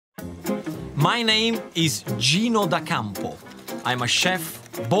My name is Gino da Campo. I'm a chef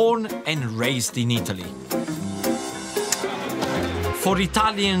born and raised in Italy. For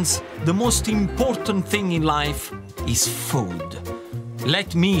Italians, the most important thing in life is food.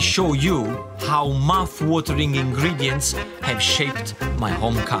 Let me show you how mouth-watering ingredients have shaped my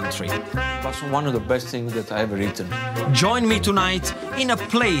home country. That's one of the best things that I ever eaten. Join me tonight in a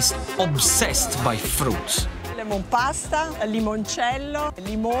place obsessed by fruits. Lemon pasta, limoncello,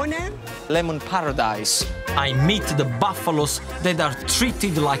 limone. Lemon paradise. I meet the buffaloes that are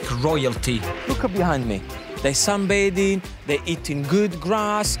treated like royalty. Look behind me. They're sunbathing, they're eating good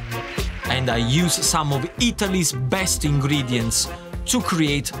grass. And I use some of Italy's best ingredients to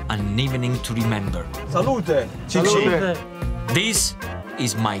create an evening to remember. Salute! Salute! This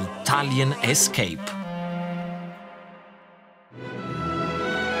is my Italian escape.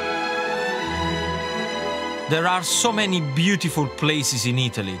 There are so many beautiful places in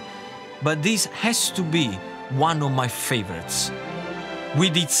Italy, but this has to be one of my favorites.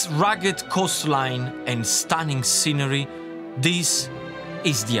 With its rugged coastline and stunning scenery, this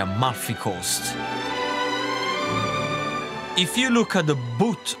is the Amalfi Coast. If you look at the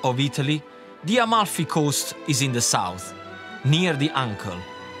boot of Italy, the Amalfi Coast is in the south, near the Ankle,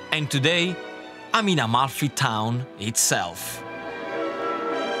 and today I'm in Amalfi town itself.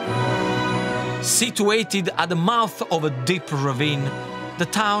 Situated at the mouth of a deep ravine, the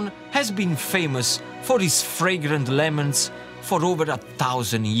town has been famous for its fragrant lemons for over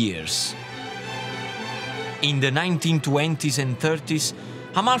 1,000 years. In the 1920s and 30s,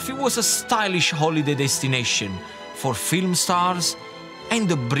 Amalfi was a stylish holiday destination for film stars and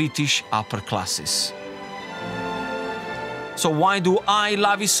the British upper classes. So why do I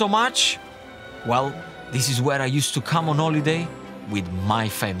love it so much? Well, this is where I used to come on holiday with my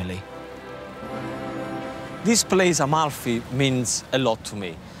family. This place, Amalfi, means a lot to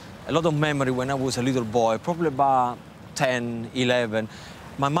me. A lot of memory when I was a little boy, probably about 10, 11.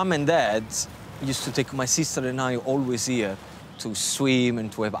 My mom and dad used to take my sister and I always here to swim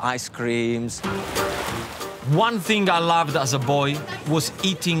and to have ice creams. One thing I loved as a boy was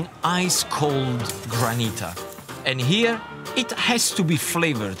eating ice-cold granita. And here, it has to be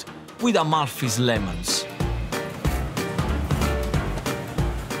flavored with Amalfi's lemons.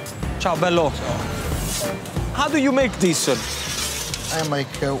 Ciao, bello. How do you make this? I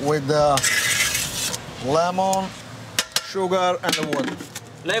make with lemon, sugar, and the water.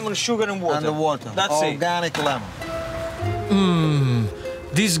 Lemon, sugar, and water. And the water. That's organic lemon.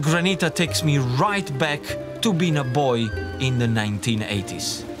 This granita takes me right back to being a boy in the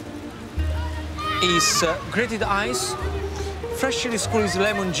 1980s. Is grated ice, freshly squeezed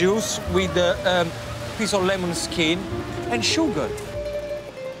lemon juice with a piece of lemon skin, and sugar.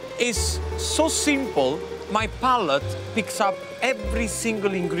 It's so simple, my palate picks up every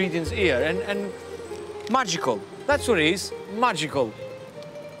single ingredient here, and magical. That's what it is, magical.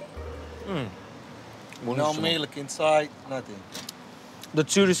 No milk inside, nothing. The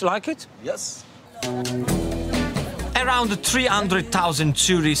tourists like it? Yes. Around 300,000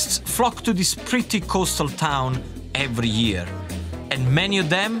 tourists flock to this pretty coastal town every year, and many of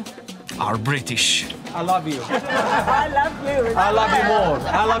them are British. I love you. I love you. I love you more.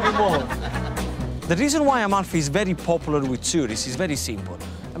 I love you more. The reason why Amalfi is very popular with tourists is very simple.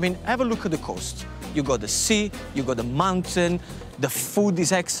 I mean, have a look at the coast. You got the sea, you got the mountain, the food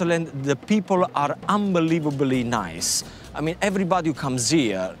is excellent, the people are unbelievably nice. I mean, everybody who comes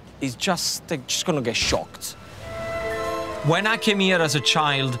here is just gonna get shocked. When I came here as a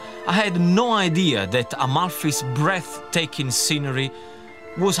child, I had no idea that Amalfi's breathtaking scenery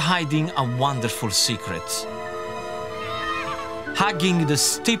was hiding a wonderful secret. Hugging the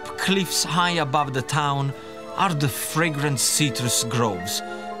steep cliffs high above the town are the fragrant citrus groves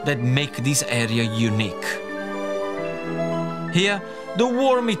that make this area unique. Here, the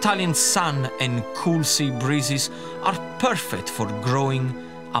warm Italian sun and cool sea breezes are perfect for growing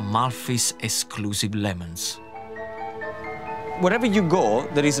Amalfi's exclusive lemons. Wherever you go,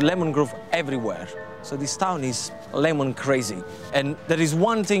 there is lemon grove everywhere. So this town is lemon crazy. And there is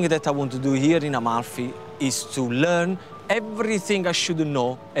one thing that I want to do here in Amalfi is to learn everything I should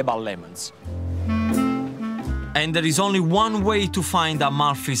know about lemons. And there is only one way to find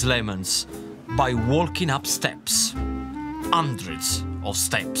Amalfi's lemons, by walking up steps. Hundreds of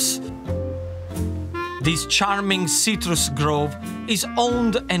steps. This charming citrus grove is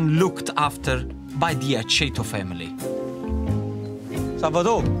owned and looked after by the Aceto family.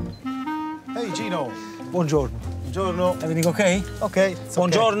 Salvatore. Hey, Gino. Buongiorno. Buongiorno. Everything okay? Okay. It's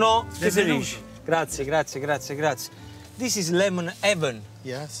Buongiorno. Okay. Grazie, grazie, grazie, grazie. This is lemon heaven.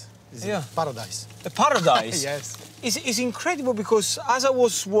 Yes. It's Yeah. paradise. A paradise. Yes. It's incredible because as I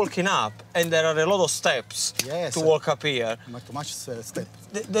was walking up, and there are a lot of steps Yes. to walk up here, Not too much step.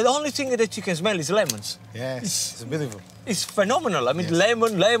 the only thing that you can smell is lemons. Yes, it's beautiful. It's phenomenal. I mean, Yes.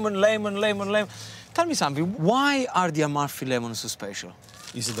 lemon. Tell me something, why are the Amalfi lemons so special?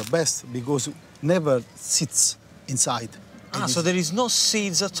 It's the best because never sits inside. Ah, so there is no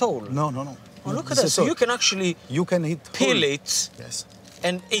seeds at all? No. Oh, look at This that. is So you can actually You can eat peel whole. it Yes.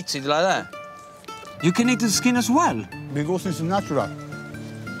 and eat it like that. You can eat the skin as well. Because it's natural.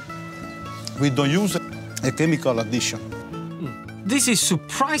 We don't use a chemical addition. This is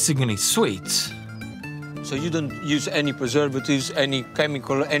surprisingly sweet. So you don't use any preservatives, any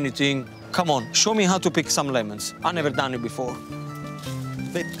chemical, anything. Come on, show me how to pick some lemons. I've never done it before.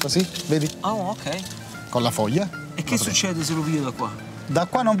 Così, vedi? Oh, ok. Con la foglia. E che succede se lo piglio da qua? Da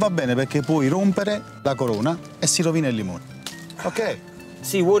qua non va bene perché puoi rompere la corona e si rovina il limone. Ok?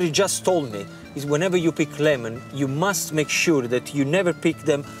 See, what he just told me is whenever you pick lemon, you must make sure that you never pick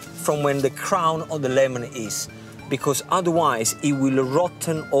them from when the crown of the lemon is, because otherwise it will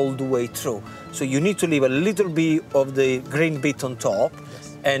rotten all the way through. So you need to leave a little bit of the green bit on top,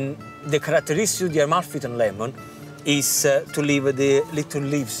 and the characteristic of the Amalfitan lemon is to leave the little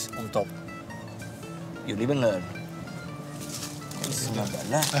leaves on top. You live and learn.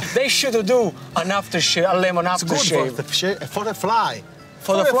 They should do an aftershave, a lemon It's good aftershave. for the fly.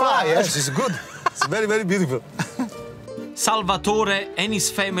 For the fly, yes, it's good. It's very, very beautiful. Salvatore and his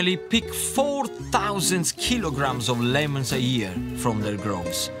family pick 4,000 kilograms of lemons a year from their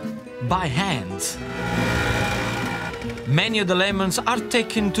groves, by hand. Many of the lemons are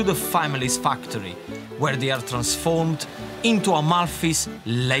taken to the family's factory, where they are transformed into Amalfi's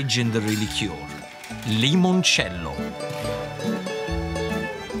legendary liqueur, limoncello.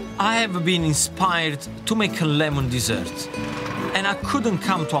 I have been inspired to make a lemon dessert, and I couldn't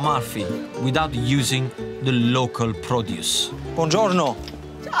come to Amalfi without using the local produce. Buongiorno.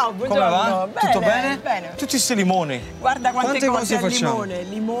 Ciao, Come buongiorno. va? Bene, Tutto bene? Bene. Tutti questi limoni. Guarda quante cose al facciamo? limone.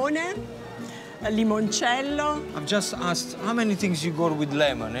 Limone, limoncello, I've just asked how many things you got with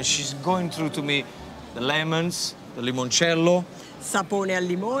lemon, and she's going through to me the lemons, the limoncello, sapone al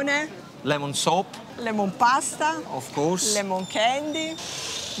limone, lemon soap, lemon pasta, of course, lemon candy,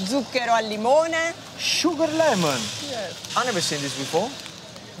 zucchero al limone. sugar lemon. Yes. I never seen this before.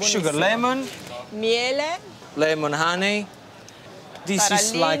 Buonissimo. Sugar lemon, Miele, lemon honey. This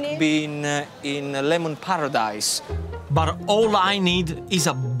is like Tarallini. being in a lemon paradise. But all I need is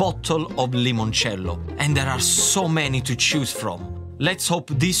a bottle of limoncello, and there are so many to choose from. Let's hope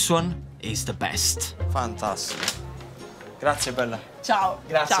this one is the best. Fantastic. Grazie, bella. ciao.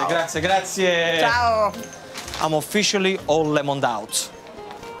 Grazie, ciao. grazie. Ciao. I'm officially all lemoned out.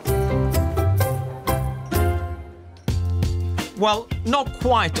 Well, not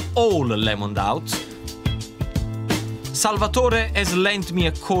quite all lemoned out. Salvatore has lent me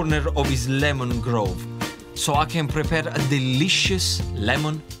a corner of his lemon grove, so I can prepare a delicious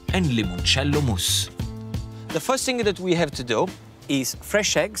lemon and limoncello mousse. The first thing that we have to do is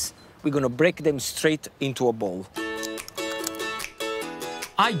fresh eggs. We're gonna break them straight into a bowl.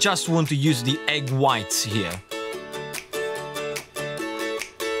 I just want to use the egg whites here.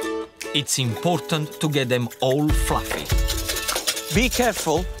 It's important to get them all fluffy. Be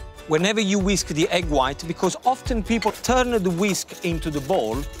careful whenever you whisk the egg white, because often people turn the whisk into the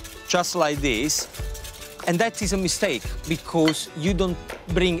bowl, just like this, and that is a mistake, because you don't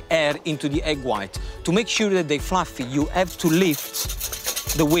bring air into the egg white. To make sure that they're fluffy, you have to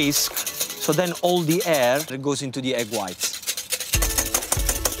lift the whisk, so then all the air goes into the egg whites.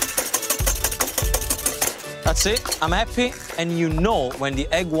 That's it, I'm happy, and you know when the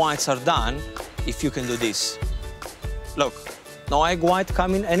egg whites are done, if you can do this. Look. No egg white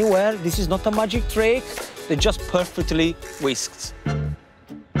coming anywhere. This is not a magic trick. They're just perfectly whisked.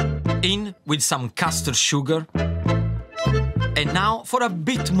 In with some custard sugar. And now for a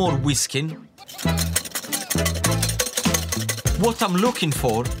bit more whisking. What I'm looking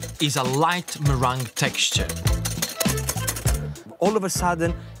for is a light meringue texture. All of a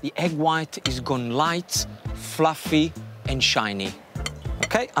sudden, the egg white is gone light, fluffy, and shiny.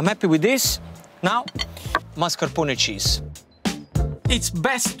 Okay, I'm happy with this. Now, mascarpone cheese. It's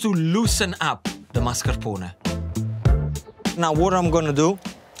best to loosen up the mascarpone. Now, what I'm gonna do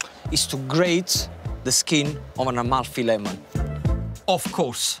is to grate the skin of an Amalfi lemon. Of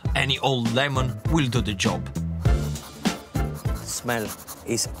course, any old lemon will do the job. Smell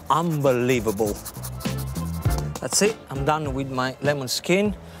is unbelievable. That's it, I'm done with my lemon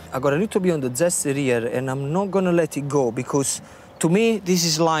skin. I got a little bit on the zester here, and I'm not gonna let it go, because to me, this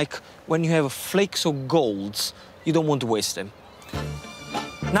is like when you have flakes of gold, you don't want to waste them.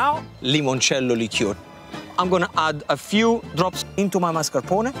 Now, limoncello liqueur. I'm gonna add a few drops into my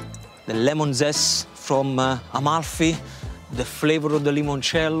mascarpone. The lemon zest from Amalfi, the flavor of the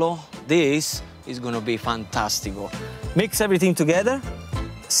limoncello. This is gonna be fantastico. Mix everything together.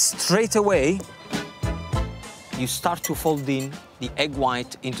 Straight away, you start to fold in the egg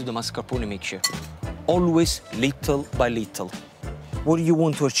white into the mascarpone mixture. Always little by little. What you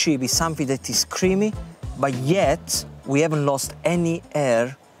want to achieve is something that is creamy, but yet we haven't lost any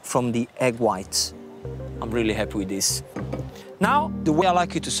air from the egg whites. I'm really happy with this. Now, the way I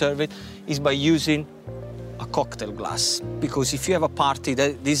like you to serve it is by using a cocktail glass, because if you have a party,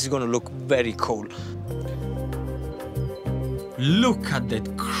 this is gonna look very cool. Look at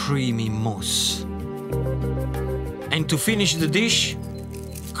that creamy mousse. And to finish the dish,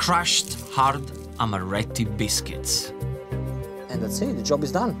 crushed hard amaretti biscuits. And that's it, the job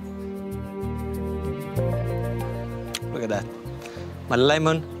is done. Look at that. My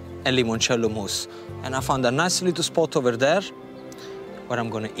lemon and limoncello mousse. And I found a nice little spot over there where I'm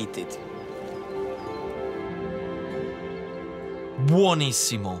gonna eat it.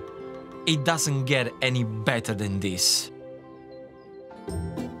 Buonissimo. It doesn't get any better than this.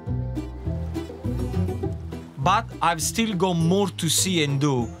 But I've still got more to see and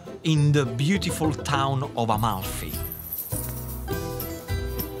do in the beautiful town of Amalfi.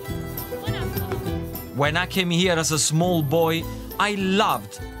 When I came here as a small boy, I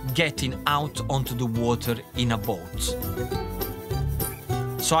loved getting out onto the water in a boat.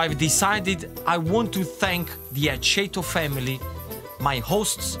 So I've decided I want to thank the Aceto family, my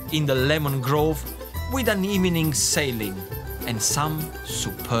hosts in the Lemon Grove, with an evening sailing and some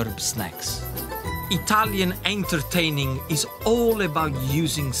superb snacks. Italian entertaining is all about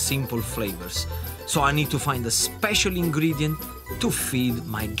using simple flavors, so I need to find a special ingredient to feed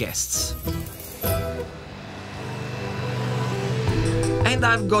my guests. And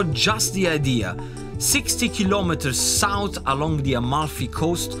I've got just the idea. 60 kilometers south along the Amalfi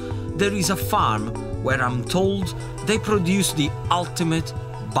coast, there is a farm where I'm told they produce the ultimate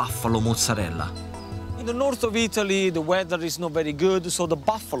buffalo mozzarella. In the north of Italy, the weather is not very good, so the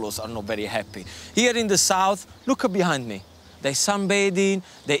buffaloes are not very happy. Here in the south, look behind me. They're sunbathing,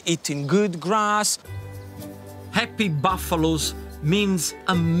 they're eating good grass. Happy buffaloes means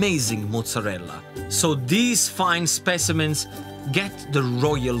amazing mozzarella. So these fine specimens get the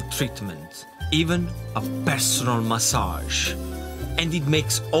royal treatment, even a personal massage. And it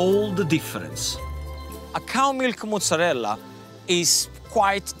makes all the difference. A cow milk mozzarella is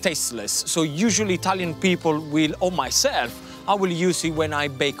quite tasteless, so usually Italian people will, or myself, I will use it when I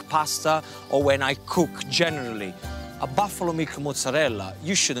bake pasta or when I cook generally. A buffalo milk mozzarella,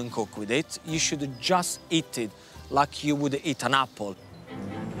 you shouldn't cook with it, you should just eat it like you would eat an apple.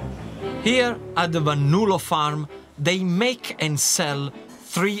 Here at the Vannulo farm, they make and sell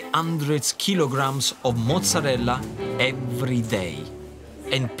 300 kilograms of mozzarella every day.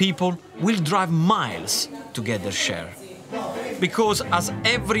 And people will drive miles to get their share. Because as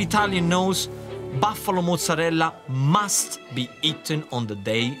every Italian knows, buffalo mozzarella must be eaten on the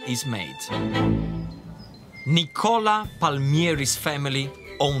day it's made. Nicola Palmieri's family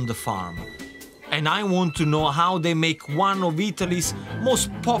own the farm. And I want to know how they make one of Italy's most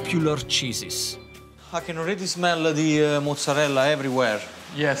popular cheeses. I can already smell the mozzarella everywhere.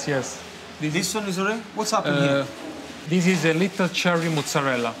 Yes, yes. This one is already? What's happening here? This is a little cherry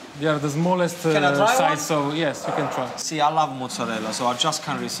mozzarella. They are the smallest Can I try size, one? so yes, you can try. See, I love mozzarella, so I just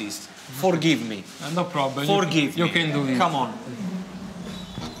can't resist. Forgive me. No problem. Forgive me. You can do it. Come on.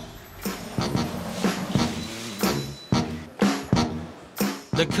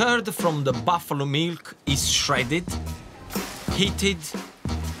 The curd from the buffalo milk is shredded, heated,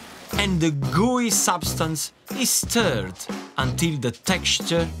 and the gooey substance is stirred until the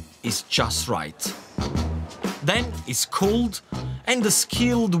texture is just right. Then it's cooled, and the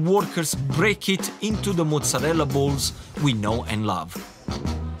skilled workers break it into the mozzarella balls we know and love.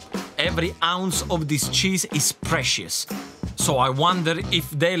 Every ounce of this cheese is precious, so I wonder if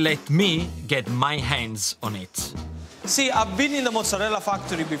they let me get my hands on it. See, I've been in the mozzarella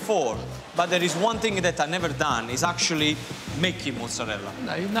factory before, but there is one thing that I've never done, is actually making mozzarella.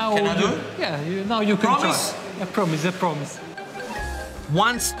 Now Can I do it? Yeah, now you can Promise? try. I promise, I promise.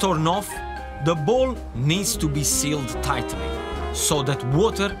 Once torn off, the ball needs to be sealed tightly, so that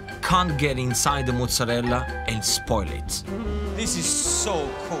water can't get inside the mozzarella and spoil it. This is so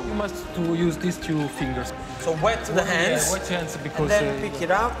cool. You must use these 2 fingers. So wet the hands, Yeah, wet hands because. and then pick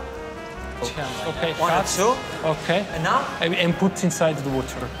it up. Okay. 1 and 2. Okay. And now? And put inside the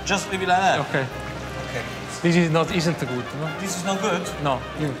water. Just leave it like that. Okay. Okay. This isn't good, no? This is not good. No.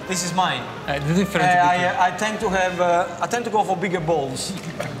 This is mine. The difference I tend to have. I tend to go for bigger balls.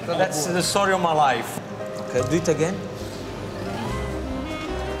 So that's the story of my life. Okay, do it again.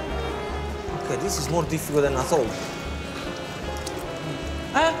 Okay, this is more difficult than I thought.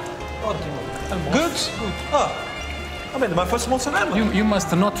 Ottimo. Good. Oh, I mean, my first mozzarella. You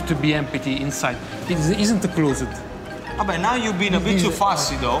must not to be empty inside. It isn't closed. Vabbè, now you've been a bit too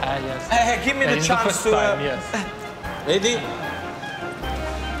fussy, though. Yes. Give me the chance to... time, yes. Ready?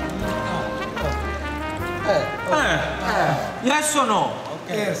 Yes or no?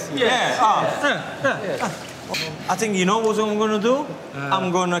 Yes. Yeah. I think you know what I'm going to do?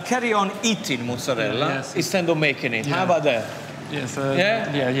 I'm going to carry on eating mozzarella instead of making it. How about that? Yes.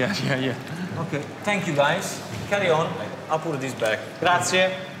 Yeah? Okay. Thank you, guys. Carry on. I'll put this back. Grazie.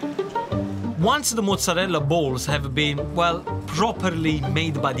 Once the mozzarella balls have been, well, properly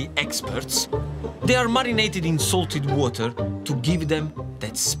made by the experts, they are marinated in salted water to give them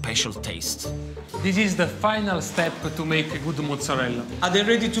that special taste. This is the final step to make a good mozzarella. Are they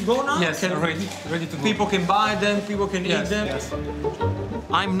ready to go now? Yes, ready to go. People can buy them, people can eat them. Yes.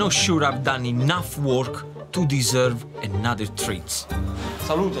 I'm not sure I've done enough work to deserve another treat.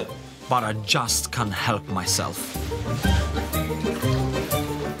 Salute. But I just can't help myself.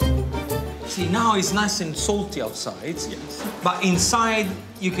 See, now it's nice and salty outside, but inside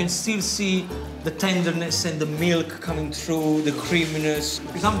you can still see the tenderness and the milk coming through, the creaminess.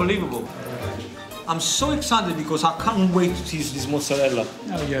 It's unbelievable. I'm so excited because I can't wait to use this mozzarella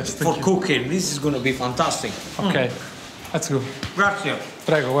for cooking. This is going to be fantastic. Okay, let's go. Grazie.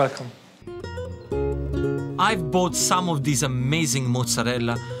 Prego, welcome. I've bought some of this amazing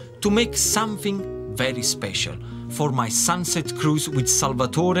mozzarella to make something very special for my sunset cruise with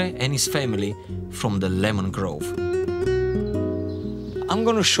Salvatore and his family from the Lemon Grove. I'm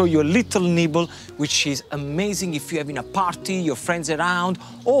going to show you a little nibble, which is amazing if you're having a party, your friends around,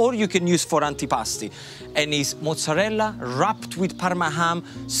 or you can use for antipasti. And it's mozzarella wrapped with Parma ham,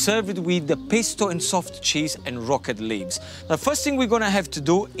 served with the pesto and soft cheese and rocket leaves. The first thing we're going to have to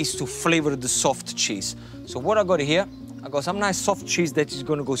do is to flavor the soft cheese. So what I got here, I got some nice soft cheese that is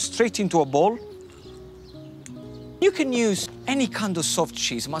going to go straight into a bowl. You can use any kind of soft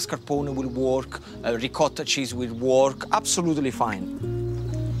cheese. Mascarpone will work, ricotta cheese will work, absolutely fine.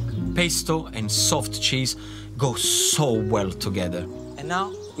 Pesto and soft cheese go so well together. And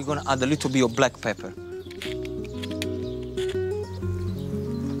now we're gonna add a little bit of black pepper.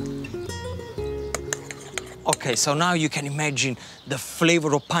 Okay, so now you can imagine the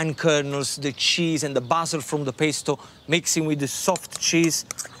flavor of pine kernels, the cheese and the basil from the pesto mixing with the soft cheese.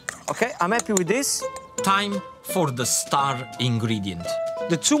 Okay, I'm happy with this. Time for the star ingredient.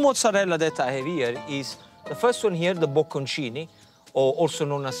 The two mozzarella that I have here is the first one here, the bocconcini, or also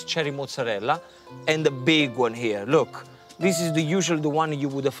known as cherry mozzarella, and the big one here. Look, this is the one you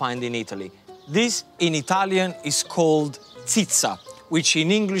would find in Italy. This in Italian is called zizza, which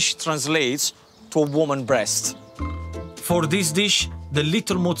in English translates to a woman breast. For this dish, the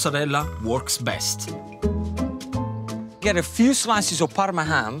little mozzarella works best. Get a few slices of Parma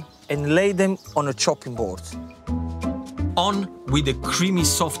ham and lay them on a chopping board. On with the creamy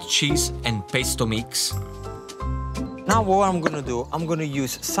soft cheese and pesto mix. Now what I'm gonna do, I'm gonna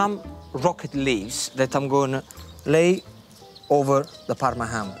use some rocket leaves that I'm gonna lay over the Parma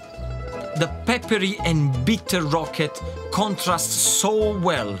ham. The peppery and bitter rocket contrasts so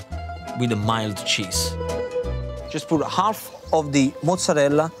well with the mild cheese. Just put half of the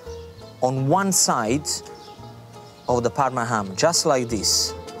mozzarella on one side of the Parma ham, just like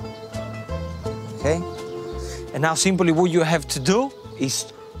this. Okay? And now simply what you have to do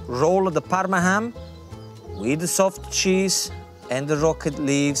is roll the Parma ham with the soft cheese and the rocket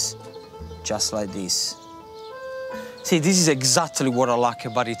leaves, just like this. See, this is exactly what I like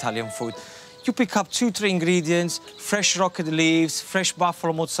about Italian food. You pick up 2-3 ingredients, fresh rocket leaves, fresh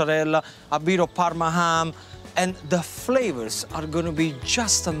buffalo mozzarella, a bit of Parma ham, and the flavors are gonna be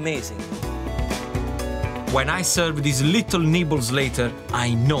just amazing. When I serve these little nibbles later,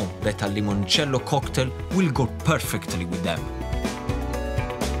 I know that a limoncello cocktail will go perfectly with them.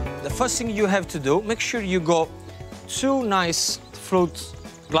 The first thing you have to do, make sure you got 2 nice fruit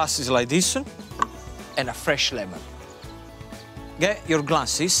glasses like this one and a fresh lemon. Get your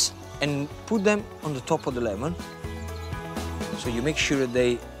glasses and put them on the top of the lemon. So you make sure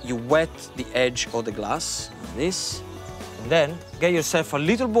you wet the edge of the glass, like this. And then get yourself a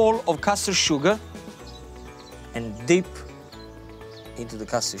little bowl of custard sugar and dip into the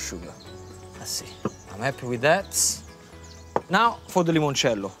custard sugar. Let's see, I'm happy with that. Now for the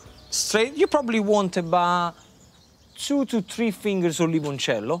limoncello. Straight, you probably want about 2 to 3 fingers of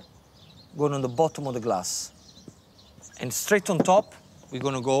limoncello. going on the bottom of the glass. And straight on top, we're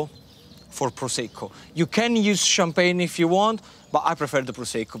gonna go for Prosecco. You can use champagne if you want, but I prefer the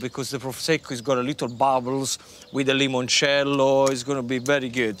Prosecco because the Prosecco has got a little bubbles with the limoncello. It's gonna be very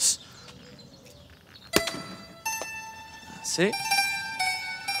good. See?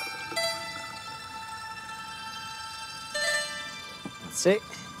 That's it.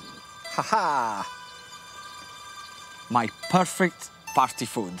 Ha-ha! My perfect party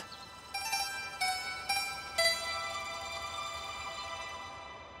food.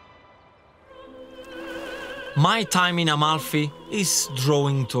 My time in Amalfi is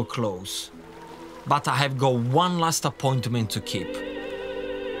drawing to a close, but I have got one last appointment to keep.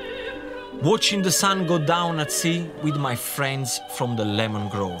 Watching the sun go down at sea with my friends from the Lemon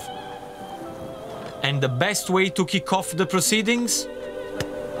Grove. And the best way to kick off the proceedings?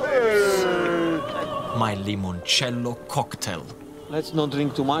 My limoncello cocktail. Let's not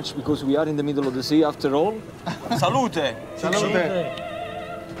drink too much because we are in the middle of the sea after all. Salute! Salute.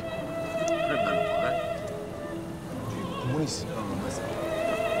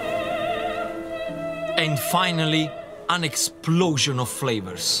 And finally, an explosion of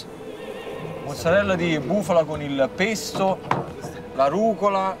flavors. Mozzarella di bufala con il pesto, la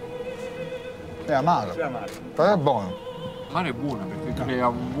rucola. È amaro. Però è buono. Mare è buona perché crea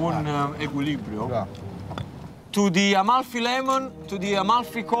un buon equilibrio. Bravo. To the Amalfi lemon, to the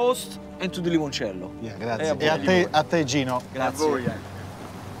Amalfi coast and to the limoncello. Yeah, grazie. E a te Gino. Grazie.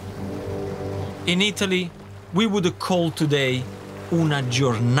 In Italy, we would call today una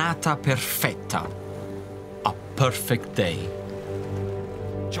giornata perfetta, a perfect day.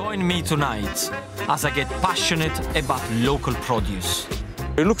 Join me tonight as I get passionate about local produce.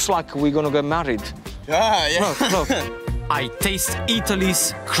 It looks like we're gonna get married. Ah, yeah. Look, look. I taste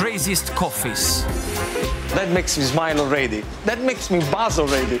Italy's craziest coffees. That makes me smile already. That makes me buzz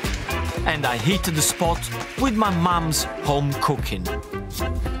already. And I hit the spot with my mom's home cooking.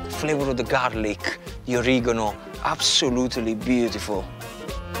 Flavor of the garlic, the oregano, absolutely beautiful.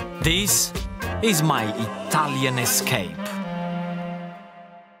 This is my Italian escape.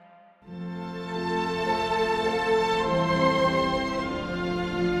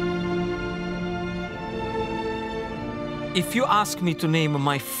 If you ask me to name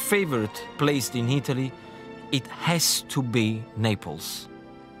my favorite place in Italy, it has to be Naples.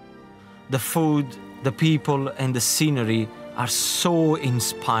 The food, the people, and the scenery are so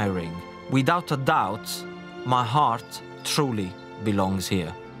inspiring. Without a doubt, my heart truly belongs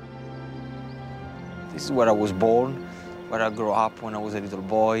here. This is where I was born, where I grew up when I was a little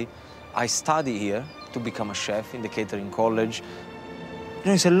boy. I studied here to become a chef in the catering college.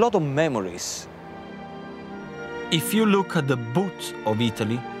 There's a lot of memories. If you look at the boot of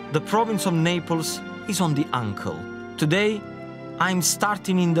Italy, the province of Naples is on the ankle. Today, I'm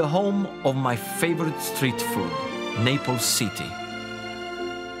starting in the home of my favorite street food, Naples City.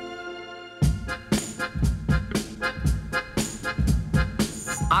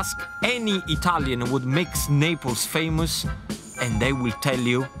 Ask any Italian who would makes Naples famous, and they will tell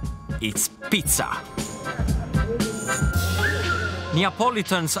you it's pizza.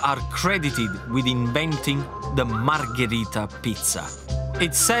 Neapolitans are credited with inventing the margherita pizza.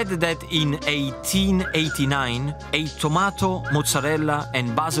 It's said that in 1889, a tomato, mozzarella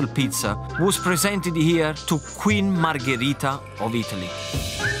and basil pizza was presented here to Queen Margherita of Italy.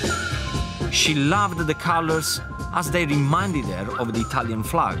 She loved the colors as they reminded her of the Italian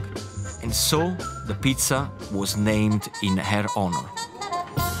flag, and so the pizza was named in her honor.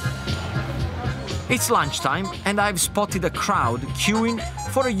 It's lunchtime, and I've spotted a crowd queuing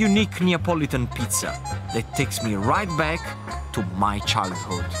for a unique Neapolitan pizza that takes me right back to my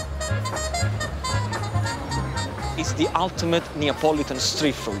childhood. It's the ultimate Neapolitan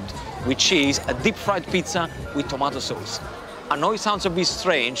street food, which is a deep-fried pizza with tomato sauce. I know it sounds a bit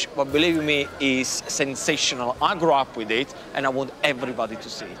strange, but believe me, it's sensational. I grew up with it, and I want everybody to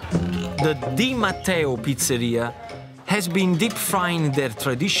see it. The Di Matteo pizzeria has been deep-frying their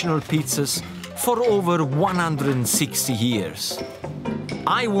traditional pizzas for over 160 years.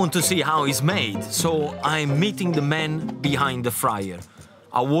 I want to see how it's made, so I'm meeting the man behind the fryer,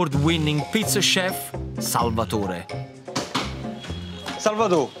 award-winning pizza chef Salvatore.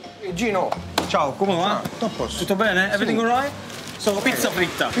 Salvatore. Gino, Ciao, come va? Tutto bene? Everything all right? So, pizza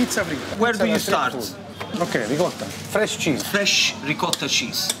fritta. pizza fritta. Where Pizza do you da street start? food. Ok, ricotta. Fresh cheese. Fresh ricotta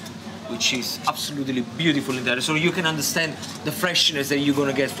cheese, which is absolutely beautiful in there. So you can understand the freshness that you're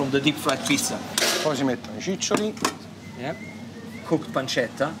gonna get from the deep fried pizza. Poi si mettono i ciccioli. Yeah. Cooked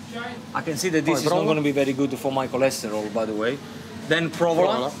pancetta. I can see that this Poi is not provola. gonna be very good for my cholesterol, by the way. Then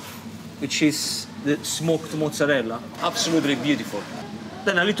provola, Provola. which is the smoked mozzarella. Absolutely beautiful.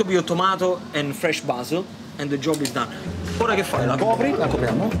 then a little bit of tomato and fresh basil, and the job is done. Ora che fai? La copri? La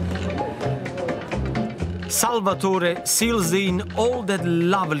copriamo. Salvatore seals in all that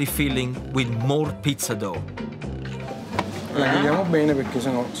lovely feeling with more pizza dough. La chiudiamo bene perché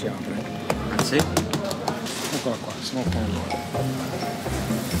sennò si apre. Sì. Eccola qua, si mette nel cuore.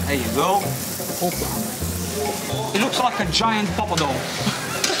 There you go. It looks like a giant pappardelle.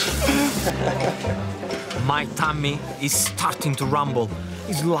 My tummy is starting to rumble.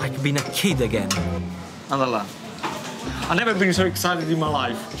 It's like being a kid again. Allora, I've never been so excited in my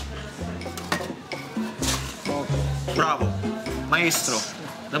life. Bravo, maestro,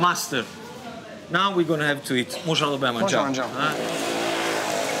 the master. Now we're gonna have to eat. Mo ce la dobbiamo mangiare. Mo ce la mangiamo.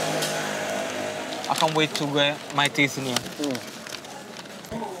 I can't wait to get my teeth in here.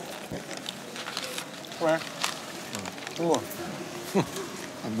 Com'è? Buono.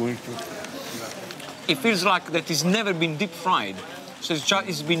 It feels like that it's never been deep fried. So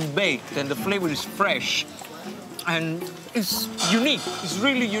it's been baked and the flavor is fresh. And it's unique, it's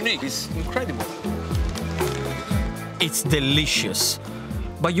really unique, it's incredible. It's delicious,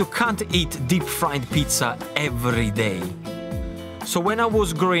 but you can't eat deep-fried pizza every day. So when I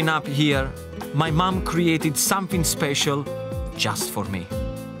was growing up here, my mom created something special just for me.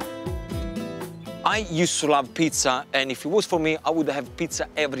 I used to love pizza, and if it was for me, I would have pizza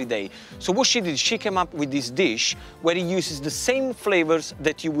every day. So what she did, she came up with this dish where it uses the same flavors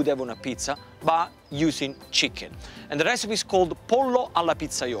that you would have on a pizza, but using chicken. And the recipe is called pollo alla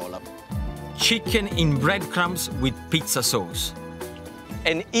pizzaiola. Chicken in breadcrumbs with pizza sauce.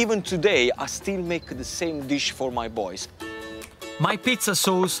 And even today, I still make the same dish for my boys. My pizza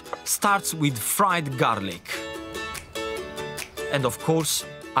sauce starts with fried garlic. And of course,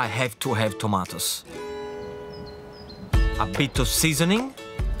 I have to have tomatoes. A bit of seasoning.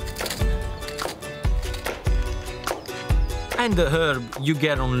 And the herb you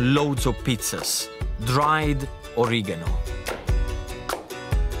get on loads of pizzas, dried oregano.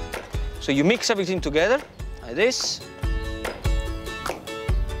 So you mix everything together, like this.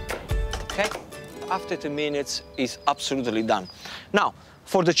 Okay, after 10 minutes, it's absolutely done. Now,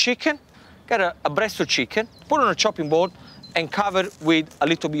 for the chicken, get a breast of chicken, put it on a chopping board, and cover with a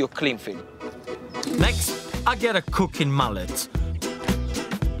little bit of cling film. Next, I get a cooking mallet.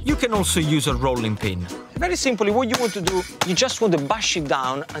 You can also use a rolling pin. Very simply, what you want to do, you just want to bash it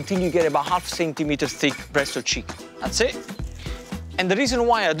down until you get about ½ centimeter thick breast of chicken. That's it. And the reason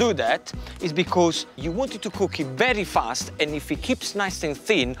why I do that is because you want it to cook it very fast, and if it keeps nice and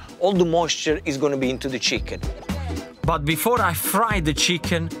thin, all the moisture is going to be into the chicken. But before I fry the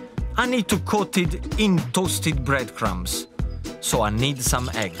chicken, I need to coat it in toasted breadcrumbs. So I need some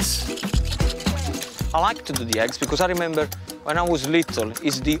eggs. I like to do the eggs because I remember when I was little,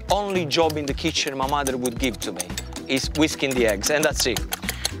 it's the only job in the kitchen my mother would give to me, is whisking the eggs, and that's it.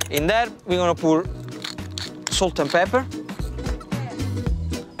 In there, we're gonna pour salt and pepper.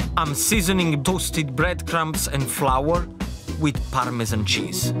 I'm seasoning toasted breadcrumbs and flour with Parmesan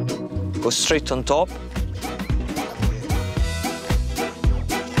cheese. Go straight on top.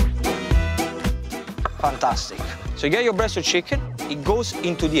 Fantastic. So you get your breast of chicken, it goes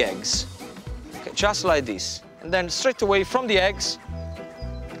into the eggs, okay, just like this. And then straight away from the eggs,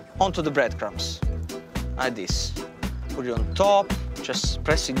 onto the breadcrumbs, like this. Put it on top, just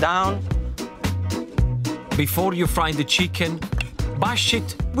press it down. Before you fry the chicken, bash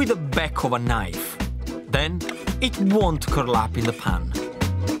it with the back of a knife. Then it won't curl up in the pan.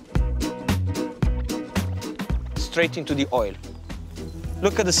 Straight into the oil.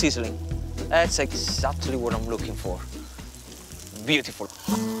 Look at the sizzling. That's exactly what I'm looking for. Beautiful.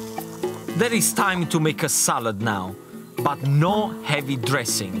 There is time to make a salad now, but no heavy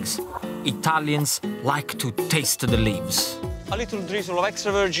dressings. Italians like to taste the leaves. A little drizzle of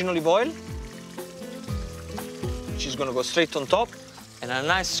extra virgin olive oil, which is gonna go straight on top, and a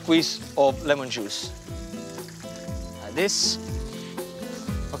nice squeeze of lemon juice. Like this.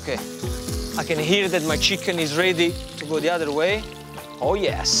 Okay, I can hear that my chicken is ready to go the other way. Oh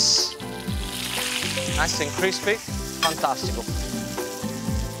yes. Nice and crispy, fantastico.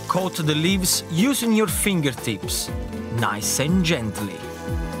 Coat the leaves using your fingertips, nice and gently.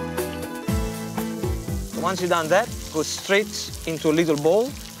 Once you've done that, go straight into a little bowl.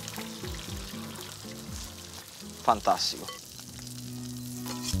 Fantastico.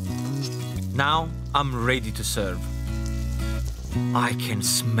 Now I'm ready to serve. I can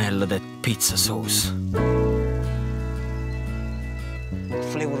smell that pizza sauce. The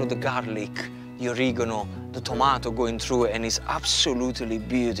flavor of the garlic, the oregano, the tomato going through it, and it's absolutely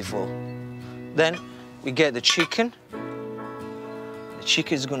beautiful. Then we get the chicken. The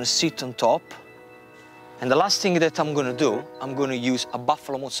chicken is gonna sit on top. And the last thing that I'm gonna do, I'm gonna use a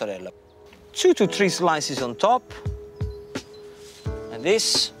buffalo mozzarella. 2 to 3 slices on top. And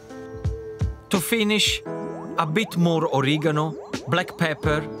this. To finish, a bit more oregano, black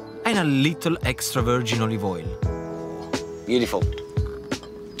pepper, and a little extra virgin olive oil. Beautiful.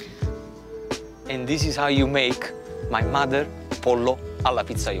 And this is how you make my mother pollo alla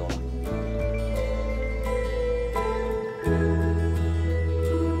pizzaiola.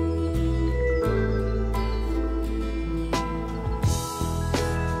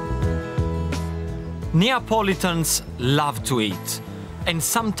 Neapolitans love to eat, and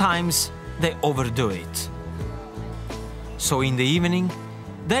sometimes they overdo it. So in the evening,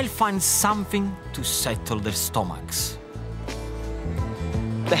 they'll find something to settle their stomachs.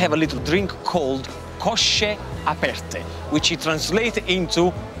 They have a little drink called cosce aperte, which you translate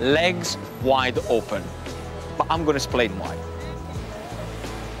into legs wide open. But I'm going to explain why.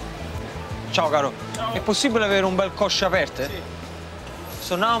 Ciao caro, è possibile avere un bel cosce aperte? Sì.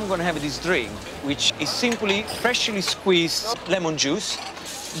 So now I'm going to have this drink, which is simply freshly squeezed lemon juice,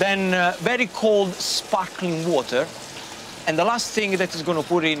 then very cold sparkling water, and the last thing that is going to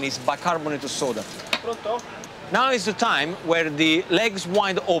put in is bicarbonate of soda. Pronto? Now is the time where the legs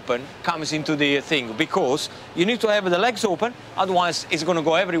wide open comes into the thing, because you need to have the legs open, otherwise it's going to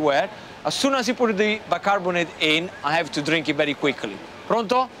go everywhere. As soon as you put the bicarbonate in, I have to drink it very quickly.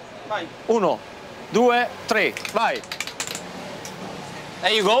 Pronto? Vai. 1, 2, 3, vai.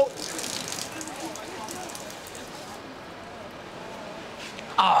 There you go.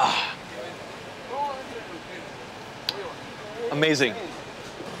 Ah. Amazing.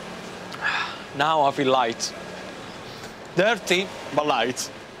 Now I feel light. Dirty, but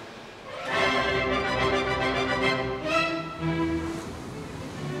light.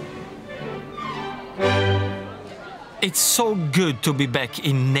 It's so good to be back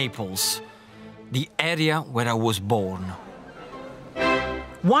in Naples, the area where I was born.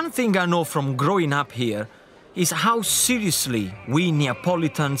 One thing I know from growing up here is how seriously we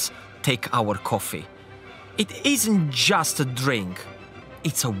Neapolitans take our coffee. It isn't just a drink,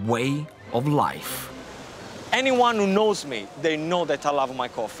 it's a way of life. Anyone who knows me, they know that I love my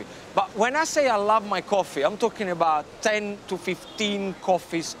coffee. But when I say I love my coffee, I'm talking about 10 to 15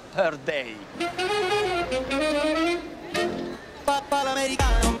 coffees per day.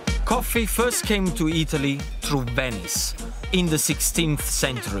 Coffee first came to Italy through Venice in the 16th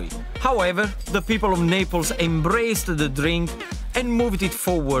century. However, the people of Naples embraced the drink and moved it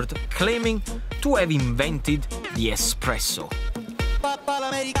forward, claiming to have invented the espresso.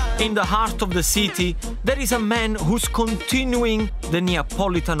 In the heart of the city, there is a man who's continuing the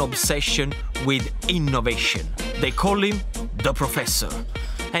Neapolitan obsession with innovation. They call him the Professor,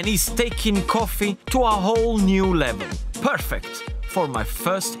 and he's taking coffee to a whole new level. Perfect for my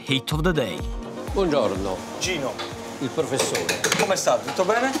first hit of the day. Buongiorno. Gino. Il professore. Come sta? Tutto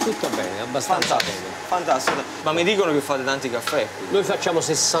bene? Tutto bene, abbastanza Fantastico. bene. Fantastico. Ma mi dicono che fate tanti caffè qui. Noi facciamo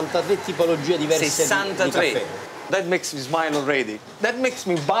 63 tipologie diverse 63. di caffè. That makes me smile already. That makes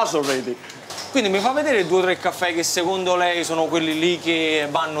me buzz already. Quindi mi fa vedere 2 o 3 caffè che secondo lei sono quelli lì che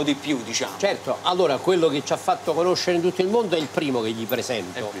vanno di più, diciamo. Certo, allora quello che ci ha fatto conoscere in tutto il mondo è il primo che gli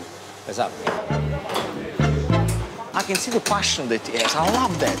presento. Esatto. I can see the passion that he has. I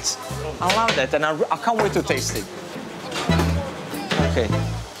love that. I love that, and I can't wait to taste it. Ok.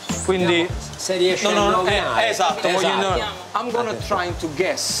 Quindi... Se riesce a indovinare. Esatto. I'm gonna try to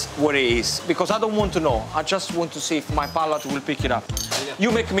guess what it is, because I don't want to know. I just want to see if my palate will pick it up.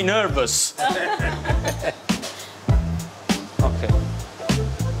 You make me nervous. Ok.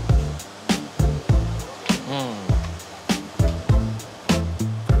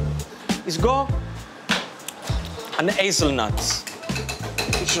 It's got an hazelnut.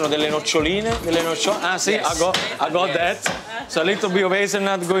 Ci sono delle noccioline, Ah, sì, yes. I got that. So a little bit of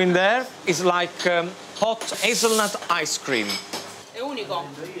hazelnut going there. It's like hot hazelnut ice cream. È unico.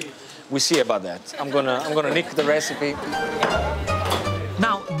 We see about that. I'm gonna nick the recipe.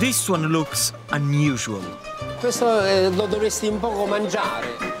 Now, this one looks unusual. Questo lo dovresti un poco mangiare.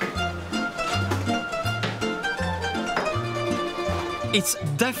 It's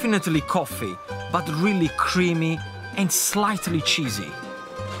definitely coffee, but really creamy and slightly cheesy.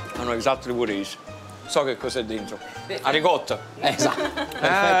 I know exactly what it is. So che cos'è dentro. A ricotta. Esatto.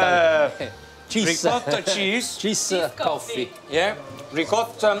 Perfetto. Ricotta cheese. Cheese coffee. Yeah.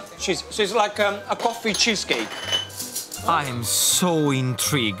 Ricotta cheese. So it's like a coffee cheesecake. I am so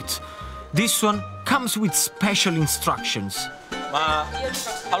intrigued. This one comes with special instructions. Ma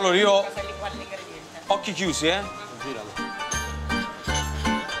allora io occhi chiusi, eh?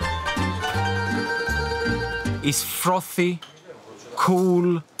 It's frothy,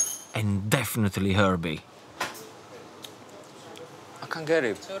 cool, and definitely herby. can't get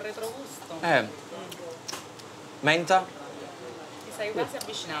it. C'è un retrogusto. Menta? Ti sei quasi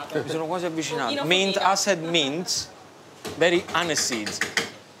avvicinato. Mi sono quasi avvicinato. Pochino Mint, fatica. I said mint. Very aniseed.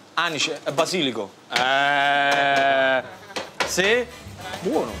 Anice, basilico. Sì?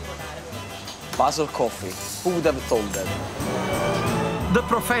 Buono. Basil coffee. Who would have thought that? The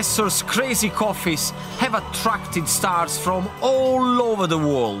professor's crazy coffees have attracted stars from all over the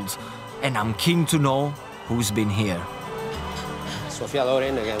world, and I'm keen to know who's been here. Sofia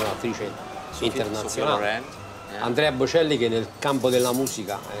Loren, che è un'attrice internazionale. Loren. Andrea Bocelli, che nel campo della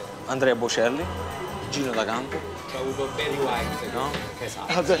musica Andrea Bocelli. Gino da Campo. ha avuto Barry White, no?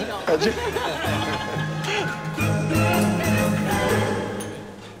 Esatto.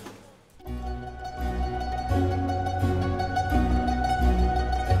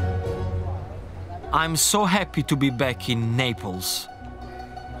 I'm so happy to be back in Naples.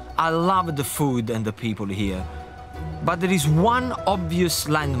 I love the food and the people here. But there is one obvious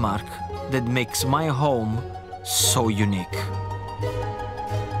landmark that makes my home so unique.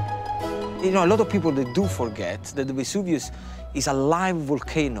 You know, a lot of people they do forget that the Vesuvius is a live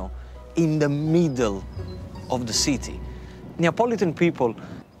volcano in the middle of the city. Neapolitan people,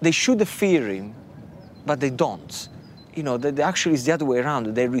 they should fear him, but they don't. You know, they actually it's the other way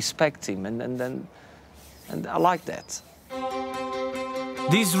around. They respect him, and I like that.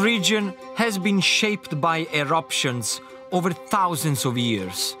 This region has been shaped by eruptions over thousands of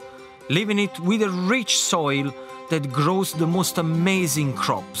years, leaving it with a rich soil that grows the most amazing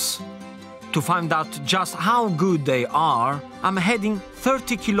crops. To find out just how good they are, I'm heading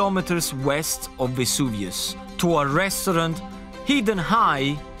 30 kilometers west of Vesuvius to a restaurant hidden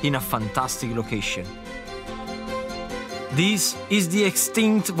high in a fantastic location. This is the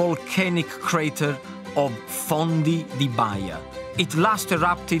extinct volcanic crater of Fondi di Baia. It last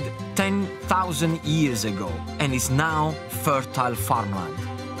erupted 10,000 years ago and is now fertile farmland.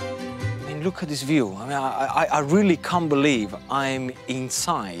 I mean, look at this view. I mean, I really can't believe I'm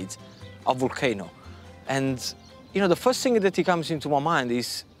inside a volcano. And, you know, the first thing that comes into my mind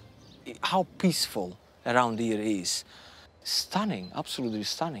is how peaceful around here is. Stunning, absolutely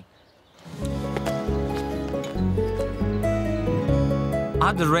stunning.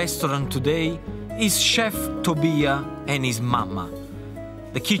 At the restaurant today is Chef Tobia and his mama.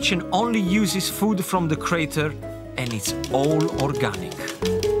 The kitchen only uses food from the crater and it's all organic.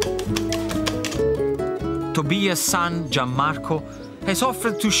 Tobia's son, Gianmarco, has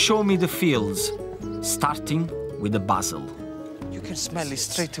offered to show me the fields, starting with the basil. You can smell it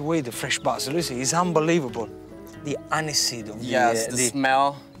straight away, the fresh basil, isn't it? It's unbelievable. The aniseed of the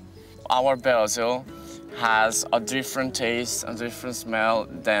smell. Our basil has a different taste, a different smell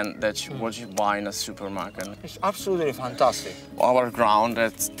than what you buy in a supermarket. It's absolutely fantastic. Our ground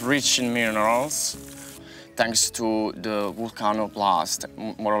is rich in minerals, thanks to the volcano blast,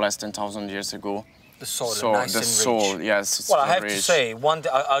 more or less 10,000 years ago. The soil, so nice the and soil, rich. yes, it's well, I have rich. to say, one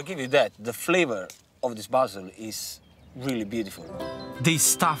thing, I'll give you that. The flavor of this basil is really beautiful. This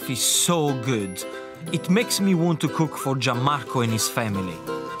stuff is so good. It makes me want to cook for Gianmarco and his family.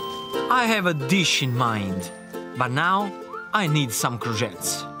 I have a dish in mind, but now I need some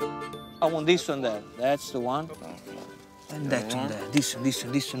courgettes. I want this one there. That's the one. And that one there. This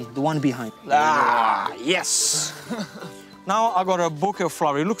one, the one behind. Ah, yes! Now I got a bouquet of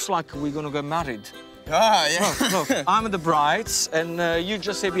flowers. It looks like we're gonna get married. Ah, yeah. Look, I'm the bride, and you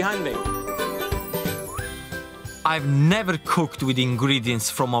just stay behind me. I've never cooked with ingredients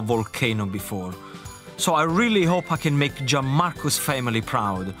from a volcano before, so I really hope I can make Gianmarco's family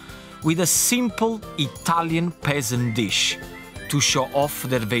proud with a simple Italian peasant dish to show off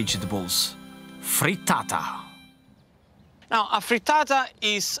their vegetables. Frittata. Now, a frittata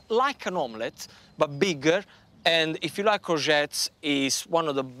is like an omelette, but bigger. And if you like courgettes, it's one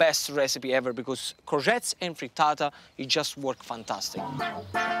of the best recipes ever because courgettes and frittata, it just work fantastic.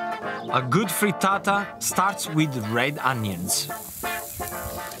 A good frittata starts with red onions.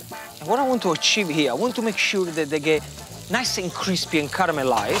 And what I want to achieve here, I want to make sure that they get nice and crispy and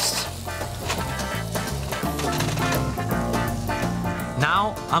caramelized.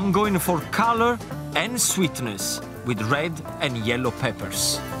 Now I'm going for color and sweetness with red and yellow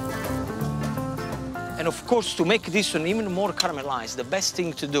peppers. And of course, to make this one even more caramelized, the best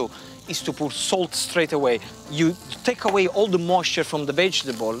thing to do is to put salt straight away. You take away all the moisture from the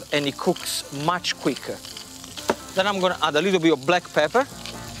vegetable and it cooks much quicker. Then I'm gonna add a little bit of black pepper.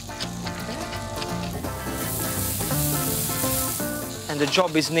 And the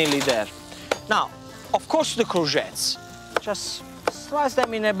job is nearly there. Now, of course, the courgettes. Just slice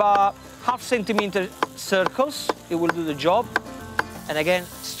them in about ½ centimeter circles. It will do the job. And again,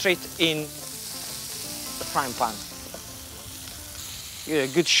 straight in the frying pan. Give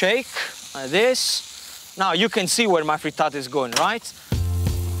it a good shake, like this. Now you can see where my frittata is going, right?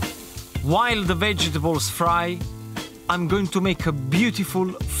 While the vegetables fry, I'm going to make a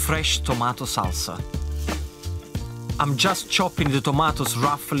beautiful fresh tomato salsa. I'm just chopping the tomatoes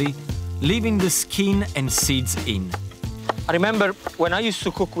roughly, leaving the skin and seeds in. I remember when I used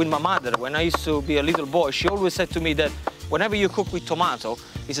to cook with my mother, when I used to be a little boy, she always said to me that whenever you cook with tomato,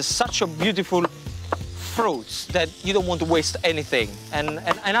 it's such a beautiful fruit that you don't want to waste anything. And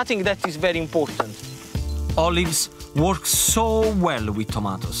I think that is very important. Olives work so well with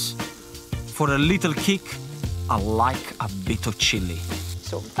tomatoes. For a little kick, I like a bit of chili.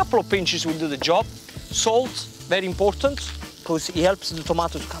 So a couple of pinches will do the job. Salt, very important, because it helps the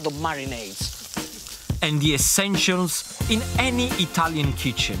tomato to kind of marinate. And the essentials in any Italian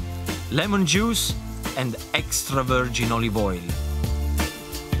kitchen: lemon juice and extra virgin olive oil.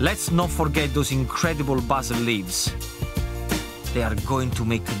 Let's not forget those incredible basil leaves. They are going to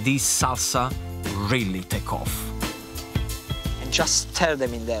make this salsa really take off. And just stir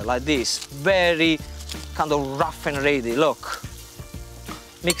them in there like this, very kind of rough and ready. Look,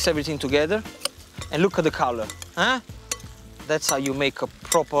 mix everything together and look at the color, huh? That's how you make a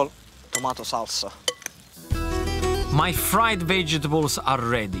proper tomato salsa. My fried vegetables are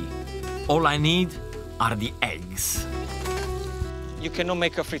ready. All I need are the eggs. You cannot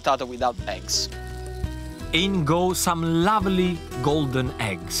make a frittata without eggs. In go some lovely golden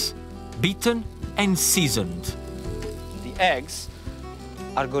eggs, beaten and seasoned. The eggs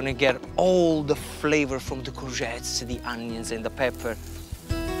are gonna get all the flavor from the courgettes, the onions and the pepper.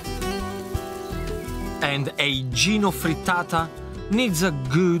 And a Gino frittata needs a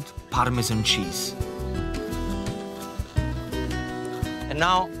good Parmesan cheese. And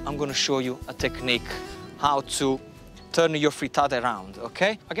now I'm gonna show you a technique how to turn your frittata around,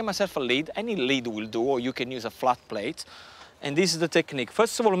 okay? I get myself a lid, any lid will do, or you can use a flat plate. And this is the technique.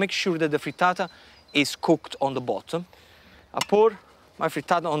 First of all, make sure that the frittata is cooked on the bottom. I pour my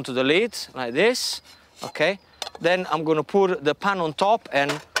frittata onto the lid, like this, okay? Then I'm gonna pour the pan on top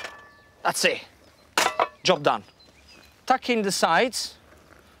and that's it. Job done. Tuck in the sides,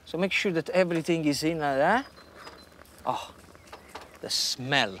 so make sure that everything is in like that. Oh, the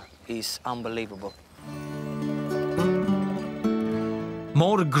smell is unbelievable.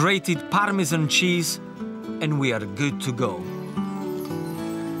 More grated Parmesan cheese, and we are good to go.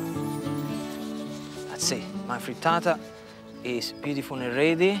 That's it. My frittata is beautiful and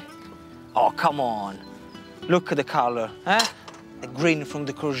ready. Oh, come on. Look at the color, eh? The green from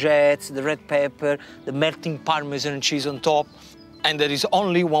the courgettes, the red pepper, the melting Parmesan cheese on top. And there is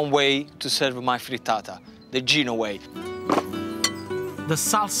only one way to serve my frittata, the Gino way. The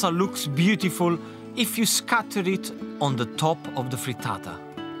salsa looks beautiful if you scatter it on the top of the frittata.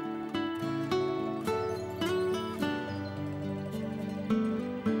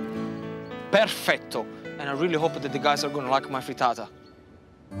 Perfetto. And I really hope that the guys are gonna like my frittata.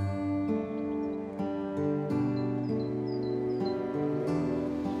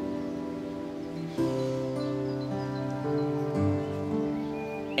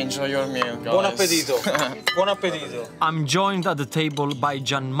 Enjoy your meal, guys. Buon appetito. Buon appetito. I'm joined at the table by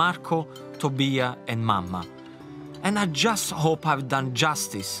Gianmarco, Tobia, and Mamma. And I just hope I've done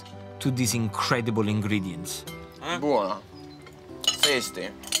justice to these incredible ingredients. Buona. Tasty.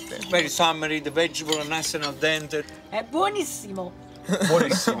 Very summery, the vegetable are nice and al dente. È buonissimo.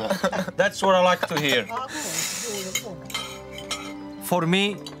 Buonissimo. That's what I like to hear. For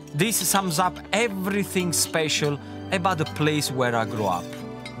me, this sums up everything special about the place where I grew up.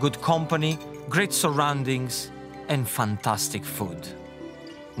 Good company, great surroundings, and fantastic food.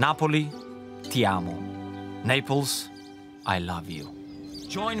 Napoli, ti amo. Naples, I love you.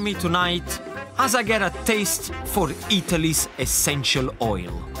 Join me tonight as I get a taste for Italy's essential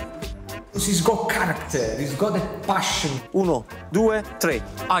oil. He's got character, he's got a passion. 1, 2, 3.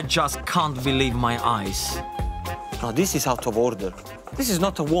 I just can't believe my eyes. No, this is out of order. This is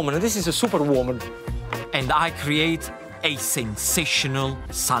not a woman, this is a superwoman. And I create a sensational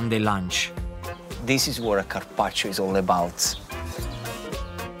Sunday lunch. This is what a carpaccio is all about.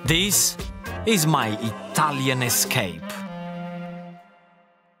 This is my Italian escape.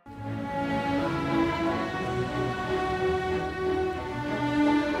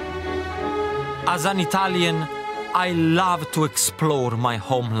 As an Italian, I love to explore my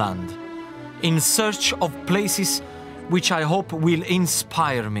homeland in search of places which I hope will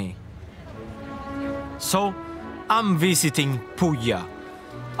inspire me. So, I'm visiting Puglia,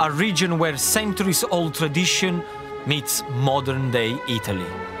 a region where centuries-old tradition meets modern-day Italy.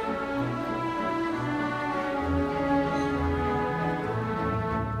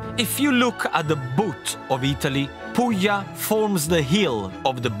 If you look at the boot of Italy, Puglia forms the heel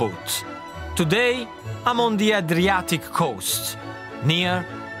of the boot. Today, I'm on the Adriatic coast, near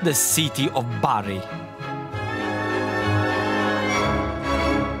the city of Bari.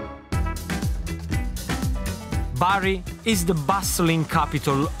 Bari is the bustling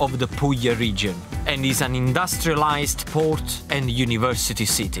capital of the Puglia region and is an industrialized port and university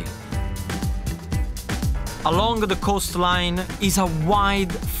city. Along the coastline is a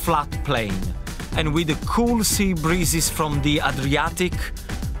wide, flat plain, and with the cool sea breezes from the Adriatic,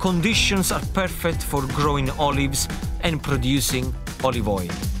 conditions are perfect for growing olives and producing olive oil.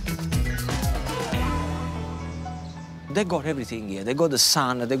 They got everything here. They got the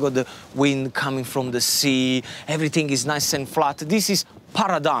sun, they got the wind coming from the sea, everything is nice and flat. This is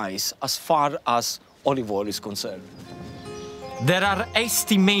paradise as far as olive oil is concerned. There are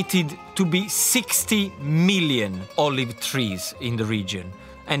estimated to be 60 million olive trees in the region,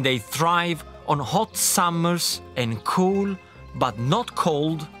 and they thrive on hot summers and cool, but not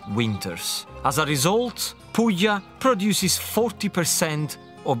cold, winters. As a result, Puglia produces 40%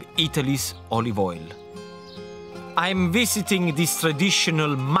 of Italy's olive oil. I'm visiting this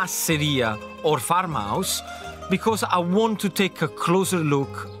traditional masseria or farmhouse because I want to take a closer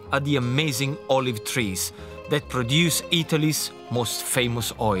look at the amazing olive trees that produce Italy's most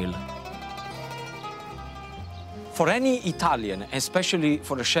famous oil. For any Italian, especially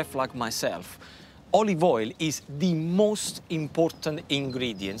for a chef like myself, olive oil is the most important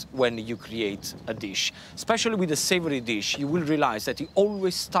ingredient when you create a dish. Especially with a savory dish, you will realize that it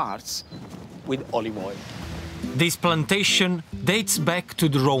always starts with olive oil. This plantation dates back to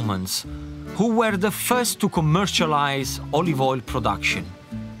the Romans, who were the first to commercialize olive oil production.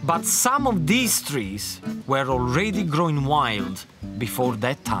 But some of these trees were already growing wild before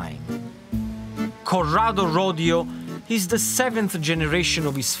that time. Corrado Rodio is the 7th generation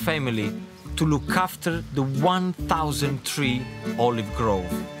of his family to look after the 1,000-tree olive grove.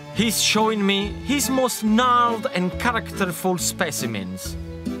 He's showing me his most gnarled and characterful specimens.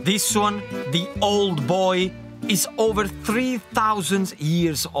 This one, the old boy, is over 3,000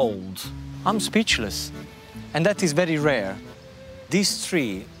 years old. I'm speechless, and that is very rare. This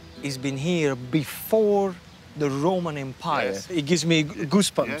tree has been here before the Roman Empire. Yes. It gives me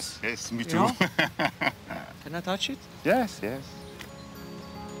goosebumps. Yes, yes, me too. You know? Can I touch it? Yes, yes.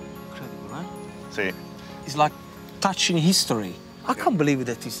 Incredible, right? Sì. It's like touching history. I can't believe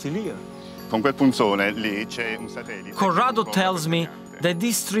that it's still here. Con quel punzone lì c'è un satellite. Corrado tells me that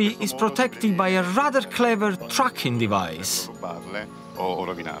this tree is protected by a rather clever tracking device. Rubarle o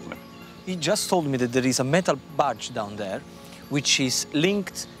rovinarle. He just told me that there is a metal badge down there which is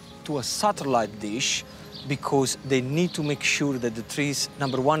linked to a satellite dish because they need to make sure that the trees,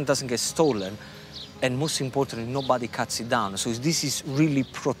 number one, doesn't get stolen, and most importantly, nobody cuts it down. So this is really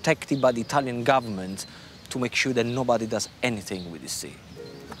protected by the Italian government to make sure that nobody does anything with this tree.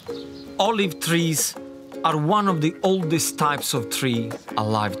 Olive trees are one of the oldest types of tree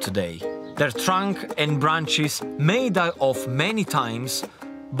alive today. Their trunk and branches may die off many times,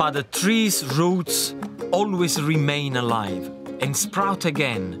 but the tree's roots always remain alive and sprout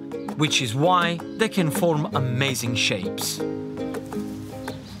again, which is why they can form amazing shapes.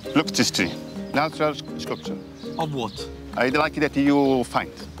 Look at this tree. Natural sculpture. Of what? I'd like that you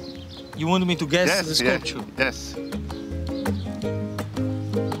find. You want me to guess Yes, the sculpture? Yes.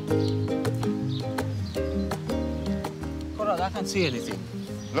 Corrado, I can't see anything.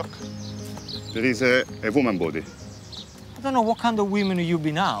 Look. There is a woman body. I don't know what kind of women you've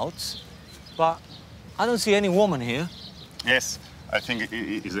been out, but I don't see any woman here. Yes, I think it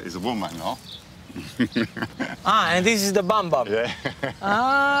is a woman, no? Ah, and this is the Bam Bam. Yeah.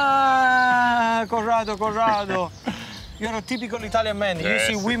 Ah, Corrado, Corrado. You're a typical Italian man. Yes,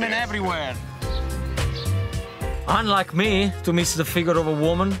 You see women yes. everywhere. Unlike me to miss the figure of a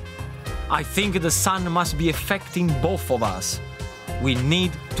woman, I think the sun must be affecting both of us. We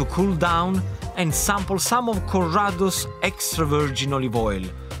need to cool down and sample some of Corrado's extra virgin olive oil,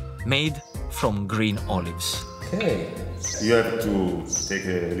 made from green olives. Okay. You have to take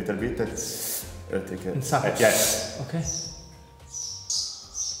a little bit. Take a, yes. Okay.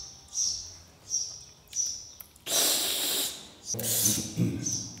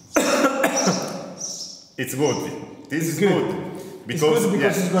 It's good. This is good. Because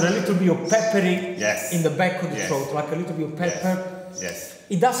yes. it's got a little bit of peppery Yes. in the back of the Yes. throat, like a little bit of pepper. Yes.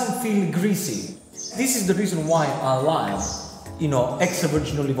 It doesn't feel greasy. This is the reason why I like, extra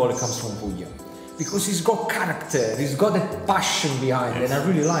virgin olive oil comes from Puglia. Because it's got character, it's got that passion behind it, and I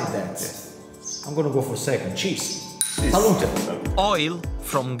really like that. Yes. I'm gonna go for a second. Cheers. Salute. Oil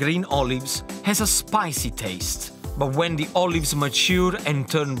from green olives has a spicy taste, But when the olives mature and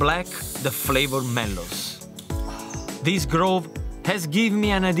turn black, the flavor mellows. This grove has given me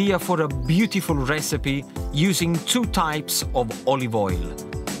an idea for a beautiful recipe using 2 types of olive oil.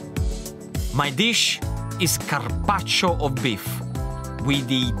 My dish is carpaccio of beef with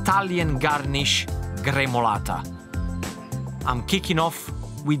the Italian garnish gremolata. I'm kicking off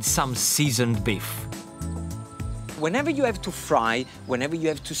with some seasoned beef. Whenever you have to fry, whenever you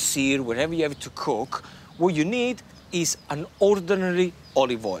have to sear, whenever you have to cook, what you need is an ordinary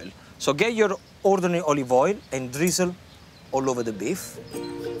olive oil. So get your ordinary olive oil and drizzle all over the beef.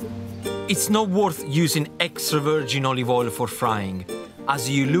 It's not worth using extra virgin olive oil for frying, as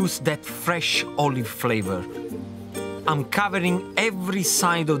you lose that fresh olive flavor. I'm covering every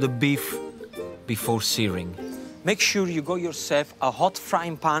side of the beef before searing. Make sure you got yourself a hot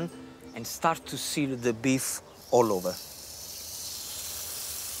frying pan and start to sear the beef all over.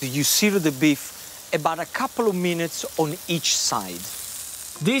 You sear the beef about a couple of minutes on each side.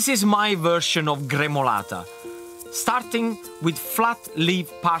 This is my version of gremolata, starting with flat leaf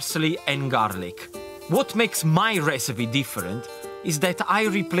parsley and garlic. What makes my recipe different is that I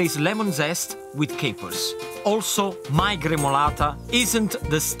replace lemon zest with capers. Also, my gremolata isn't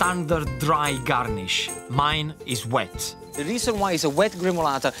the standard dry garnish. Mine is wet. The reason why it's a wet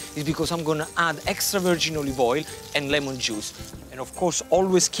gremolata is because I'm gonna add extra virgin olive oil and lemon juice. And of course,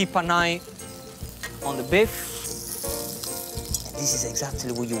 always keep an eye on the beef. And this is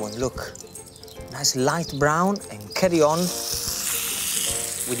exactly what you want. Look, nice light brown, and carry on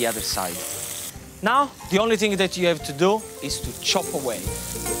with the other side. Now, the only thing that you have to do is to chop away.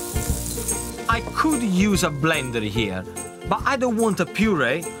 I could use a blender here, but I don't want a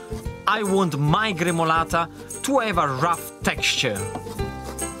puree. I want my gremolata to have a rough texture.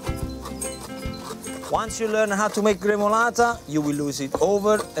 Once you learn how to make gremolata, you will use it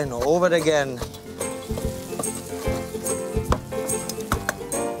over and over again.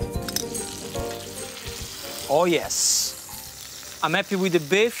 Oh yes. I'm happy with the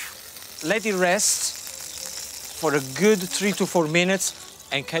beef. Let it rest for a good 3 to 4 minutes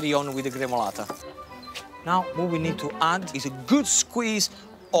and carry on with the gremolata. Now, what we need to add is a good squeeze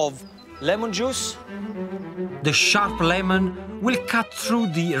of lemon juice. The sharp lemon will cut through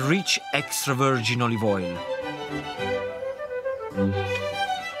the rich extra virgin olive oil.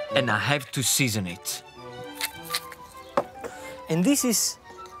 And I have to season it. And this is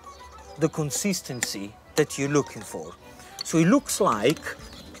the consistency that you're looking for. So it looks like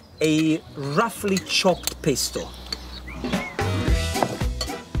a roughly chopped pesto.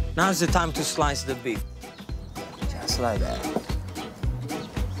 Now's the time to slice the beef. Just like that.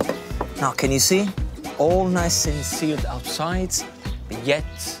 Now, can you see? All nice and seared outside, but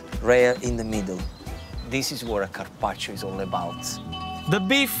yet rare in the middle. This is what a carpaccio is all about. The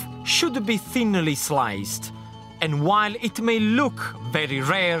beef should be thinly sliced, and while it may look very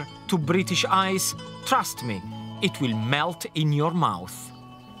rare to British eyes, trust me, it will melt in your mouth.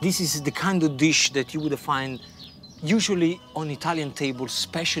 This is the kind of dish that you would find usually on Italian tables,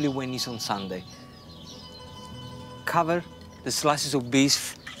 especially when it's on Sunday. Cover the slices of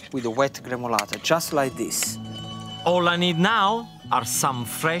beef with a wet gremolata, just like this. All I need now are some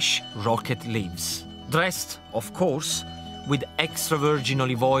fresh rocket leaves, dressed, of course, with extra virgin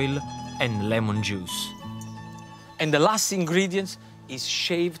olive oil and lemon juice. And the last ingredient is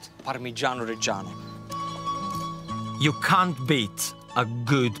shaved Parmigiano Reggiano. You can't beat a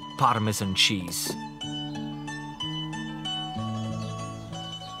good Parmesan cheese.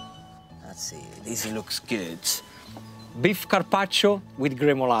 Let's see, this looks good. Beef carpaccio with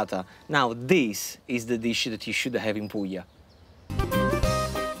gremolata. Now, this is the dish that you should have in Puglia.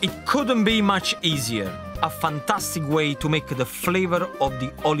 It couldn't be much easier. A fantastic way to make the flavor of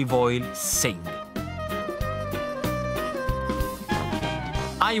the olive oil sing.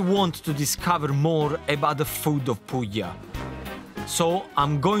 I want to discover more about the food of Puglia. So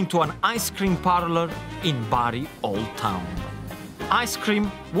I'm going to an ice cream parlor in Bari Old Town. Ice cream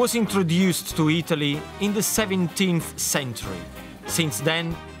was introduced to Italy in the 17th century. Since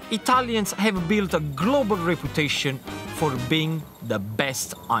then, Italians have built a global reputation for being the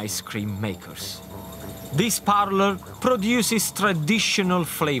best ice cream makers. This parlor produces traditional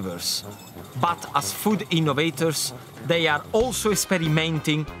flavors, but as food innovators, they are also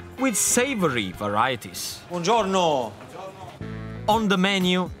experimenting with savory varieties. Buongiorno! On the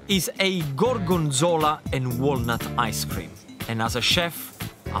menu is a gorgonzola and walnut ice cream. And as a chef,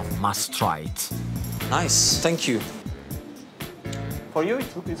 I must try it. Nice, thank you. For you,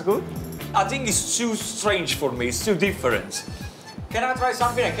 it's good? I think it's too strange for me, it's too different. Can I try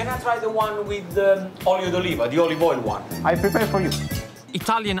something? Can I try the one with olio d'oliva, the olive oil one? I prepare for you.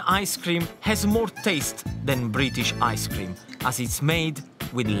 Italian ice cream has more taste than British ice cream, as it's made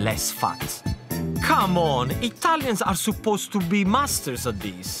with less fat. Come on, Italians are supposed to be masters at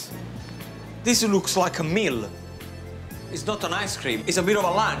this. This looks like a meal. It's not an ice cream, it's a bit of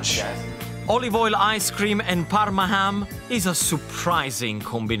a lunch. Yes. Olive oil ice cream and Parma ham is a surprising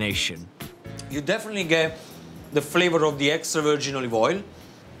combination. You definitely get the flavor of the extra virgin olive oil.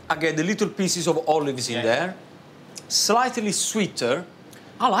 I get the little pieces of olives in there. Slightly sweeter.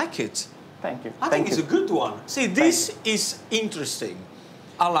 I like it. Thank you. I think it's a good one. See, this is interesting.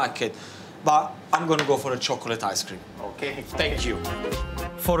 I like it. But I'm gonna go for a chocolate ice cream. Okay. Thank you.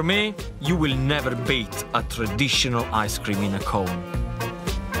 For me, you will never beat a traditional ice cream in a cone.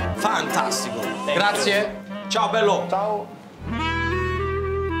 Fantastico. Grazie. Ciao, bello. Ciao.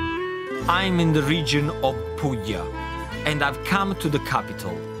 I'm in the region of Puglia, and I've come to the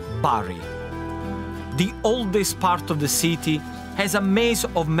capital, Bari. The oldest part of the city has a maze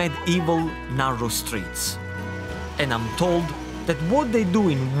of medieval narrow streets. And I'm told that what they do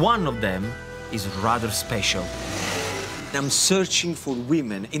in one of them is rather special. I'm searching for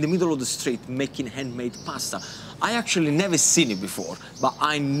women in the middle of the street making handmade pasta. I actually never seen it before, but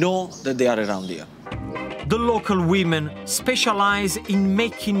I know that they are around here. The local women specialize in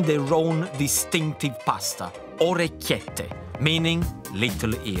making their own distinctive pasta, orecchiette, meaning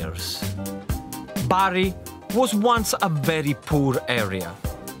little ears. Bari was once a very poor area,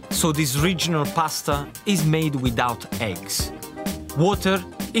 so this regional pasta is made without eggs. Water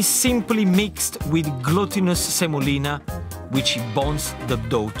is simply mixed with glutinous semolina, which bonds the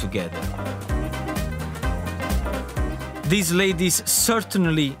dough together. These ladies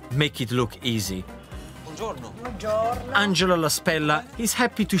certainly make it look easy. Buongiorno. Buongiorno. Angela La Spella is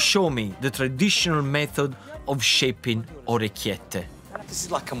happy to show me the traditional method of shaping orecchiette. This is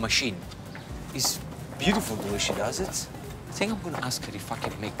like a machine. It's beautiful the way she does it. I think I'm gonna ask her if I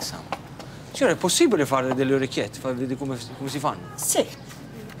can make some. Signora, è possibile fare delle orecchiette? Far vedere come si fanno? Sì.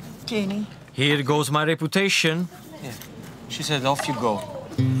 Tieni. Here goes my reputation. Yeah. She said, off you go.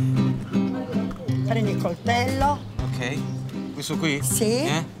 Prendi il coltello. Ok. Questo qui? Sì.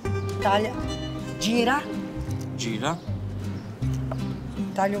 Taglia. Gira. Gira.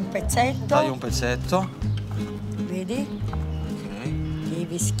 Taglia un pezzetto. Taglia un pezzetto. Vedi? Ok.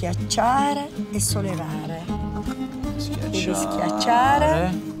 Devi schiacciare e sollevare. Devi Schiacciare.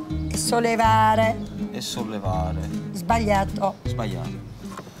 schiacciare e sollevare. E sollevare. Sbagliato. Sbagliato.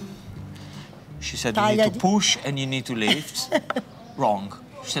 She said you Taglia need to push and you need to lift. Wrong.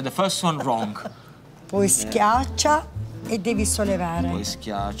 She said the first one wrong. Poi schiaccia e devi sollevare. Poi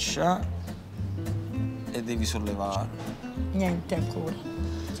schiaccia e devi sollevare. Niente ancora.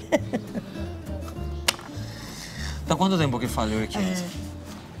 Da quanto tempo che fa le orecchiette?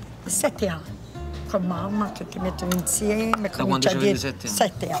 7 anni. Con mamma che ti mettono insieme. Da quando c'avevi 7 anni?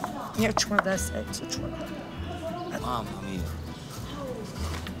 7 anni. Io ho da 7, Mamma mia.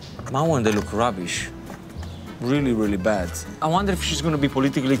 My one, they look rubbish. Really, really bad. I wonder if she's going to be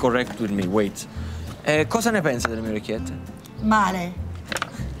politically correct with me. Wait. Cosa ne pensa delle mie orecchiette? Male.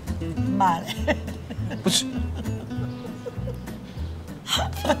 Male.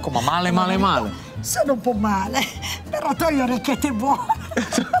 Come male, male, male? Sono un po' male, però togli orecchiette buone.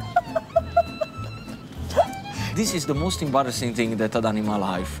 This is the most embarrassing thing that I've done in my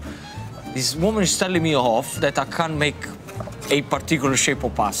life. This woman is telling me off that I can't make a particular shape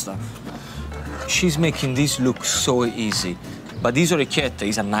of pasta. She's making this look so easy. But this orecchiette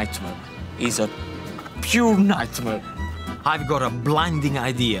is a nightmare. It's a pure nightmare. I've got a blinding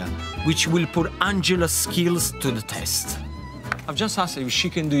idea, which will put Angela's skills to the test. I've just asked her if she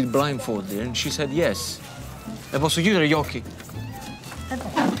can do it blindfolded, and she said yes. Le posso chiudere gli occhi?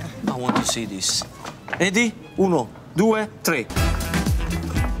 I want to see this. Ready? 1, 2, 3.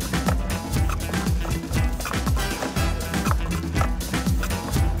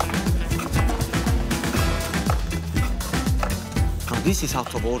 Now this is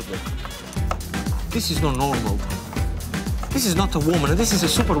out of order. This is not normal. This is not a woman, this is a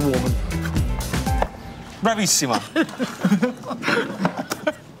superwoman. Bravissima.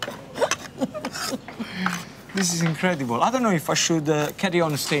 This is incredible. I don't know if I should carry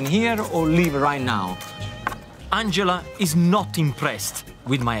on staying here or leave right now. Angela is not impressed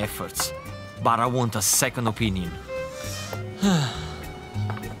with my efforts, but I want a second opinion.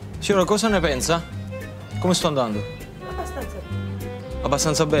 Signora, cosa ne pensa? Come sto andando? Abbastanza bene.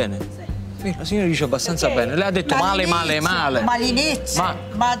 Abbastanza bene? Sì. La signora dice abbastanza bene. Lei ha detto male, male, male. Ma all'inizio,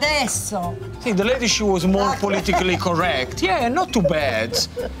 ma adesso. Sì, the lady, she was more politically correct. Yeah, not too bad.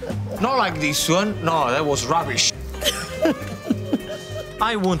 Not like this one. No, that was rubbish.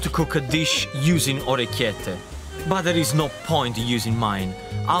 I want to cook a dish using orecchiette, But there is no point using mine.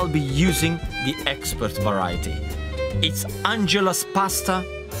 I'll be using the expert variety. It's Angela's pasta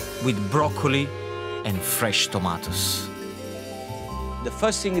with broccoli and fresh tomatoes. The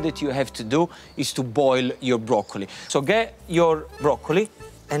first thing that you have to do is to boil your broccoli. So get your broccoli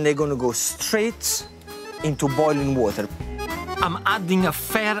and they're gonna go straight into boiling water. I'm adding a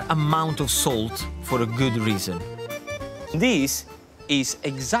fair amount of salt for a good reason. This is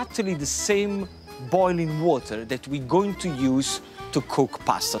exactly the same boiling water that we're going to use to cook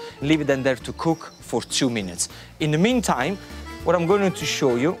pasta. Leave it in there to cook for 2 minutes. In the meantime, what I'm going to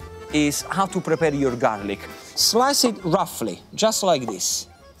show you is how to prepare your garlic. Slice it roughly, just like this.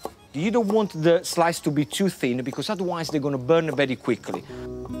 You don't want the slice to be too thin because otherwise they're going to burn very quickly.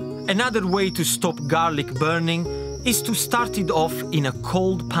 Another way to stop garlic burning is to start it off in a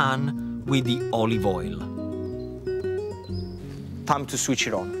cold pan with the olive oil. Time to switch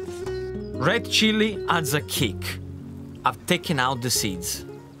it on. Red chili adds a kick. I've taken out the seeds.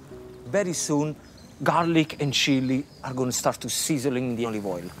 Very soon, garlic and chili are going to start to sizzle in the olive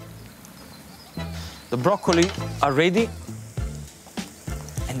oil. The broccoli are ready,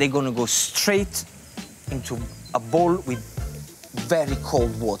 and they're going to go straight into a bowl with very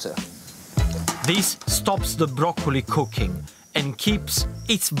cold water. This stops the broccoli cooking and keeps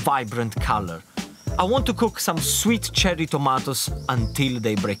its vibrant color. I want to cook some sweet cherry tomatoes until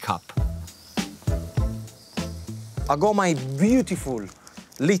they break up. I got my beautiful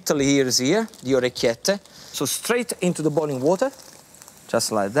little ears here, the orecchiette. So straight into the boiling water,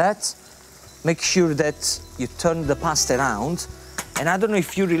 just like that. Make sure that you turn the pasta around. And I don't know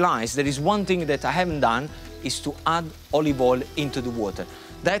if you realize, there is one thing that I haven't done, is to add olive oil into the water.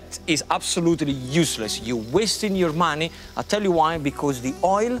 That is absolutely useless. You're wasting your money. I'll tell you why, because the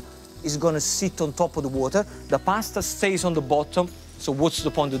oil is gonna sit on top of the water. The pasta stays on the bottom, so what's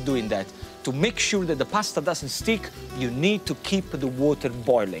the point of doing that? To make sure that the pasta doesn't stick, you need to keep the water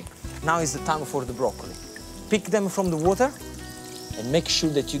boiling. Now is the time for the broccoli. Pick them from the water and make sure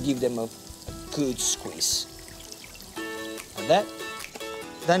that you give them a good squeeze. Like that.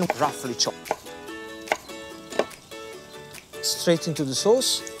 Then roughly chop. Straight into the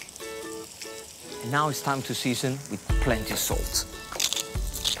sauce. And now it's time to season with plenty of salt.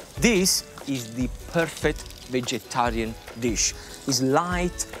 This is the perfect vegetarian dish. It's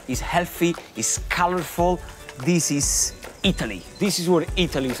light, it's healthy, it's colorful. This is Italy. This is what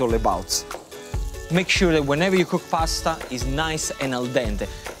Italy is all about. Make sure that whenever you cook pasta, it's nice and al dente.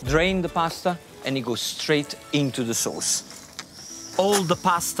 Drain the pasta and it goes straight into the sauce. All the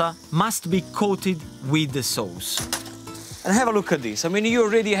pasta must be coated with the sauce. And have a look at this. I mean, you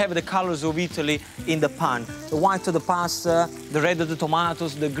already have the colors of Italy in the pan. The white of the pasta, the red of the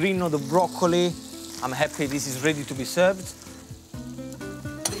tomatoes, the green of the broccoli. I'm happy this is ready to be served.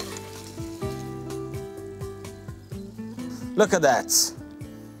 Look at that.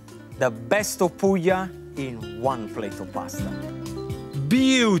 The best of Puglia in one plate of pasta.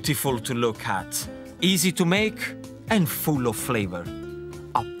 Beautiful to look at, easy to make and full of flavor.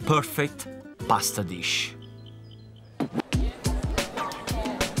 A perfect pasta dish.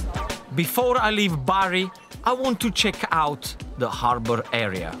 Before I leave Bari, I want to check out the harbor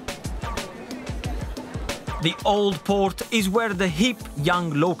area. The old port is where the hip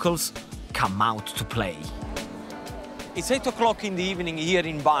young locals come out to play. It's 8 o'clock in the evening here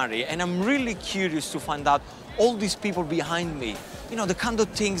in Bari, and I'm really curious to find out all these people behind me. You know, the kind of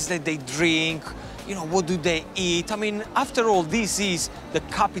things that they drink, you know, what do they eat? I mean, after all, this is the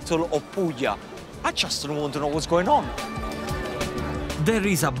capital of Puglia. I just don't want to know what's going on. There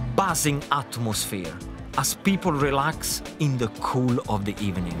is a buzzing atmosphere as people relax in the cool of the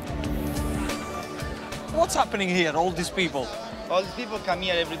evening. What's happening here, all these people? All these people come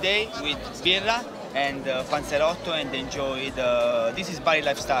here every day with birra and panzerotto and enjoy the... This is Bari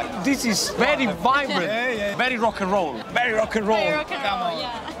lifestyle. This is very vibrant, very rock and roll. Very rock and roll. Very rock and roll,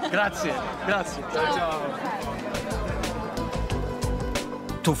 yeah. Grazie, grazie.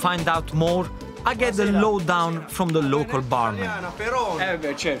 To find out more, I get the lowdown from the local barman.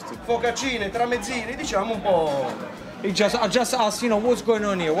 Beh, certo. Focaccine, tramezzini, diciamo un po'. I just asked, you know, what's going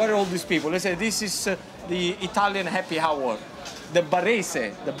on here? What are all these people? They say this is the Italian happy hour, the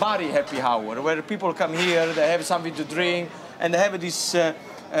Barese, the Bari happy hour, where people come here, they have something to drink, and they have these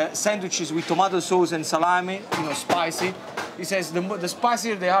sandwiches with tomato sauce and salami, you know, spicy. He says the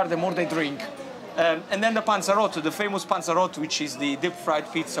spicier they are, the more they drink. And then the panzerotto, the famous panzerotto, which is the deep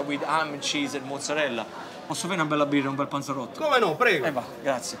fried pizza with ham and cheese and mozzarella. Posso avere una bella birra, un bel panzerotto? Come no, prego. Va,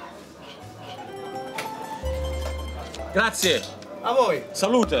 grazie. Grazie. A voi.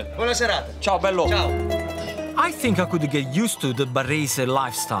 Salute. Buona serata. Ciao, bello. Ciao. I think I could get used to the Barese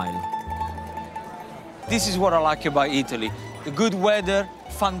lifestyle. This is what I like about Italy. The good weather,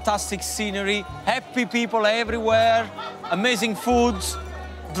 fantastic scenery, happy people everywhere, amazing foods,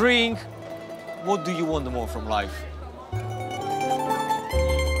 drink. What do you want more from life?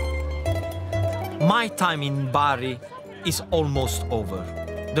 My time in Bari is almost over.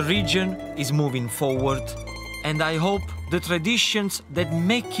 The region is moving forward, and I hope the traditions that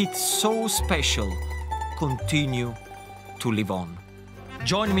make it so special continue to live on.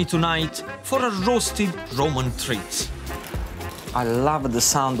 Join me tonight for a roasted Roman treat. I love the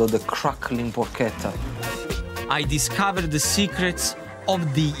sound of the crackling porchetta. I discovered the secrets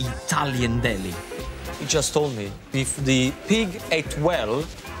of the Italian deli. He just told me, if the pig ate well,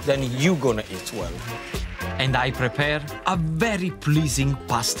 then you gonna eat well. And I prepare a very pleasing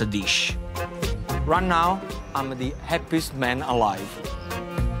pasta dish. Right now, I'm the happiest man alive.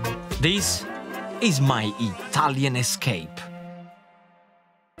 This is my Italian escape.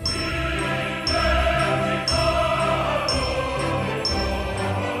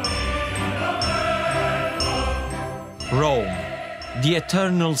 Rome, the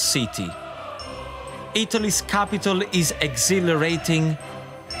eternal city. Italy's capital is exhilarating,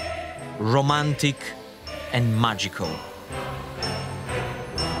 romantic, and magical.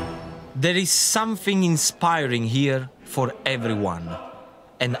 There is something inspiring here for everyone,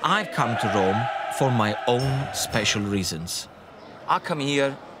 and I've come to Rome for my own special reasons. I come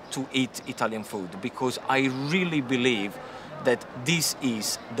here to eat Italian food because I really believe that this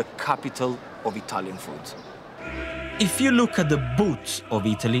is the capital of Italian food. If you look at the boots of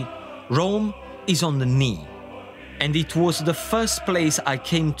Italy, Rome is on the knee. And it was the first place I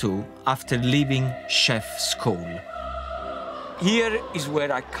came to after leaving chef school. Here is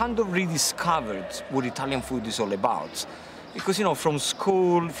where I kind of rediscovered what Italian food is all about. Because, you know, from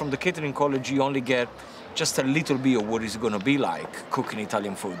school, from the catering college, you only get just a little bit of what it's going to be like cooking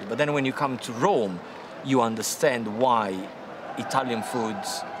Italian food. But then when you come to Rome, you understand why Italian food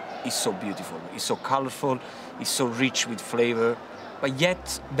is so beautiful. It's so colorful, it's so rich with flavor, but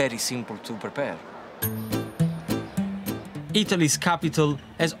yet very simple to prepare. Italy's capital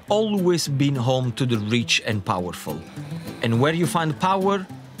has always been home to the rich and powerful. And where you find power,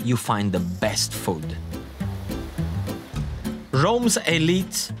 you find the best food. Rome's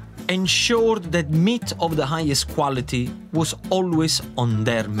elite ensured that meat of the highest quality was always on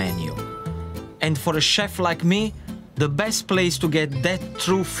their menu. And for a chef like me, the best place to get that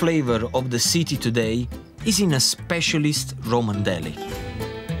true flavor of the city today is in a specialist Roman deli.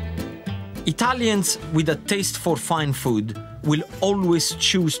 Italians with a taste for fine food will always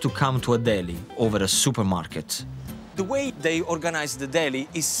choose to come to a deli over a supermarket. The way they organize the deli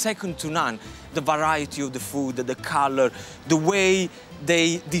is second to none. The variety of the food, the color, the way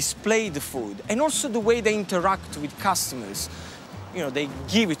they display the food, and also the way they interact with customers. You know, they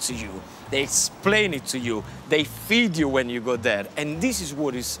give it to you, they explain it to you, they feed you when you go there, and this is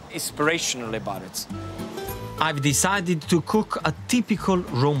what is inspirational about it. I've decided to cook a typical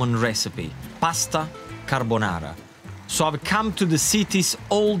Roman recipe, pasta carbonara. So I've come to the city's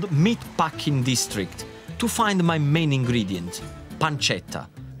old meat-packing district to find my main ingredient, pancetta,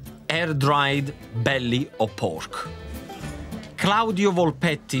 air-dried belly of pork. Claudio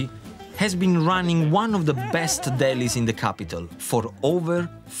Volpetti has been running one of the best delis in the capital for over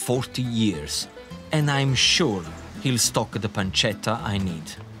 40 years, and I'm sure he'll stock the pancetta I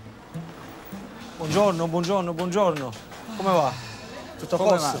need. Buongiorno, buongiorno, buongiorno. Come va? Tutto a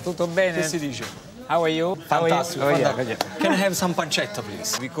posto? Tutto bene? Che si dice? How are you? Fantastic. How are you? Oh, yeah. Can I have some pancetta,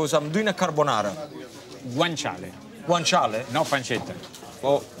 please? Because I'm doing a carbonara. Guanciale. Guanciale? No pancetta.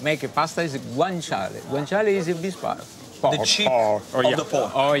 For make a pasta is guanciale. Guanciale is this part. Pork. The chip of the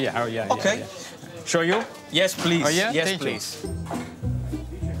pork. Oh yeah, oh yeah. Okay. Yeah. Show you? Yes, please. Oh, yeah? Yes, Thank please.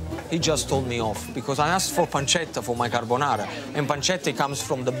 He just told me off because I asked for pancetta for my carbonara, and pancetta comes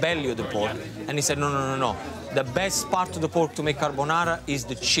from the belly of the pork. And he said, no, no, no, no. The best part of the pork to make carbonara is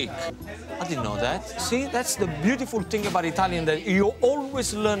the cheek. I didn't know that. See, that's the beautiful thing about Italian, that you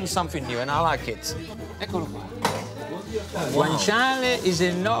always learn something new, and I like it. Eccolo qua. Guanciale is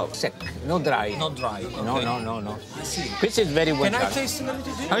a no sec, no dry. Not dry. Okay. No, no, no, no. I see. This is very guanciale. Can I taste a little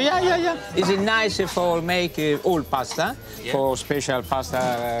bit? Oh yeah, yeah, yeah. It's nice for make all pasta, for special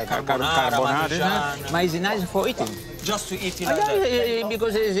pasta carbonara, but it's nice for eating. Just to eat it Oh like yeah, that. yeah,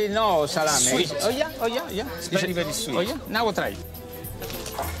 because it's no salami. Sweet. Oh yeah, oh yeah, yeah. It's very, very sweet. Oh yeah, now we'll try.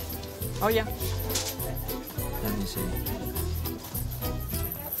 Oh yeah. Let me see.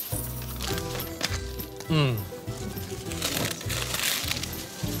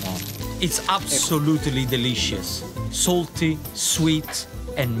 It's absolutely delicious. Salty, sweet,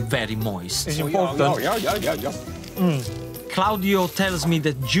 and very moist. It's important. Yeah. Claudio tells me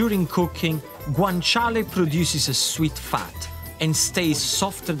that during cooking, guanciale produces a sweet fat and stays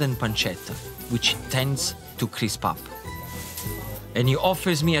softer than pancetta, which tends to crisp up. And he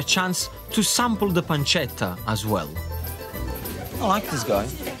offers me a chance to sample the pancetta as well. I like this guy.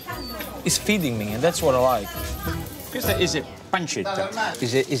 He's feeding me, and that's what I like. This is a pancetta.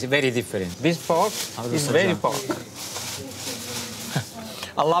 It's very different. This pork is very pork.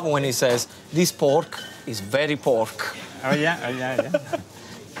 I love when he says, this pork is very pork. Oh, yeah.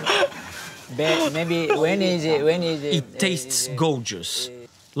 Maybe when is it? It tastes gorgeous,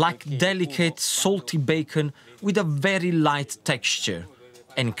 like delicate, salty bacon with a very light texture.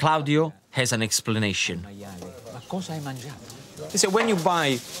 And Claudio has an explanation. Ma cosa hai mangiato? He said, when you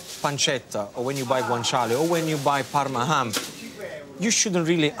buy pancetta, or when you buy guanciale, or when you buy Parma ham, you shouldn't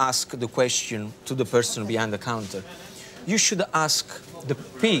really ask the question to the person behind the counter. You should ask the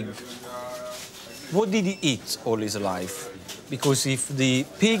pig, what did he eat all his life? Because if the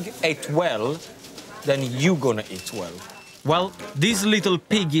pig ate well, then you're gonna eat well. Well, this little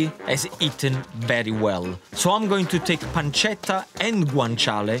piggy has eaten very well, so I'm going to take pancetta and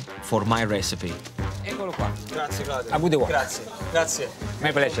guanciale for my recipe. Eccolo qua. Grazie, Claudio. A good one. Grazie. Grazie.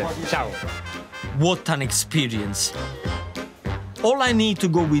 My pleasure. Ciao. What an experience! All I need to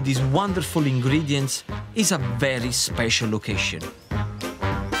go with these wonderful ingredients is a very special location.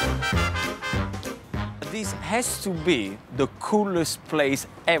 This has to be the coolest place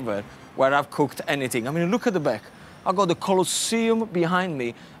ever where I've cooked anything. I mean, look at the back. I've got the Colosseum behind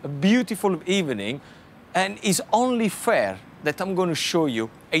me, a beautiful evening, and it's only fair that I'm going to show you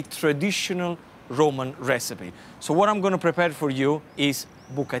a traditional Roman recipe. So what I'm going to prepare for you is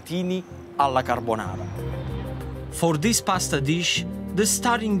bucatini alla carbonara. For this pasta dish, the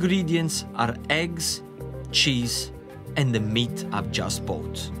star ingredients are eggs, cheese, and the meat I've just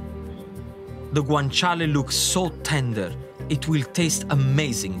bought. The guanciale looks so tender, it will taste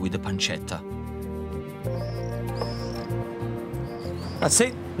amazing with the pancetta. That's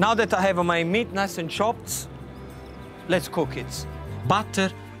it. Now that I have my meat nice and chopped, let's cook it.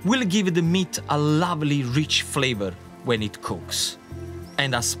 Butter will give the meat a lovely, rich flavor when it cooks.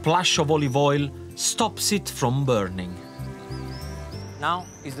 And a splash of olive oil stops it from burning. Now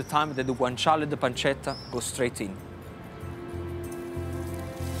is the time that the guanciale and the pancetta go straight in.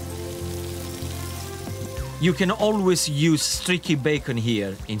 You can always use streaky bacon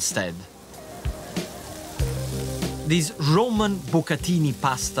here instead. This Roman bucatini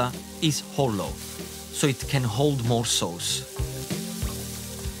pasta is hollow, so it can hold more sauce.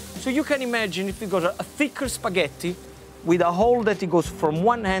 So you can imagine if you got a thicker spaghetti with a hole that it goes from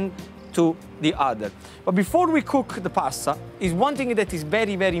one end to the other. But before we cook the pasta, is one thing that is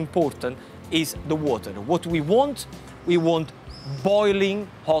very, very important is the water. What we want boiling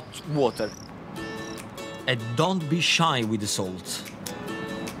hot water. And don't be shy with the salt.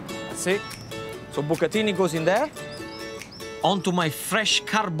 That's it. So bucatini goes in there. Onto my fresh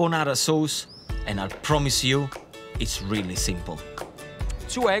carbonara sauce, and I promise you, it's really simple.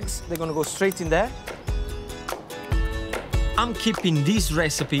 2 eggs, they're gonna go straight in there. I'm keeping this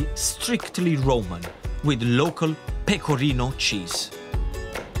recipe strictly Roman, with local pecorino cheese.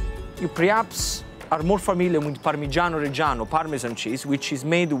 You perhaps are more familiar with Parmigiano Reggiano, Parmesan cheese, which is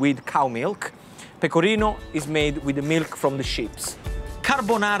made with cow milk. Pecorino is made with the milk from the sheep.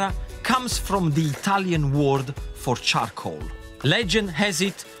 Carbonara comes from the Italian word for charcoal. Legend has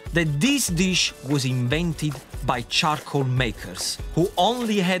it that this dish was invented by charcoal makers who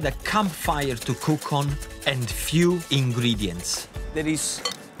only had a campfire to cook on and few ingredients. There is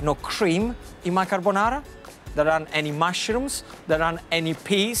no cream in my carbonara. There aren't any mushrooms. There aren't any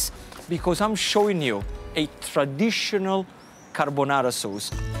peas, because I'm showing you a traditional carbonara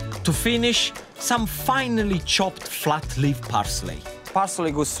sauce. To finish, some finely chopped flat leaf parsley.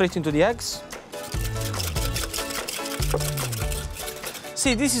 Parsley goes straight into the eggs.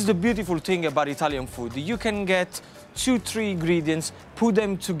 See, this is the beautiful thing about Italian food. You can get 2-3 ingredients, put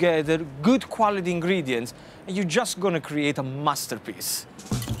them together, good quality ingredients, and you're just gonna create a masterpiece.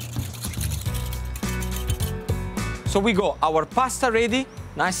 So we go, our pasta ready,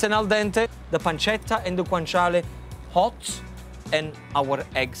 nice and al dente, the pancetta and the guanciale hot, and our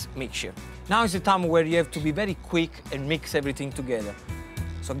eggs mixture. Now is the time where you have to be very quick and mix everything together.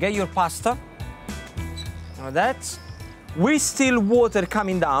 So get your pasta, like that. With still water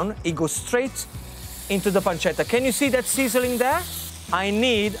coming down, it goes straight into the pancetta. Can you see that sizzling there? I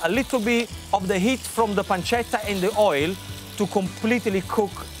need a little bit of the heat from the pancetta and the oil to completely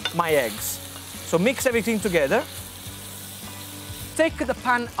cook my eggs. So mix everything together. Take the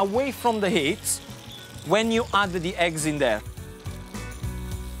pan away from the heat when you add the eggs in there.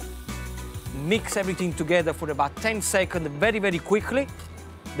 Mix everything together for about 10 seconds, very, very quickly.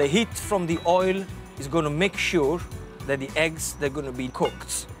 The heat from the oil is going to make sure that the eggs, they're going to be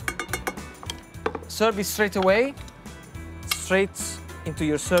cooked. Serve it straight away, straight into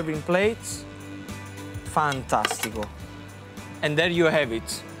your serving plates. Fantastico. And there you have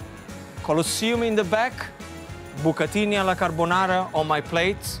it. Colosseum in the back, bucatini alla carbonara on my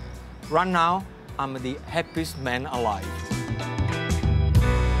plate. Right now, I'm the happiest man alive.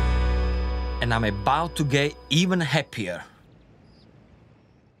 And I'm about to get even happier.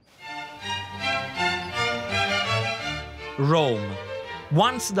 Rome,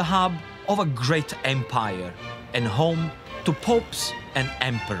 once the hub of a great empire and home to popes and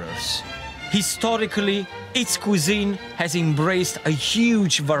emperors. Historically, its cuisine has embraced a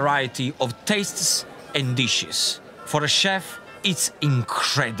huge variety of tastes and dishes. For a chef, it's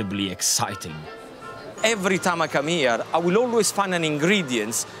incredibly exciting. Every time I come here, I will always find an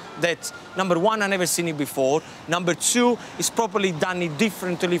ingredient that, number one, I've never seen it before. Number two, it's probably done it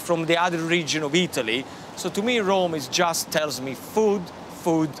differently from the other region of Italy. So to me, Rome is just tells me food,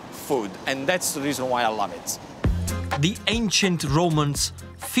 food, food. And that's the reason why I love it. The ancient Romans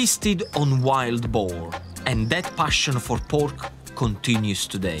feasted on wild boar, and that passion for pork continues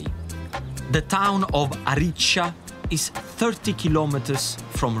today. The town of Ariccia is 30 kilometers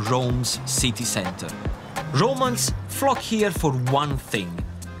from Rome's city center. Romans flock here for one thing,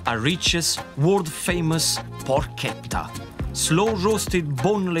 Ariccia's world-famous porchetta, slow-roasted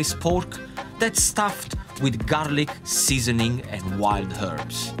boneless pork that's stuffed with garlic, seasoning and wild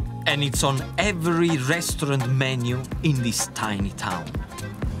herbs. And it's on every restaurant menu in this tiny town.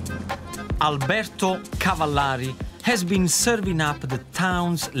 Alberto Cavallari has been serving up the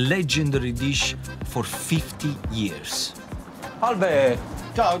town's legendary dish for 50 years. Albe,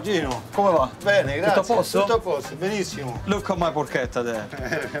 ciao Gino. come va? Bene, grazie. Tutto a posto? Tutto a posto, benissimo. Look at my porchetta there.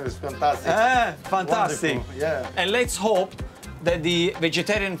 It's fantastic. Fantastic. Wonderful, yeah. And let's hope that the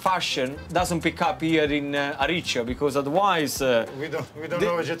vegetarian fashion doesn't pick up here in Ariccia, because otherwise... we don't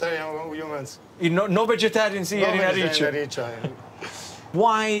know vegetarian humans. No vegetarians here in Ariccia. Ariccia.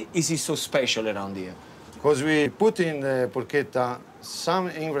 Why is it so special around here? Because we put in the porchetta some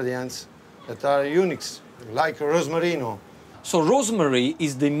ingredients that are unique, like rosmarino. So rosemary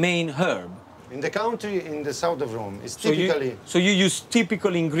is the main herb? In the country, in the south of Rome, it's typically... So you use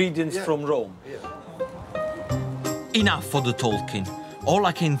typical ingredients from Rome? Yeah. Enough for the talking. All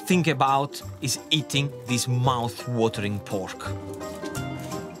I can think about is eating this mouth-watering pork.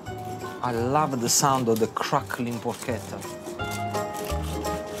 I love the sound of the crackling porchetta.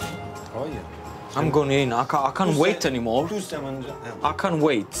 Oh yeah. I'm going in. I can't wait anymore. I can't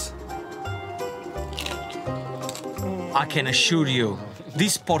wait. I can assure you,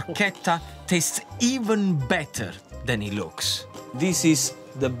 this porchetta tastes even better than it looks. This is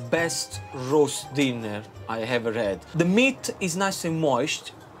the best roast dinner I ever had. The meat is nice and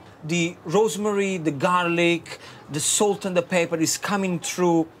moist. The rosemary, the garlic, the salt and the pepper is coming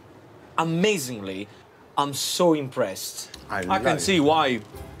through amazingly. I'm so impressed. I can see why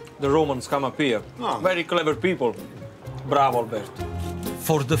the Romans come up here. Oh. Very clever people. Bravo, Alberto.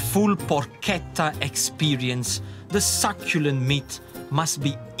 For the full porchetta experience, the succulent meat must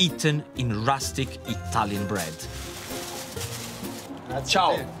be eaten in rustic Italian bread.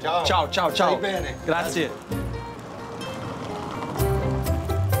 Ciao. Ciao. Ciao, ciao, ciao. Stai bene. Grazie.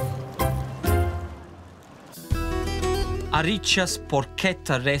 Ariccia's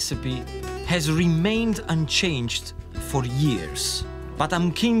porchetta recipe has remained unchanged for years, but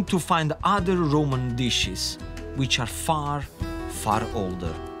I'm keen to find other Roman dishes which are far, far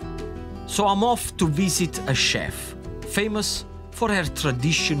older. So I'm off to visit a chef, famous for her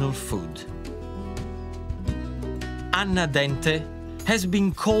traditional food. Anna Dente has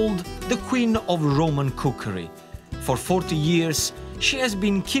been called the queen of Roman cookery. For 40 years, she has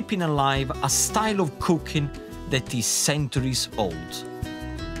been keeping alive a style of cooking that is centuries old.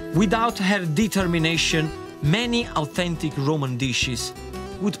 Without her determination, many authentic Roman dishes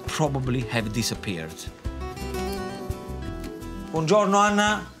would probably have disappeared. Buongiorno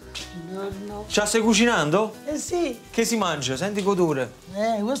Anna. Buongiorno. Già stai cucinando? Eh sì. Che si mangia? Senti godure.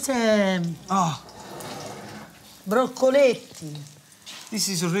 Questo è... broccoletti. This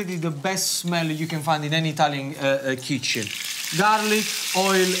is already the best smell you can find in any Italian kitchen. Garlic,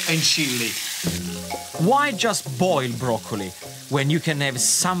 oil and chili. Why just boil broccoli when you can have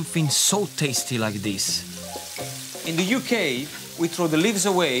something so tasty like this? In the UK, we throw the leaves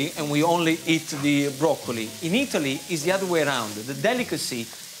away and we only eat the broccoli. In Italy, it's the other way around. The delicacy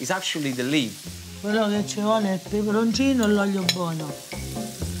is actually the leaf. Quello che ci vuole è il peperoncino e l'olio buono.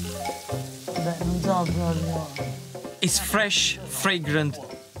 Beh, non so proprio. It's fresh, fragrant,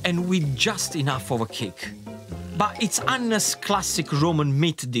 and with just enough of a kick. But it's Anna's classic Roman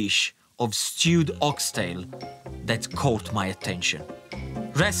meat dish of stewed oxtail that caught my attention.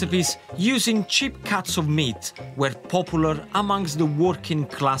 Recipes using cheap cuts of meat were popular amongst the working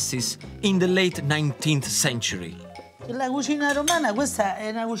classes in the late 19th century. La cucina romana, questa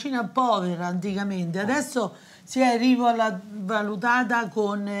è una cucina povera anticamente, adesso si è rivalutata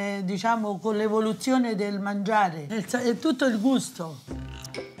con, diciamo, con l'evoluzione del mangiare, è tutto il gusto.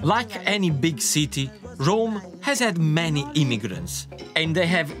 Like any big city, Rome has had many immigrants, and they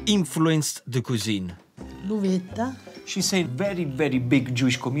have influenced the cuisine. L'uvetta. She said very, very big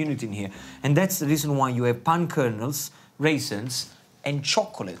Jewish community in here, and that's the reason why you have pan kernels, raisins, and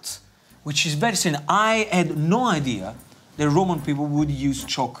chocolate, which is very simple. I had no idea that Roman people would use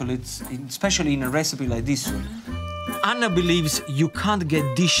chocolates, especially in a recipe like this one. Anna believes you can't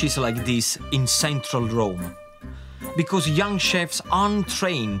get dishes like this in central Rome, because young chefs aren't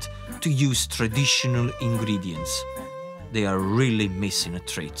trained to use traditional ingredients. They are really missing a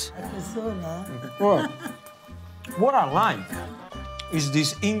treat. What I like is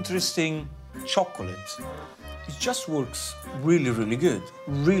this interesting chocolate. It just works really, really good.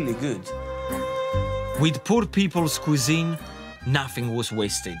 Really good. With poor people's cuisine, nothing was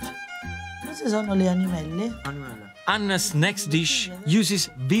wasted. Questi sono gli animelli. Anna's next dish uses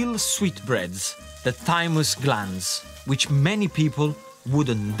veal sweetbreads, the thymus glands, which many people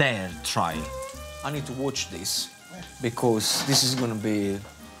wouldn't dare try. I need to watch this because this is going to be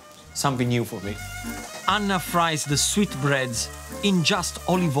something new for me. Anna fries the sweetbreads in just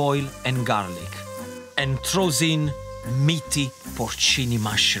olive oil and garlic and throws in meaty porcini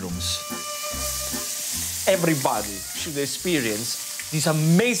mushrooms. Everybody should experience this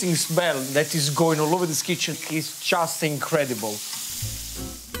amazing smell that is going all over this kitchen. It's just incredible.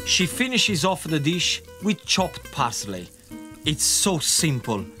 She finishes off the dish with chopped parsley. It's so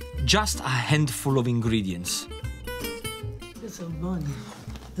simple, just a handful of ingredients. Sono buoni.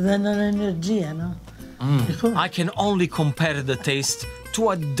 Danno energia, no? I can only compare the taste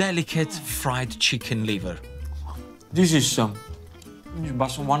to a delicate fried chicken liver. This is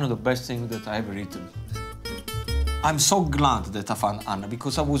one of the best things that I've ever eaten. I'm so glad that I found Anna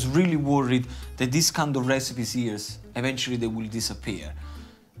because I was really worried that this kind of recipes here, eventually they will disappear.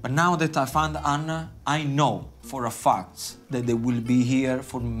 But now that I found Anna, I know for a fact that they will be here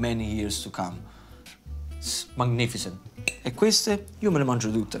for many years to come. It's magnificent. E queste io me le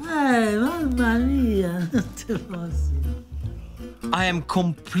mangio tutte. Mamma mia, non te posso. I am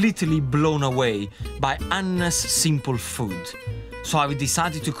completely blown away by Anna's simple food, so I've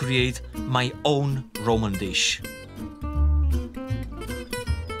decided to create my own Roman dish.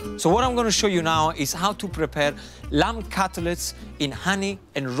 So what I'm going to show you now is how to prepare lamb cutlets in honey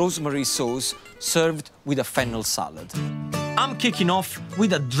and rosemary sauce served with a fennel salad. I'm kicking off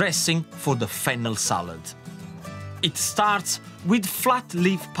with a dressing for the fennel salad. It starts with flat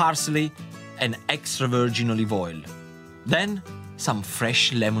leaf parsley and extra virgin olive oil. Then some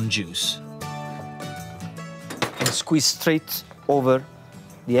fresh lemon juice. And squeeze straight over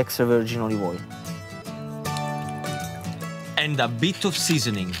the extra virgin olive oil. And a bit of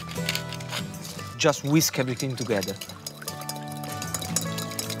seasoning. Just whisk everything together.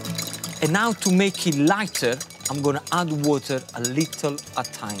 And now to make it lighter, I'm gonna add water a little at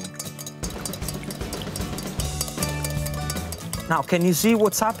a time. Now, can you see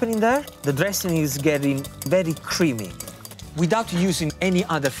what's happening there? The dressing is getting very creamy without using any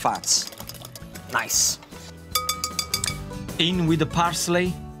other fats. Nice. In with the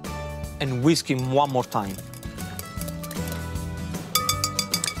parsley and whisk him one more time.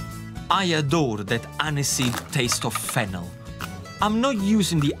 I adore that anisey taste of fennel. I'm not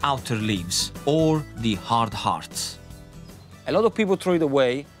using the outer leaves or the hard hearts. A lot of people throw it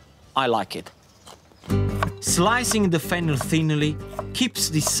away. I like it. Slicing the fennel thinly keeps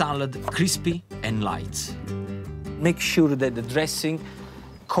the salad crispy and light. Make sure that the dressing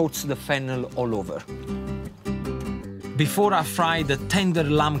coats the fennel all over. Before I fry the tender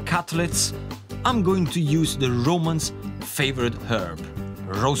lamb cutlets, I'm going to use the Romans' favorite herb,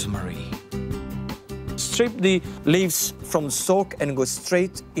 rosemary. Strip the leaves from the stalk and go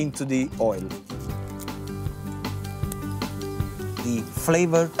straight into the oil. The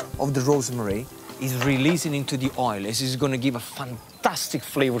flavor of the rosemary is releasing into the oil. This is going to give a fantastic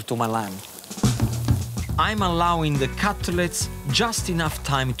flavor to my lamb. I'm allowing the cutlets just enough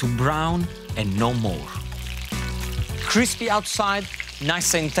time to brown and no more. Crispy outside,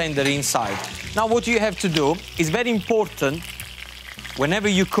 nice and tender inside. Now what you have to do is very important whenever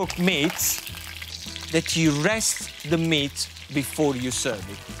you cook meats that you rest the meat before you serve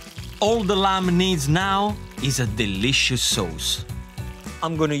it. All the lamb needs now is a delicious sauce.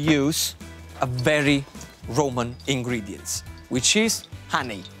 I'm going to use a very Roman ingredients, which is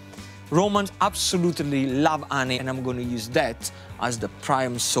honey. Romans absolutely love honey, and I'm going to use that as the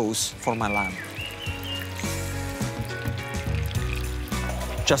prime sauce for my lamb.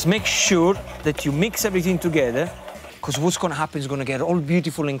 Just make sure that you mix everything together, because what's going to happen is going to get all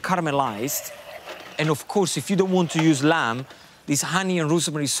beautiful and caramelized. And of course, if you don't want to use lamb, this honey and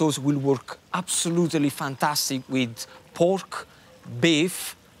rosemary sauce will work absolutely fantastic with pork,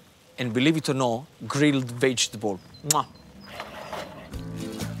 beef, and believe it or not, grilled vegetable. Mwah.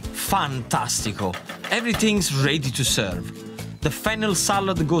 Fantastico. Everything's ready to serve. The fennel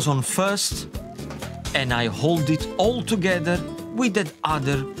salad goes on first, and I hold it all together with that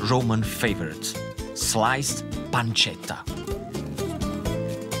other Roman favorite, sliced pancetta.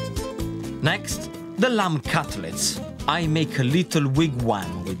 Next, the lamb cutlets. I make a little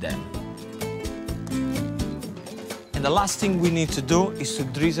wigwam with them. And the last thing we need to do is to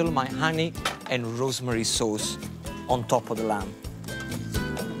drizzle my honey and rosemary sauce on top of the lamb.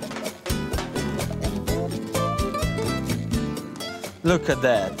 Look at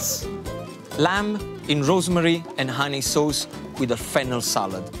that. Lamb in rosemary and honey sauce with a fennel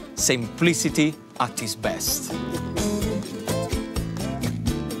salad. Simplicity at its best.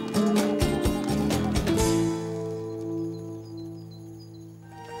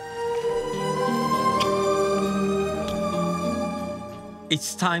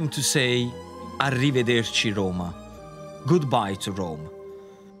 It's time to say arrivederci Roma, goodbye to Rome.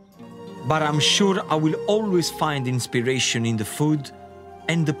 But I'm sure I will always find inspiration in the food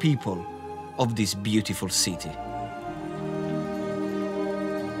and the people of this beautiful city.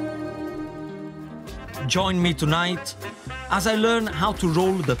 Join me tonight as I learn how to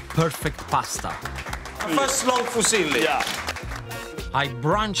roll the perfect pasta. First long fusilli. Yeah. I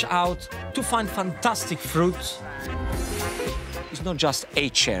branch out to find fantastic fruit. It's not just a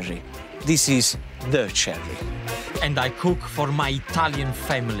cherry, this is the cherry. And I cook for my Italian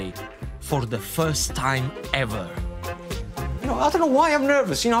family for the first time ever. You know, I don't know why I'm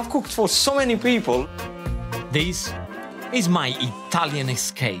nervous. You know, I've cooked for so many people. This is my Italian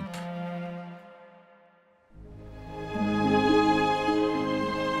escape.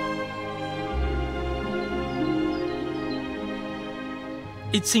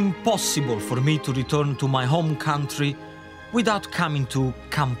 It's impossible for me to return to my home country without coming to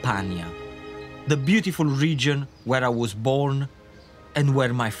Campania, the beautiful region where I was born and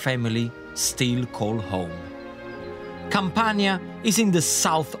where my family still call home. Campania is in the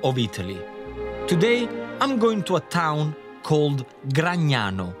south of Italy. Today, I'm going to a town called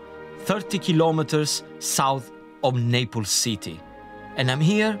Gragnano, 30 kilometers south of Naples city. And I'm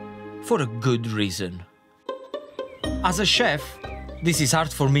here for a good reason. As a chef, this is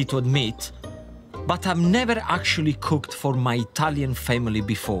hard for me to admit, but I've never actually cooked for my Italian family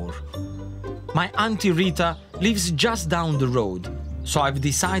before. My Auntie Rita lives just down the road, so I've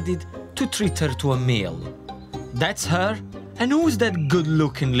decided to treat her to a meal. That's her, and who's that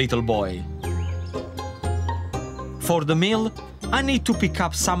good-looking little boy? For the meal, I need to pick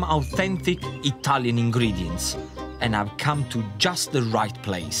up some authentic Italian ingredients, and I've come to just the right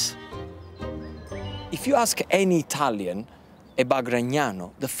place. If you ask any Italian about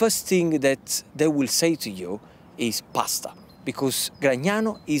Gragnano, the first thing that they will say to you is pasta, because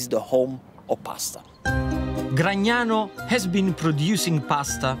Gragnano is the home of pasta. Gragnano has been producing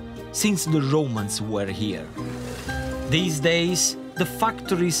pasta since the Romans were here. These days, the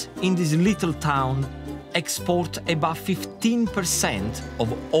factories in this little town export about 15%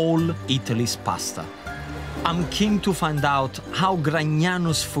 of all Italy's pasta. I'm keen to find out how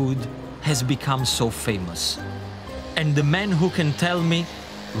Gragnano's food has become so famous. And the man who can tell me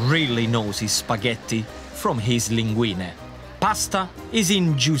really knows his spaghetti from his linguine. Pasta is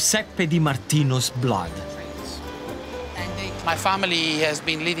in Giuseppe Di Martino's blood. My family has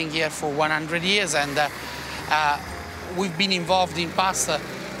been living here for 100 years, and we've been involved in pasta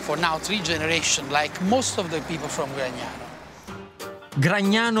for now 3 generations, like most of the people from Gragnano.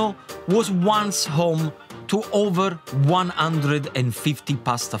 Gragnano was once home to over 150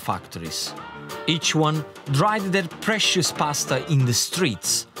 pasta factories. Each one dried their precious pasta in the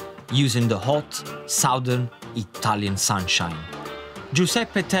streets, using the hot, southern Italian sunshine.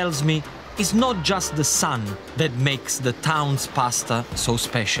 Giuseppe tells me it's not just the sun that makes the town's pasta so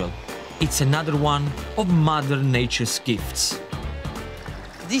special. It's another one of Mother Nature's gifts.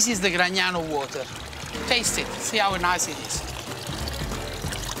 This is the Gragnano water. Taste it, see how nice it is.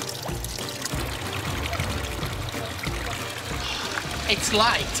 It's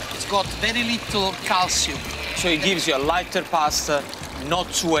light, it's got very little calcium. So it gives you a lighter pasta, not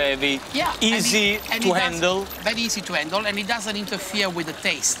too heavy, yeah, easy to handle. Very easy to handle, and it doesn't interfere with the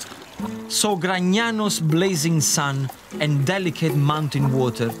taste. So Gragnano's blazing sun and delicate mountain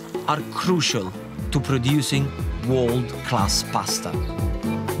water are crucial to producing world-class pasta.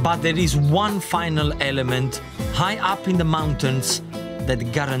 But there is one final element high up in the mountains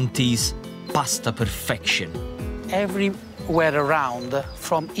that guarantees pasta perfection. Everywhere around,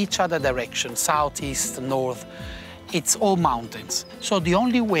 from each other direction, southeast, north, it's all mountains. So the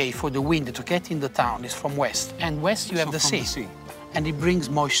only way for the wind to get in the town is from west. And west you have the sea, and it brings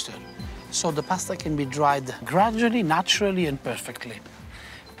moisture. So the pasta can be dried gradually, naturally, and perfectly.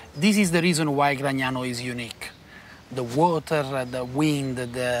 This is the reason why Gragnano is unique. The water, the wind,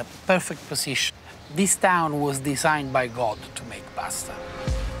 the perfect position. This town was designed by God to make pasta.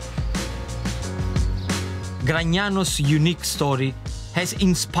 Gragnano's unique story has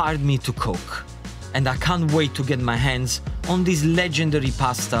inspired me to cook, and I can't wait to get my hands on this legendary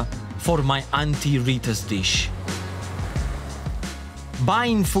pasta for my Auntie Rita's dish.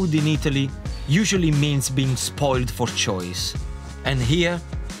 Buying food in Italy usually means being spoiled for choice, and here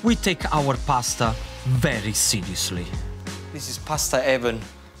we take our pasta very seriously. This is pasta heaven.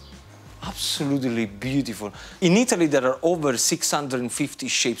 Absolutely beautiful. In Italy, there are over 650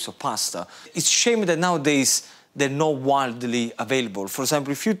 shapes of pasta. It's a shame that nowadays they're not widely available. For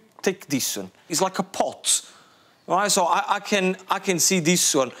example, if you take this one, it's like a pot. Right? So I can see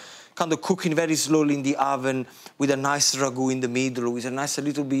this one kind of cooking very slowly in the oven with a nice ragu in the middle, with a nice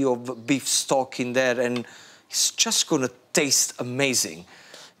little bit of beef stock in there, and it's just going to taste amazing.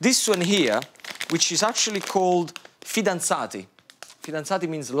 This one here, which is actually called fidanzati. Fidanzati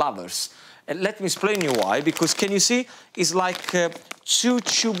means lovers. And let me explain you why, because can you see, it's like 2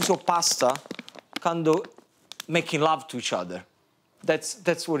 tubes of pasta kind of making love to each other.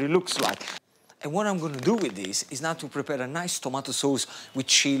 That's what it looks like. And what I'm going to do with this is now to prepare a nice tomato sauce with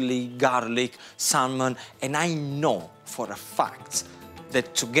chili, garlic, salmon, and I know for a fact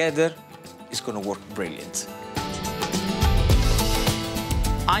that together it's going to work brilliant.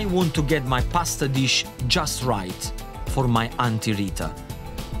 I want to get my pasta dish just right for my Auntie Rita.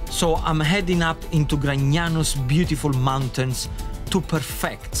 So I'm heading up into Gragnano's beautiful mountains to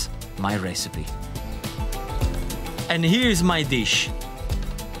perfect my recipe. And here's my dish.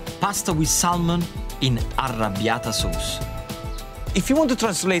 Pasta with salmon in arrabbiata sauce. If you want to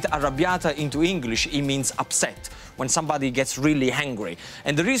translate arrabbiata into English, it means upset, when somebody gets really angry.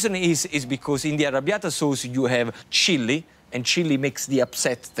 And the reason is because in the arrabbiata sauce you have chili, and chili makes the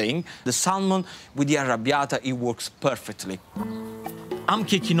upset thing. The salmon with the arrabbiata, it works perfectly. I'm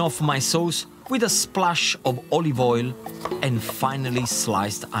kicking off my sauce with a splash of olive oil and finely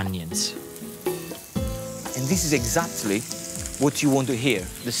sliced onions. And this is exactly what you want to hear,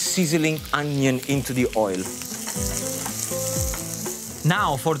 the sizzling onion into the oil.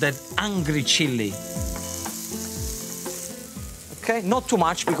 Now for that angry chili. Okay, not too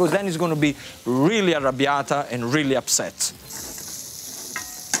much, because then it's going to be really arrabbiata and really upset.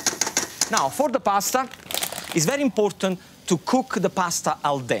 Now, for the pasta, it's very important to cook the pasta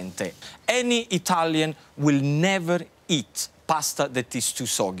al dente. Any Italian will never eat pasta that is too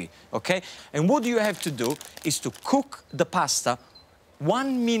soggy, okay? And what you have to do is to cook the pasta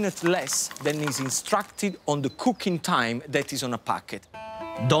 1 minute less than is instructed on the cooking time that is on a packet.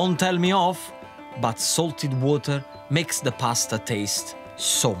 Don't tell me off, but salted water makes the pasta taste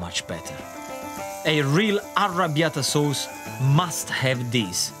so much better. A real arrabbiata sauce must have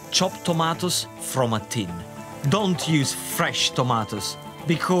these chopped tomatoes from a tin. Don't use fresh tomatoes,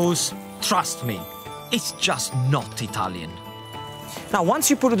 because, trust me, it's just not Italian. Now, once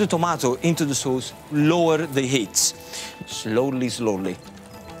you put the tomato into the sauce, lower the heat. Slowly, slowly.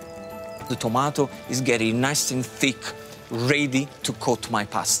 The tomato is getting nice and thick, ready to coat my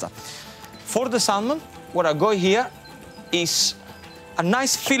pasta. For the salmon, what I got here is a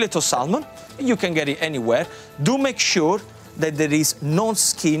nice fillet of salmon. You can get it anywhere. Do make sure that there is no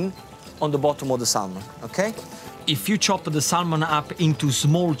skin on the bottom of the salmon, okay? If you chop the salmon up into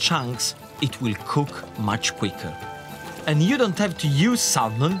small chunks, it will cook much quicker. And you don't have to use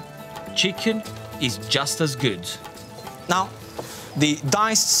salmon. Chicken is just as good. Now, the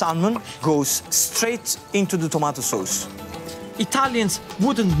diced salmon goes straight into the tomato sauce. Italians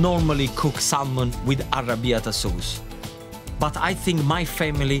wouldn't normally cook salmon with arrabbiata sauce. But I think my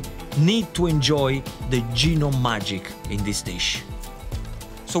family need to enjoy the Gino magic in this dish.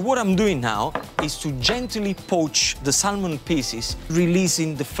 So what I'm doing now is to gently poach the salmon pieces,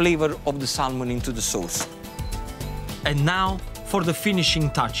 releasing the flavor of the salmon into the sauce. And now for the finishing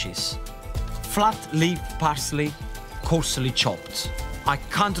touches. Flat leaf parsley, coarsely chopped. I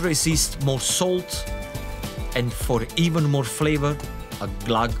can't resist more salt, and for even more flavor, a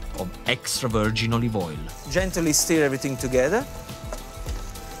glug of extra virgin olive oil. Gently stir everything together.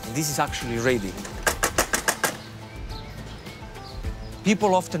 This is actually ready.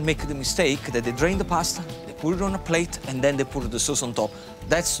 People often make the mistake that they drain the pasta, they put it on a plate, and then they put the sauce on top.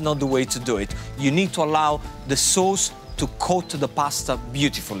 That's not the way to do it. You need to allow the sauce to coat the pasta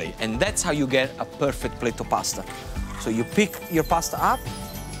beautifully, and that's how you get a perfect plate of pasta. So you pick your pasta up,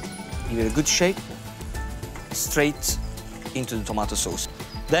 give it a good shake, straight into the tomato sauce.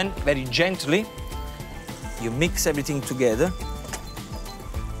 Then, very gently, you mix everything together.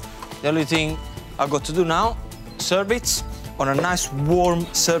 The only thing I've got to do now, serve it on a nice warm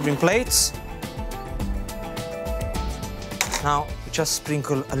serving plate. Now, just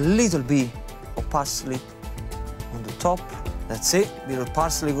sprinkle a little bit of parsley on the top. That's it, little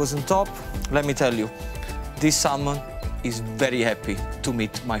parsley goes on top. Let me tell you, this salmon is very happy to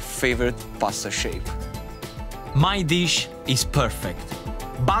meet my favorite pasta shape. My dish is perfect,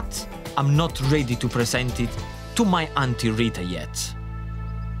 but I'm not ready to present it to my Auntie Rita yet.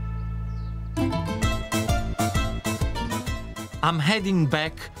 I'm heading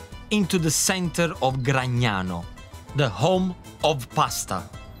back into the center of Gragnano, the home of pasta.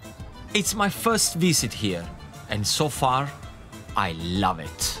 It's my first visit here, and so far, I love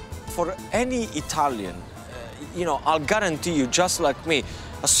it. For any Italian, you know, I'll guarantee you, just like me,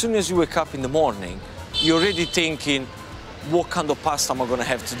 as soon as you wake up in the morning, you're already thinking, what kind of pasta am I gonna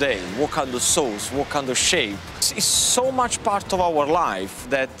have today? What kind of sauce? What kind of shape? It's so much part of our life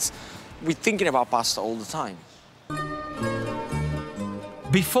that we're thinking about pasta all the time.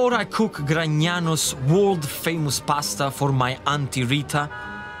 Before I cook Gragnano's world-famous pasta for my Auntie Rita,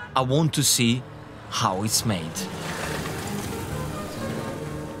 I want to see how it's made.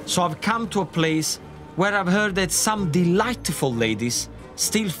 So I've come to a place where I've heard that some delightful ladies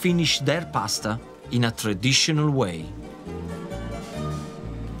still finish their pasta in a traditional way.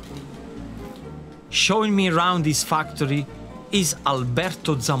 Showing me around this factory is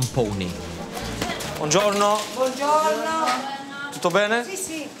Alberto Zamponi. Buongiorno. Buongiorno. Tutto bene? Sì,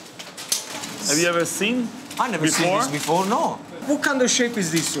 sì. Have you ever seen? I never seen this before, no. What kind of shape is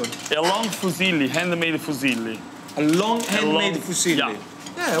this one? A long fusilli, handmade fusilli. A long handmade fusilli? Yeah.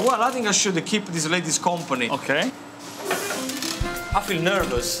 Yeah, well, I think I should keep this lady's company. Okay. I feel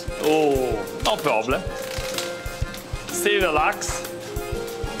nervous. Oh, no problem. Stay relaxed.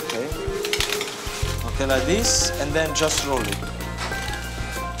 Okay. Okay, like this, and then just roll it.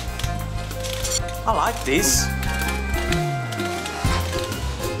 I like this.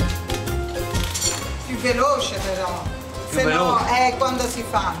 Più veloce però. Più Se no veloce. è quando si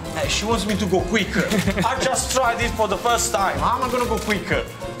fanno. She wants me to go quicker. I just tried it for the first time. How am I gonna go quicker?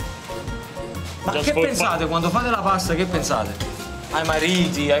 Ma Just che for pensate quando fate la pasta? Che pensate? Ai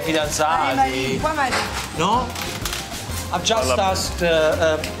mariti, ai fidanzati? Qua mariti. No? I've just asked,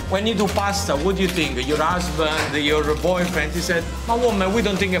 when you do pasta, what do you think? Your husband, your boyfriend? He said, my woman, we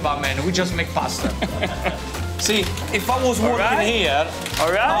don't think about men, we just make pasta. See, if I was working here,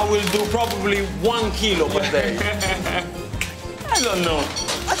 I will do probably 1 kilo per day. I don't know.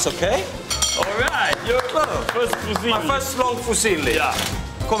 That's okay. All right, your first fusilli. My first long fusilli. Yeah.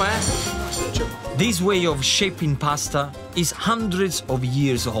 Com'è? This way of shaping pasta is hundreds of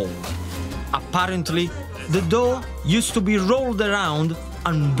years old. Apparently, the dough used to be rolled around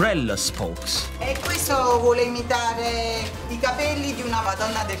umbrella spokes. E questo vuole imitare I capelli di una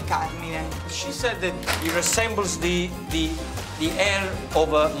Madonna del Carmine. She said that it resembles the hair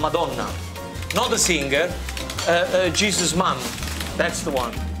of a Madonna. Not the singer, Jesus' mom. That's the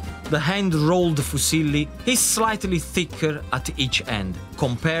one. The hand-rolled fusilli is slightly thicker at each end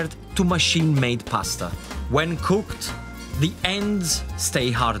compared to machine-made pasta. When cooked, the ends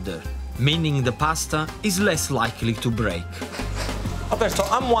stay harder, meaning the pasta is less likely to break. Alberto,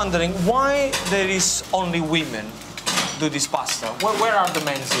 I'm wondering why there is only women do this pasta. Where are the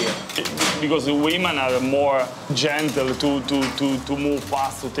men here? Because the women are more gentle to move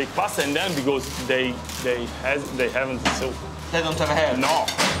fast, to take pasta, and then because they haven't so. They don't have hair. No.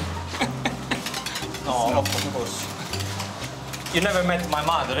 No, of course. You never met my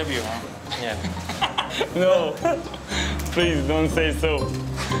mother, have you? Yeah. No. Please don't say so.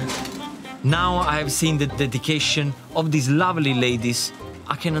 Now I have seen the dedication of these lovely ladies,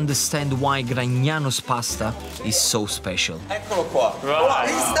 I can understand why Gragnano's pasta is so special. Eccolo qua. Right.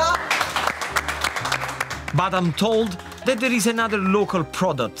 But I'm told that there is another local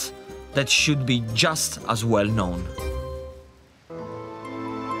product that should be just as well known.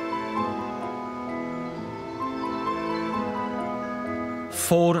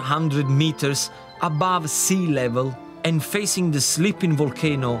 "400 meters above sea level and facing the sleeping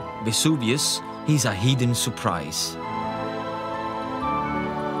volcano Vesuvius is a hidden surprise.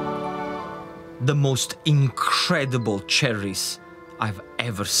 The most incredible cherries I've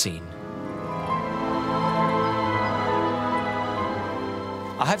ever seen.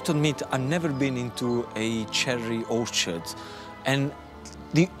 I have to admit, I've never been into a cherry orchard, and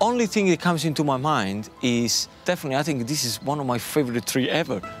the only thing that comes into my mind is definitely, I think this is one of my favorite trees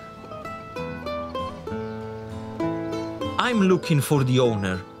ever. I'm looking for the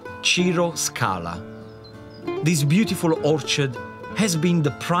owner, Ciro Scala. This beautiful orchard has been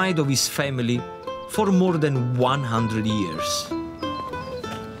the pride of his family for more than 100 years.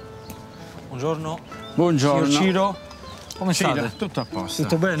 Buongiorno. Buongiorno. Signor Ciro, come Sì, state? tutto a posto.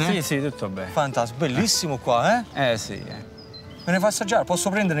 Tutto bene? Sì, sì, tutto bene. Fantastico, bellissimo qua, eh? Sì. Me ne fa assaggiare? Posso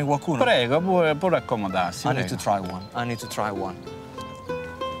prenderne qualcuno? Prego, pure accomodarsi. I need to try one. I need to try one.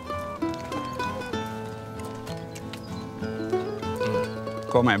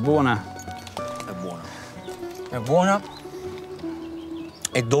 Com'è? Buona? È buona. È buona.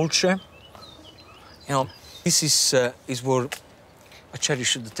 È dolce. You know, this is what a cherry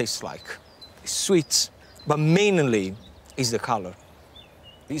should taste like. It's sweet, but mainly is the color.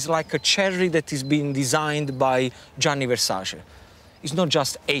 It's like a cherry that is being designed by Gianni Versace. It's not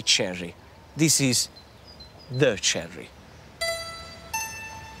just a cherry. This is the cherry.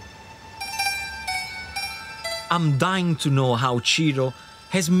 I'm dying to know how Ciro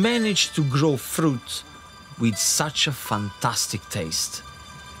has managed to grow fruit with such a fantastic taste.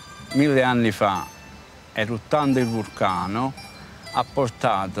 1000 anni fa, eruttando il vulcano, ha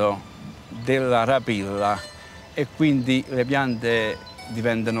portato della rapilla e quindi le piante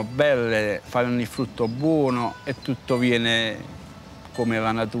diventano belle, fanno il frutto buono e tutto viene come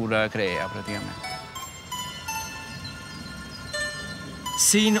la natura crea praticamente.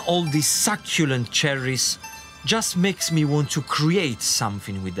 Seeing all these succulent cherries just makes me want to create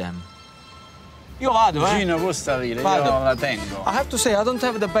something with them. Io vado, Gino, può salire, Vado. io la tengo. I have to say, I don't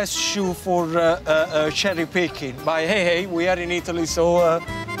have the best shoe for cherry picking, but hey, we are in Italy, so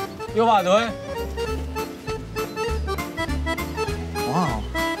io vado, Wow.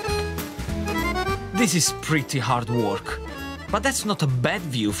 This is pretty hard work, but that's not a bad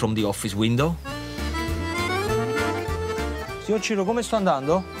view from the office window. Signor Ciro, come sto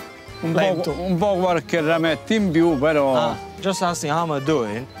andando? Un po' qualche rametto in più, però... Just asking how am I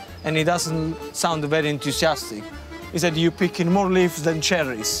doing, and he doesn't sound very enthusiastic. He said, you're picking more leaves than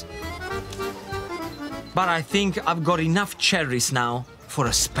cherries. But I think I've got enough cherries now for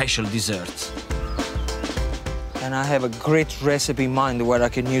a special dessert. And I have a great recipe in mind where I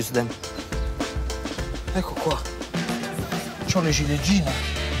can use them. Ecco qua. C'ho le ciliegine.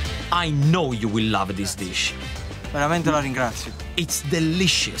 I know you will love this dish. Veramente la ringrazio. It's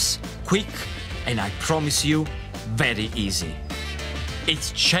delicious, quick, and I promise you, very easy.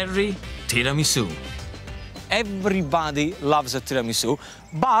 It's cherry tiramisu. Everybody loves a tiramisu,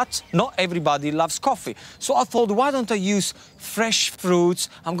 but not everybody loves coffee. So I thought, why don't I use fresh fruits?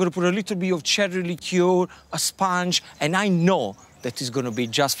 I'm gonna put a little bit of cherry liqueur, a sponge, and I know that it's gonna be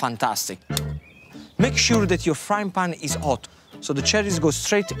just fantastic. Make sure that your frying pan is hot, so the cherries go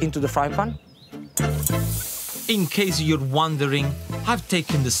straight into the frying pan. In case you're wondering, I've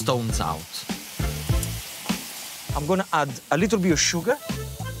taken the stones out. I'm gonna add a little bit of sugar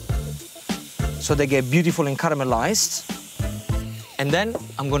so they get beautiful and caramelized. And then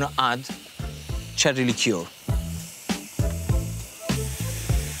I'm gonna add cherry liqueur.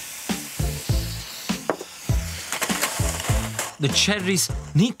 The cherries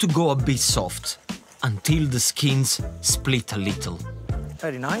need to go a bit soft until the skins split a little.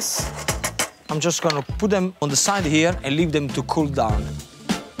 Very nice. I'm just gonna put them on the side here and leave them to cool down.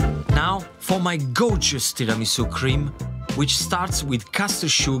 Now for my gorgeous tiramisu cream, which starts with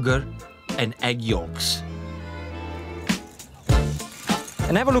custard sugar and egg yolks.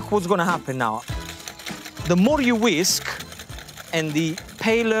 And have a look what's gonna happen now. The more you whisk, and the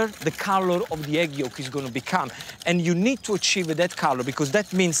paler the color of the egg yolk is gonna become. And you need to achieve that color because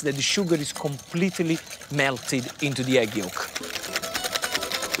that means that the sugar is completely melted into the egg yolk.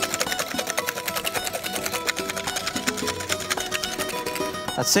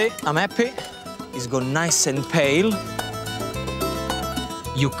 That's it, I'm happy. It's gone nice and pale.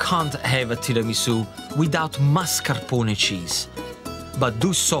 You can't have a tiramisu without mascarpone cheese, but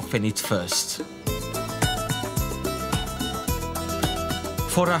do soften it first.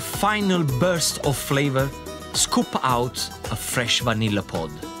 For a final burst of flavor, scoop out a fresh vanilla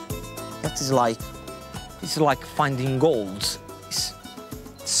pod. It's like finding gold. This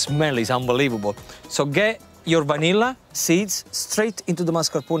smell is unbelievable. So get your vanilla seeds straight into the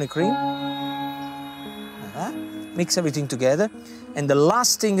mascarpone cream. Mix everything together. And the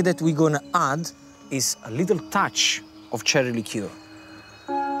last thing that we're gonna add is a little touch of cherry liqueur.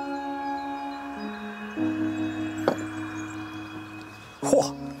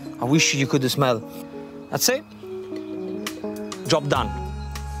 Whoa, I wish you could smell. That's it. Job done.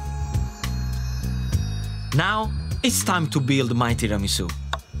 Now it's time to build my tiramisu,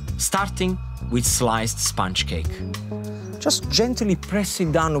 starting with sliced sponge cake. Just gently press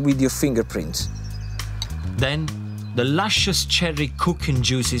it down with your fingerprints. Then the luscious cherry cooking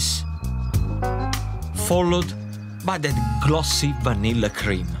juices, followed by that glossy vanilla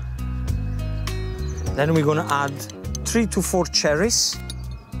cream. Then we're gonna add 3 to 4 cherries.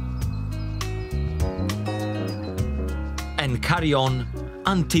 And carry on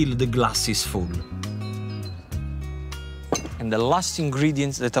until the glass is full. And the last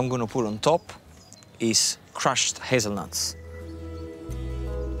ingredient that I'm gonna put on top is crushed hazelnuts.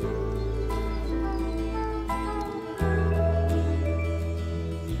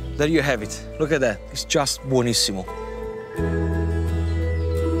 There you have it. Look at that. It's just buonissimo.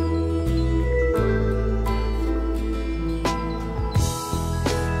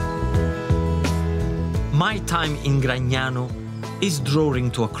 My time in Gragnano is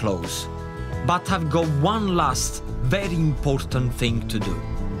drawing to a close, but I've got one last very important thing to do.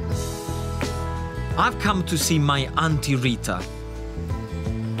 I've come to see my Auntie Rita,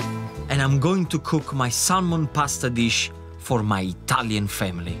 and I'm going to cook my salmon pasta dish for my Italian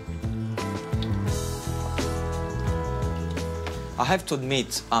family. I have to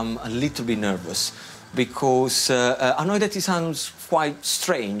admit, I'm a little bit nervous because I know that it sounds quite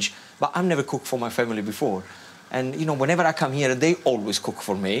strange, but I've never cooked for my family before. And, you know, whenever I come here, they always cook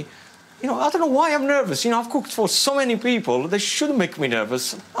for me. You know, I don't know why I'm nervous. You know, I've cooked for so many people. They shouldn't make me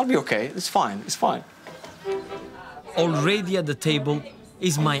nervous. I'll be okay. It's fine. It's fine. Already at the table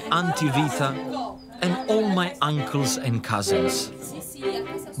is my Auntie Rita and all my uncles and cousins.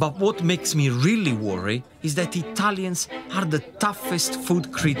 But what makes me really worry is that Italians are the toughest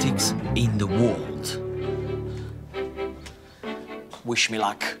food critics in the world. Wish me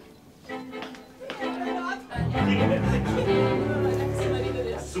luck.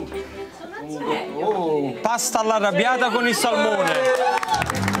 Oh, pasta all'arrabbiata con il salmone.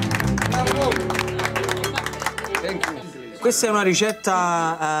 Questa è una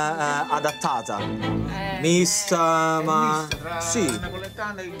ricetta adattata, mista, ma sì.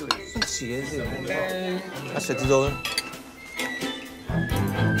 Sì. Aspetti dove?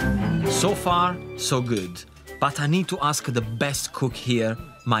 So far, so good. But I need to ask the best cook here,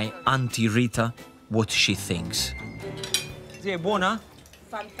 my Auntie Rita, what she thinks. Sì, è buona?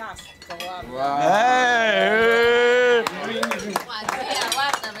 Fantastico, guarda.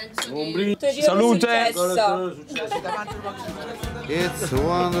 Salute! It's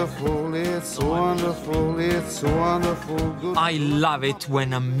wonderful, it's wonderful, it's wonderful. I love it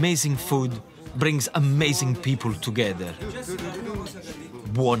when amazing food brings amazing people together.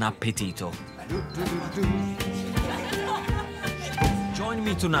 Buon appetito! Join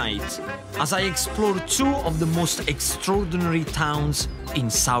me tonight as I explore 2 of the most extraordinary towns in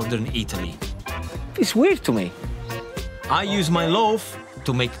southern Italy. It's weird to me. I use my loaf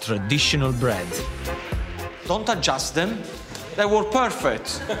to make traditional bread. Don't adjust them. They were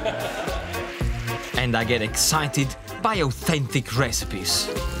perfect. And I get excited by authentic recipes.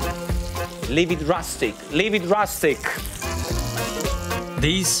 Leave it rustic. Leave it rustic.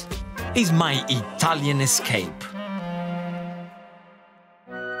 This is my Italian escape.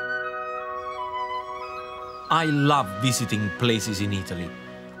 I love visiting places in Italy,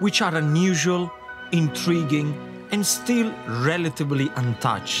 which are unusual, intriguing, and still relatively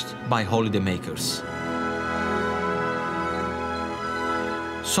untouched by holidaymakers.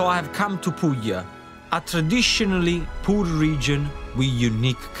 So I have come to Puglia, a traditionally poor region with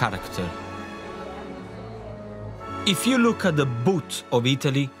unique character. If you look at the boot of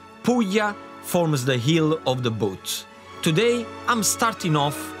Italy, Puglia forms the heel of the boot. Today, I'm starting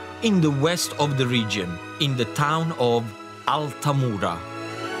off in the west of the region, in the town of Altamura.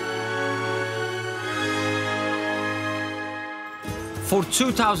 For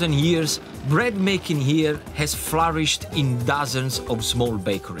 2,000 years, bread making here has flourished in dozens of small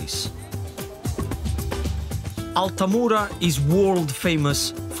bakeries. Altamura is world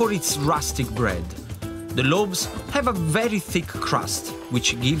famous for its rustic bread. The loaves have a very thick crust,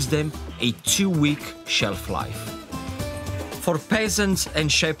 which gives them a 2-week shelf life. For peasants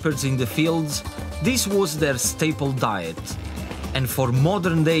and shepherds in the fields, this was their staple diet. And for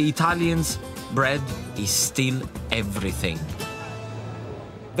modern-day Italians, bread is still everything.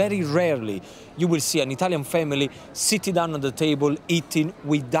 Very rarely you will see an Italian family sitting down at the table eating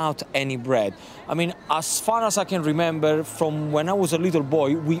without any bread. I mean, as far as I can remember, from when I was a little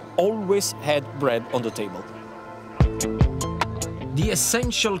boy, we always had bread on the table. The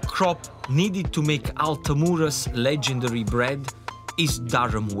essential crop needed to make Altamura's legendary bread is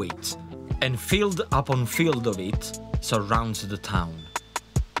durum wheat, and field upon field of it surrounds the town.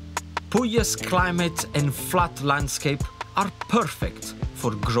 Puglia's climate and flat landscape are perfect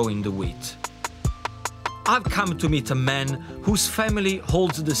for growing the wheat. I've come to meet a man whose family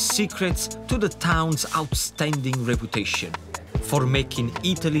holds the secrets to the town's outstanding reputation for making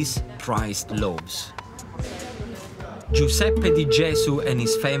Italy's prized loaves. Giuseppe Di Gesù and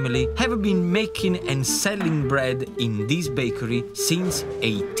his family have been making and selling bread in this bakery since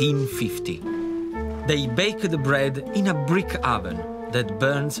 1850. They bake the bread in a brick oven that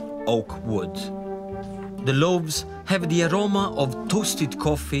burns oak wood. The loaves have the aroma of toasted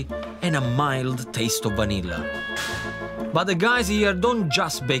coffee and a mild taste of vanilla. But the guys here don't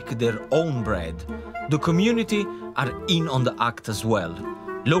just bake their own bread. The community are in on the act as well.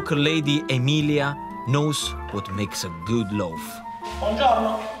 Local lady Emilia knows what makes a good loaf.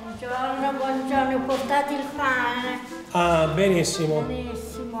 Buongiorno. Buongiorno, buongiorno, portate il pane. Ah, benissimo.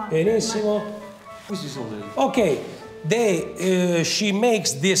 Benissimo. Benissimo. Okay, she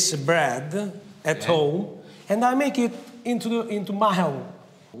makes this bread at home, and I make it into my home.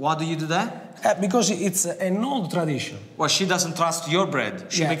 Why do you do that? Because it's an old tradition. Well, she doesn't trust your bread.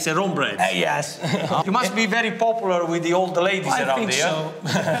 She makes her own bread. Yes. You must be very popular with the old ladies around here. I think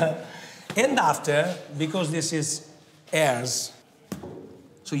so. And after, because this is heirs.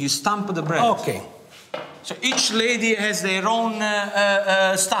 So you stamp the bread? Okay. So each lady has their own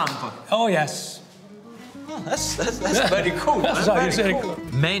stamp? Oh, yes. Oh, that's very cool. That's very cool.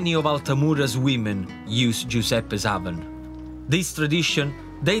 Many of Altamura's women use Giuseppe's oven. This tradition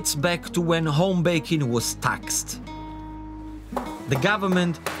dates back to when home baking was taxed. The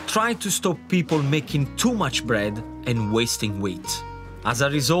government tried to stop people making too much bread and wasting wheat. As a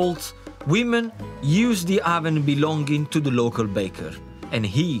result, women used the oven belonging to the local baker, and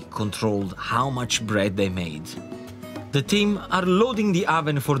he controlled how much bread they made. The team are loading the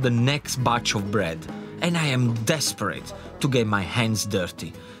oven for the next batch of bread, and I am desperate to get my hands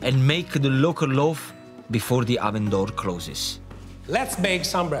dirty and make the local loaf before the oven door closes. Let's bake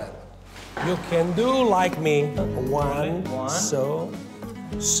some bread. You can do like me. One. So,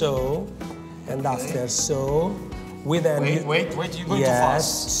 and after so. With end. Wait, you're going too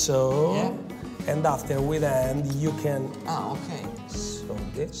fast. So, yeah. And after with end, you can. Ah, okay. So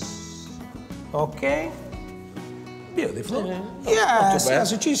this. Okay. Beautiful. Yes,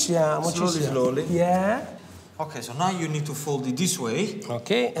 yes, ci siamo. Slowly. Yeah. Okay, so now you need to fold it this way.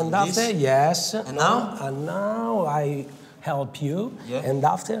 Okay, and after, yes. And now? And now I help you. Yeah. And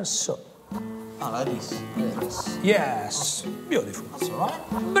after, so. Ah, like this. Yes. Beautiful. That's all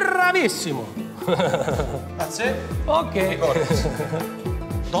right. Bravissimo. That's it? Okay. Got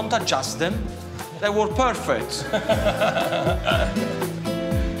it. Don't adjust them. They were perfect.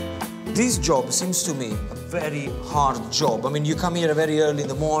 This job seems to me a very hard job. I mean, you come here very early in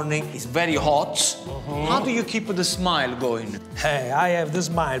the morning, it's very hot. How do you keep the smile going? Hey, I have the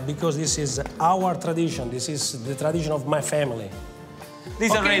smile because this is our tradition. This is the tradition of my family.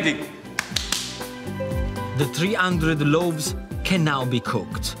 These are ready. The 300 loaves can now be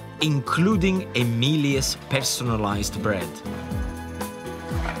cooked, including Emilia's personalized bread.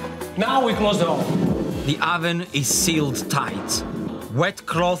 Now we close the oven. The oven is sealed tight. Wet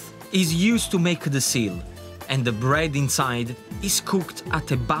cloth is used to make the seal, and the bread inside is cooked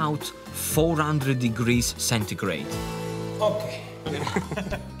at about 400 degrees centigrade. Okay.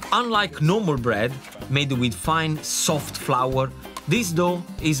 Unlike normal bread, made with fine, soft flour, this dough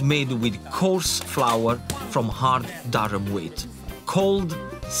is made with coarse flour from hard durum wheat, called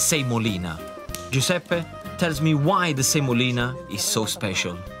semolina. Giuseppe tells me why the semolina is so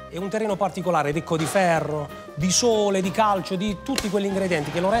special. È un terreno particolare, ricco di ferro, di sole, di calcio, di tutti quegli ingredienti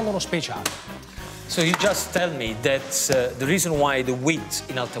che lo rendono speciale. So you just tell me that the reason why the wheat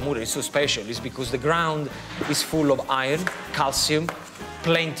in Altamura is so special is because the ground is full of iron, calcium,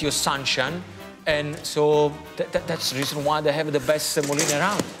 plenty of sunshine, and so that's the reason why they have the best semolina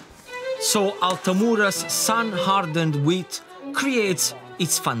around. So Altamura's sun-hardened wheat creates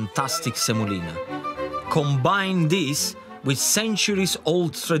its fantastic semolina. Combine this with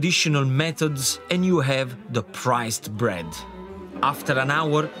centuries-old traditional methods and you have the prized bread. After an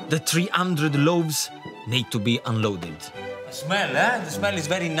hour, the 300 loaves need to be unloaded. The smell, The smell is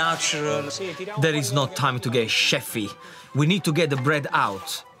very natural. There is no time to get chefy. We need to get the bread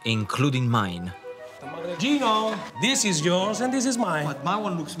out, including mine. Gino, this is yours and this is mine. But my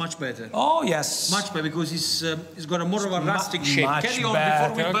one looks much better. Oh, yes. Much better because it's got a more of a rustic shape. Much Carry on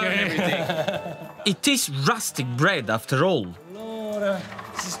better, before we burn everything. It is rustic bread after all.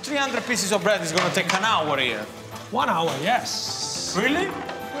 This 300 pieces of bread is going to take an hour here. 1 hour, yes. Really?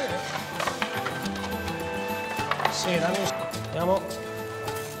 Sì, Andiamo.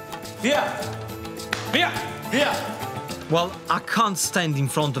 Via! Via! Via! Well, I can't stand in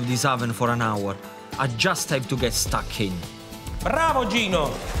front of this oven for an hour. I just have to get stuck in. Bravo,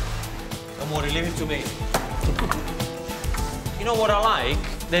 Gino! Don't worry, leave it to me. You know what I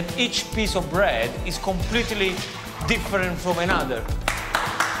like? That each piece of bread is completely different from another.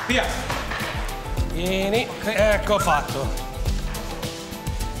 Via! Vieni, ecco fatto.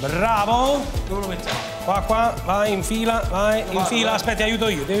 Bravo! Dove lo mettiamo? Qua, vai, in fila, vai, in fila. Aspetta, aiuto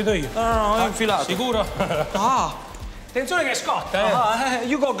io, ti aiuto io. No, è infilato. Sicuro? Ah! Attenzione che scotta,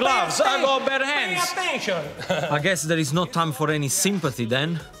 you got gloves, I got bare hands. Pay attention! I guess there is no time for any sympathy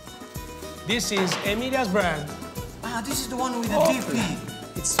then. This is Emilia's bread. Ah, this is the one with the deep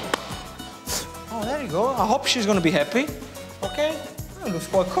leaf. It's... Oh, there you go. I hope she's gonna be happy. Okay? It looks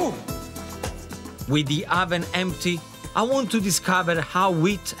quite cool. With the oven empty, I want to discover how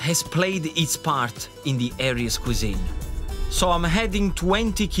wheat has played its part in the area's cuisine. So I'm heading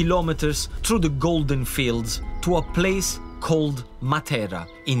 20 kilometers through the golden fields to a place called Matera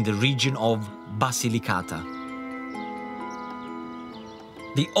in the region of Basilicata.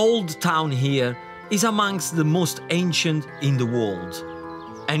 The old town here is amongst the most ancient in the world.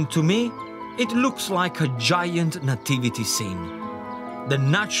 And to me, it looks like a giant nativity scene. The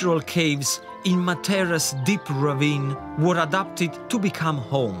natural caves in Matera's deep ravine were adapted to become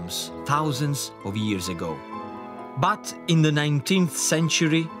homes thousands of years ago. But in the 19th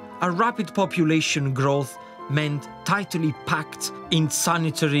century, a rapid population growth meant tightly packed in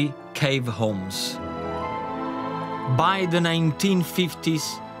sanitary cave homes. By the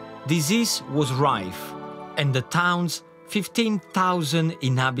 1950s, disease was rife, and the town's 15,000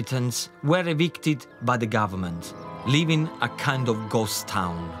 inhabitants were evicted by the government, leaving a kind of ghost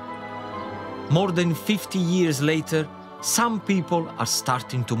town. More than 50 years later, some people are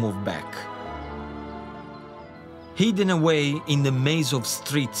starting to move back. Hidden away in the maze of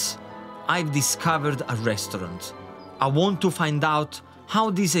streets, I've discovered a restaurant. I want to find out how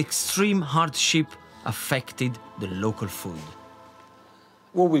this extreme hardship affected the local food.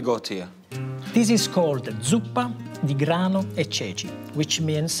 What we got here? This is called zuppa di grano e ceci, which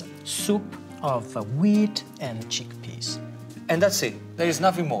means soup of wheat and chickpeas. And that's it? There is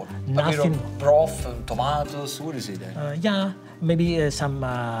nothing more? Nothing a bit of broth and tomatoes, what is it then? Yeah, maybe some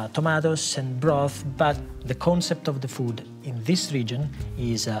tomatoes and broth, but the concept of the food in this region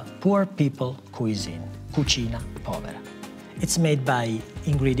is poor people cuisine, cucina povera. It's made by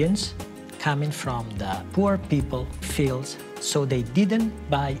ingredients coming from the poor people fields, so they didn't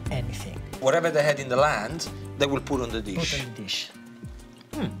buy anything. Whatever they had in the land, they will put on the dish. Put on the dish.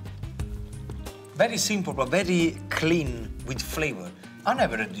 Very simple, but very clean with flavor. I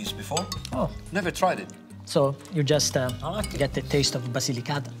never had this before. Oh. Never tried it. So you just get the taste of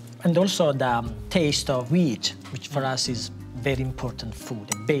Basilicata. And also the taste of wheat, which for us is very important food,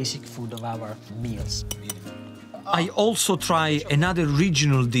 a basic food of our meals. I also try another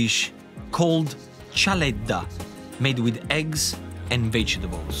regional dish called cialedda, made with eggs and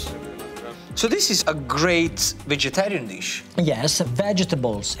vegetables. So this is a great vegetarian dish. Yes,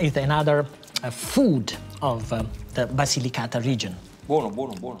 vegetables is another food of the Basilicata region. Buono,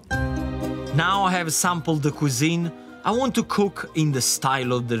 buono, buono. Now I have sampled the cuisine, I want to cook in the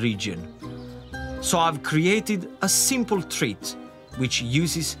style of the region. So I've created a simple treat which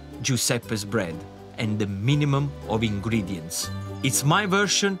uses Giuseppe's bread and the minimum of ingredients. It's my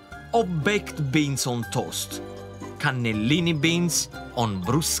version of baked beans on toast. Cannellini beans on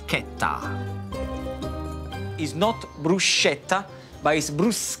bruschetta. It's not bruschetta, but it's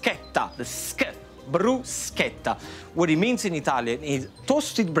bruschetta, the sk, bruschetta. What it means in Italian is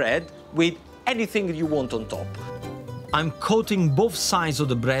toasted bread with anything you want on top. I'm coating both sides of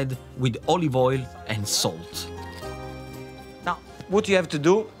the bread with olive oil and salt. Now, what you have to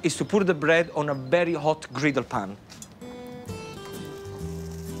do is to put the bread on a very hot griddle pan.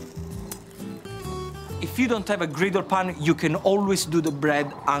 If you don't have a griddle pan, you can always do the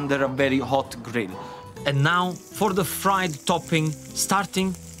bread under a very hot grill. And now for the fried topping,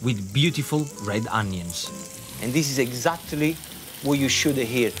 starting with beautiful red onions. And this is exactly what you should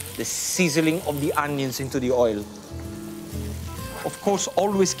hear, the sizzling of the onions into the oil. Of course,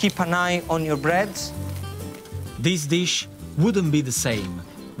 always keep an eye on your breads. This dish wouldn't be the same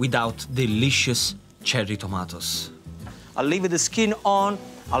without delicious cherry tomatoes. I'll leave the skin on,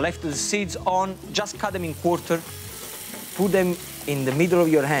 I left the seeds on, just cut them in quarter, put them in the middle of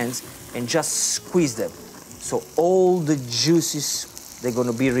your hands and just squeeze them. So all the juices, they're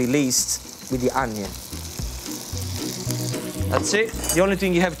gonna be released with the onion. That's it. The only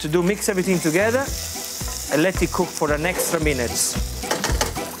thing you have to do, mix everything together and let it cook for an extra minutes.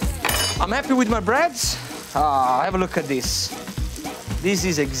 I'm happy with my breads. Have a look at this. This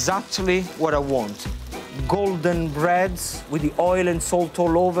is exactly what I want. Golden breads with the oil and salt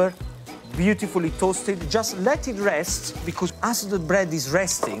all over, beautifully toasted. Just let it rest, because as the bread is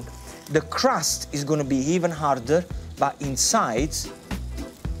resting, the crust is going to be even harder, but inside,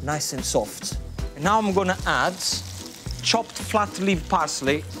 nice and soft. And now I'm going to add chopped flat leaf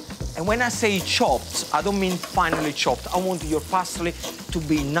parsley. And when I say chopped, I don't mean finely chopped. I want your parsley to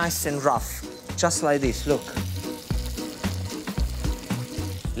be nice and rough, just like this, look.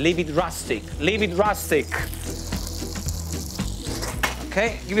 Leave it rustic, leave it rustic.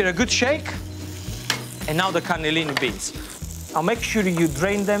 Okay, give it a good shake. And now the cannellini beans. Now make sure you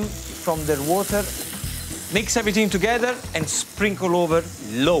drain them from their water. Mix everything together and sprinkle over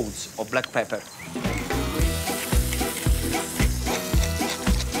loads of black pepper.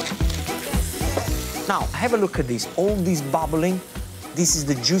 Now, have a look at this. All this bubbling, this is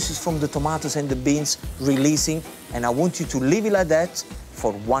the juices from the tomatoes and the beans releasing, and I want you to leave it like that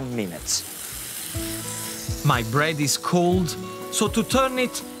for 1 minute. My bread is cold, so to turn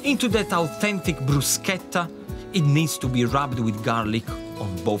it into that authentic bruschetta, it needs to be rubbed with garlic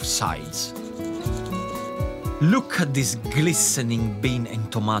on both sides. Look at this glistening bean and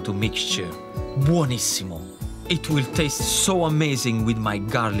tomato mixture. Buonissimo. It will taste so amazing with my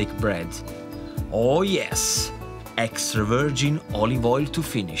garlic bread. Oh yes, extra virgin olive oil to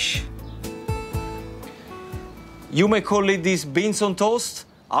finish. You may call it this beans on toast.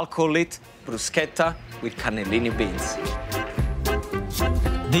 I'll call it bruschetta with cannellini beans.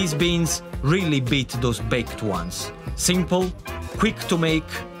 These beans really beat those baked ones. Simple, quick to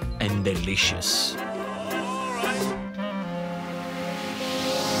make, and delicious.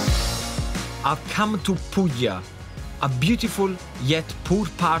 I've come to Puglia, a beautiful yet poor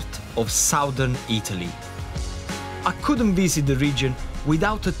part of southern Italy. I couldn't visit the region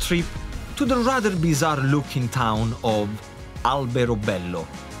without a trip to the rather bizarre-looking town of Alberobello.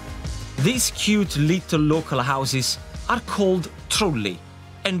 These cute little local houses are called trulli,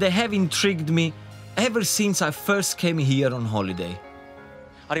 and they have intrigued me ever since I first came here on holiday.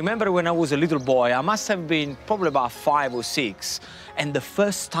 I remember when I was a little boy, I must have been probably about 5 or 6, and the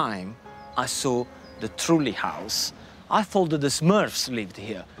first time I saw the trulli house, I thought that the Smurfs lived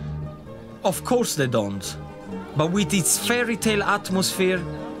here. Of course they don't. But with its fairy tale atmosphere,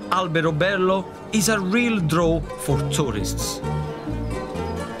 Alberobello is a real draw for tourists.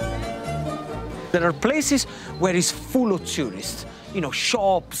 There are places where it's full of tourists. You know,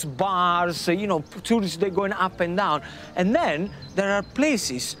 shops, bars, you know, tourists, they're going up and down. And then there are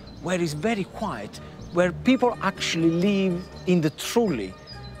places where it's very quiet, where people actually live in the trulli.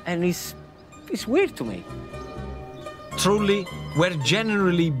 And it's weird to me. Trulli were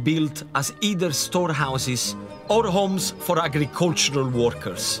generally built as either storehouses or homes for agricultural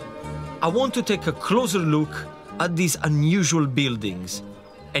workers. I want to take a closer look at these unusual buildings,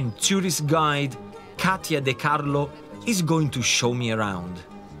 and tourist guide Katia De Carlo is going to show me around.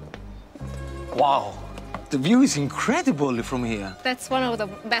 Wow, the view is incredible from here. That's one of the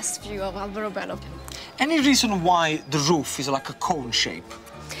best views of Alberobello. Any reason why the roof is like a cone shape?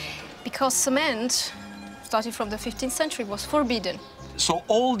 Because cement, starting from the 15th century, was forbidden. So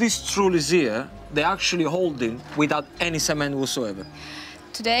all these trullis here, they're actually holding without any cement whatsoever?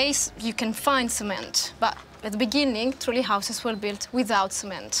 Today, you can find cement, but at the beginning, trulli houses were built without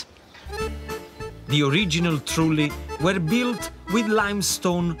cement. The original trulli were built with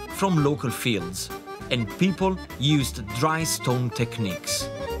limestone from local fields, and people used dry stone techniques.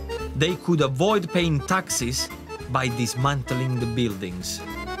 They could avoid paying taxes by dismantling the buildings.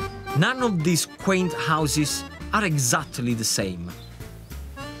 None of these quaint houses are exactly the same.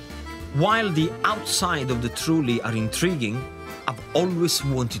 While the outside of the trulli are intriguing, I've always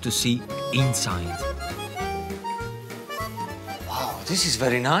wanted to see inside. Wow, this is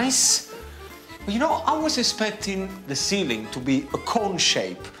very nice. But you know, I was expecting the ceiling to be a cone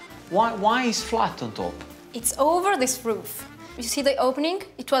shape. Why is flat on top? It's over this roof. You see the opening?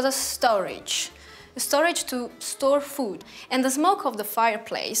 It was a storage to store food. And the smoke of the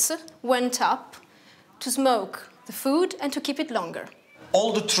fireplace went up to smoke the food and to keep it longer.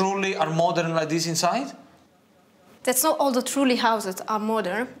 All the trulli are modern like this inside? That's not all the trulli houses are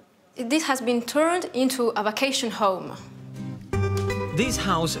modern. This has been turned into a vacation home. This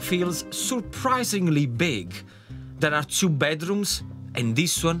house feels surprisingly big. There are 2 bedrooms, and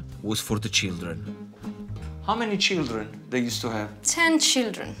this one was for the children. How many children they used to have? 10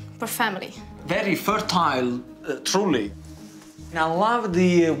 children per family. Very fertile trulli. And I love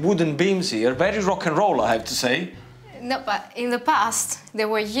the wooden beams here. Very rock and roll, I have to say. No, but in the past, they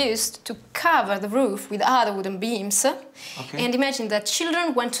were used to cover the roof with other wooden beams. Okay. And imagine that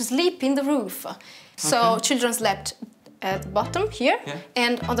children went to sleep in the roof. So children slept at the bottom here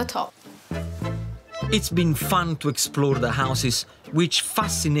and on the top. It's been fun to explore the houses, which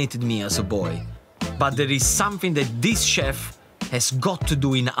fascinated me as a boy. But there is something that this chef has got to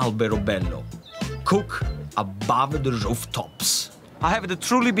do in Alberobello: cook above the rooftops. I have the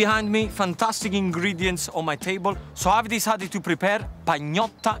truly behind me fantastic ingredients on my table, so I've decided to prepare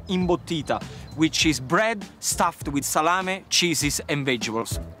pagnotta imbottita, which is bread stuffed with salame, cheeses and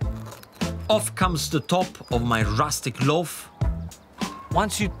vegetables. Off comes the top of my rustic loaf.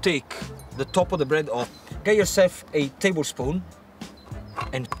 Once you take the top of the bread off, get yourself a tablespoon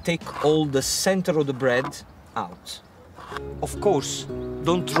and take all the center of the bread out. Of course,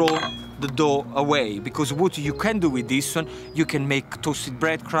 don't throw the dough away, because what you can do with this one, you can make toasted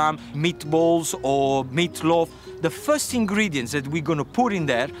breadcrumb, meatballs or meatloaf. The first ingredients that we're gonna put in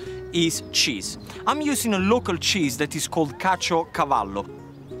there is cheese. I'm using a local cheese that is called Caciocavallo.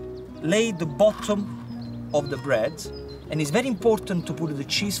 Lay the bottom of the bread, and it's very important to put the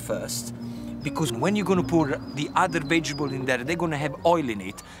cheese first, because when you're gonna put the other vegetable in there, they're gonna have oil in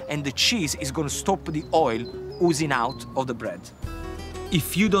it, and the cheese is gonna stop the oil oozing out of the bread.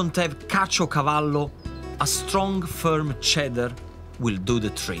 If you don't have Caciocavallo, a strong, firm cheddar will do the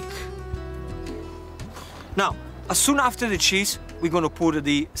trick. Now, as soon after the cheese, we're gonna put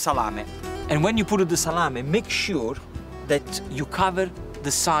the salame. And when you put the salame, make sure that you cover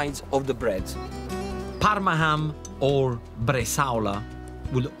the sides of the bread. Parma ham or bresaola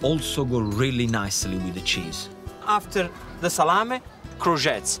will also go really nicely with the cheese. After the salame,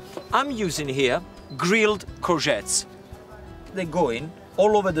 courgettes. I'm using here grilled courgettes. They go in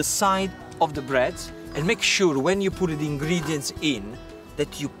all over the side of the bread, and make sure when you put the ingredients in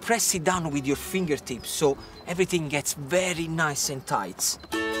that you press it down with your fingertips so everything gets very nice and tight.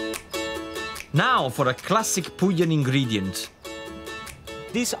 Now for a classic Puglian ingredient.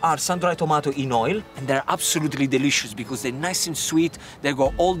 These are sun-dried tomato in oil, and they're absolutely delicious because they're nice and sweet, they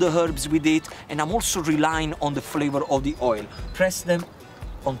got all the herbs with it, and I'm also relying on the flavor of the oil. Press them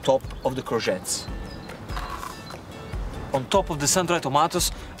on top of the courgettes. On top of the sun-dried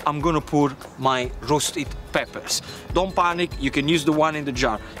tomatoes, I'm gonna put my roasted peppers. Don't panic, you can use the one in the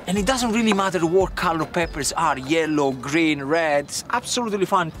jar. And it doesn't really matter what color peppers are, yellow, green, red, it's absolutely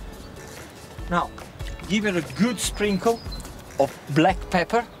fine. Now, give it a good sprinkle of black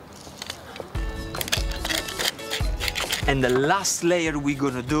pepper. And the last layer we're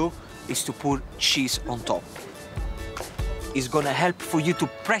gonna do is to put cheese on top. It's gonna help for you to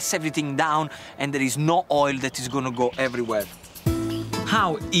press everything down, and there is no oil that is gonna go everywhere.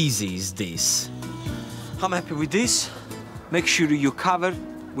 How easy is this? I'm happy with this. Make sure you cover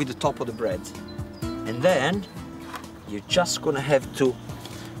with the top of the bread. And then you're just gonna have to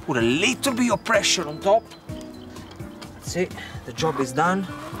put a little bit of pressure on top. That's it, the job is done.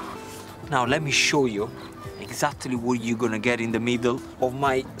 Now let me show you exactly what you're gonna get in the middle of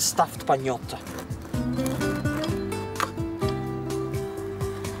my stuffed pagnotta.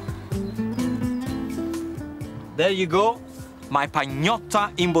 There you go, my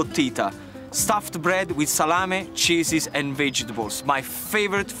pagnotta imbottita. Stuffed bread with salame, cheeses and vegetables. My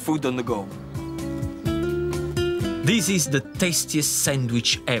favorite food on the go. This is the tastiest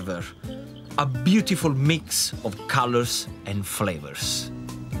sandwich ever. A beautiful mix of colors and flavors.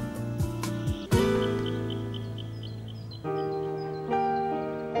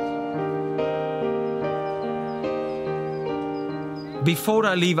 Before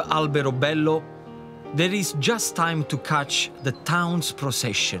I leave Alberobello, there is just time to catch the town's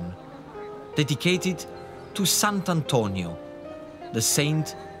procession, dedicated to Sant'Antonio, the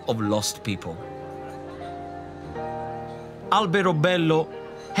saint of lost people. Alberobello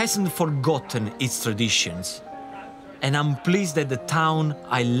hasn't forgotten its traditions, and I'm pleased that the town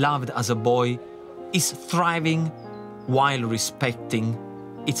I loved as a boy is thriving while respecting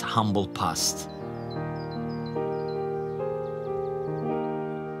its humble past.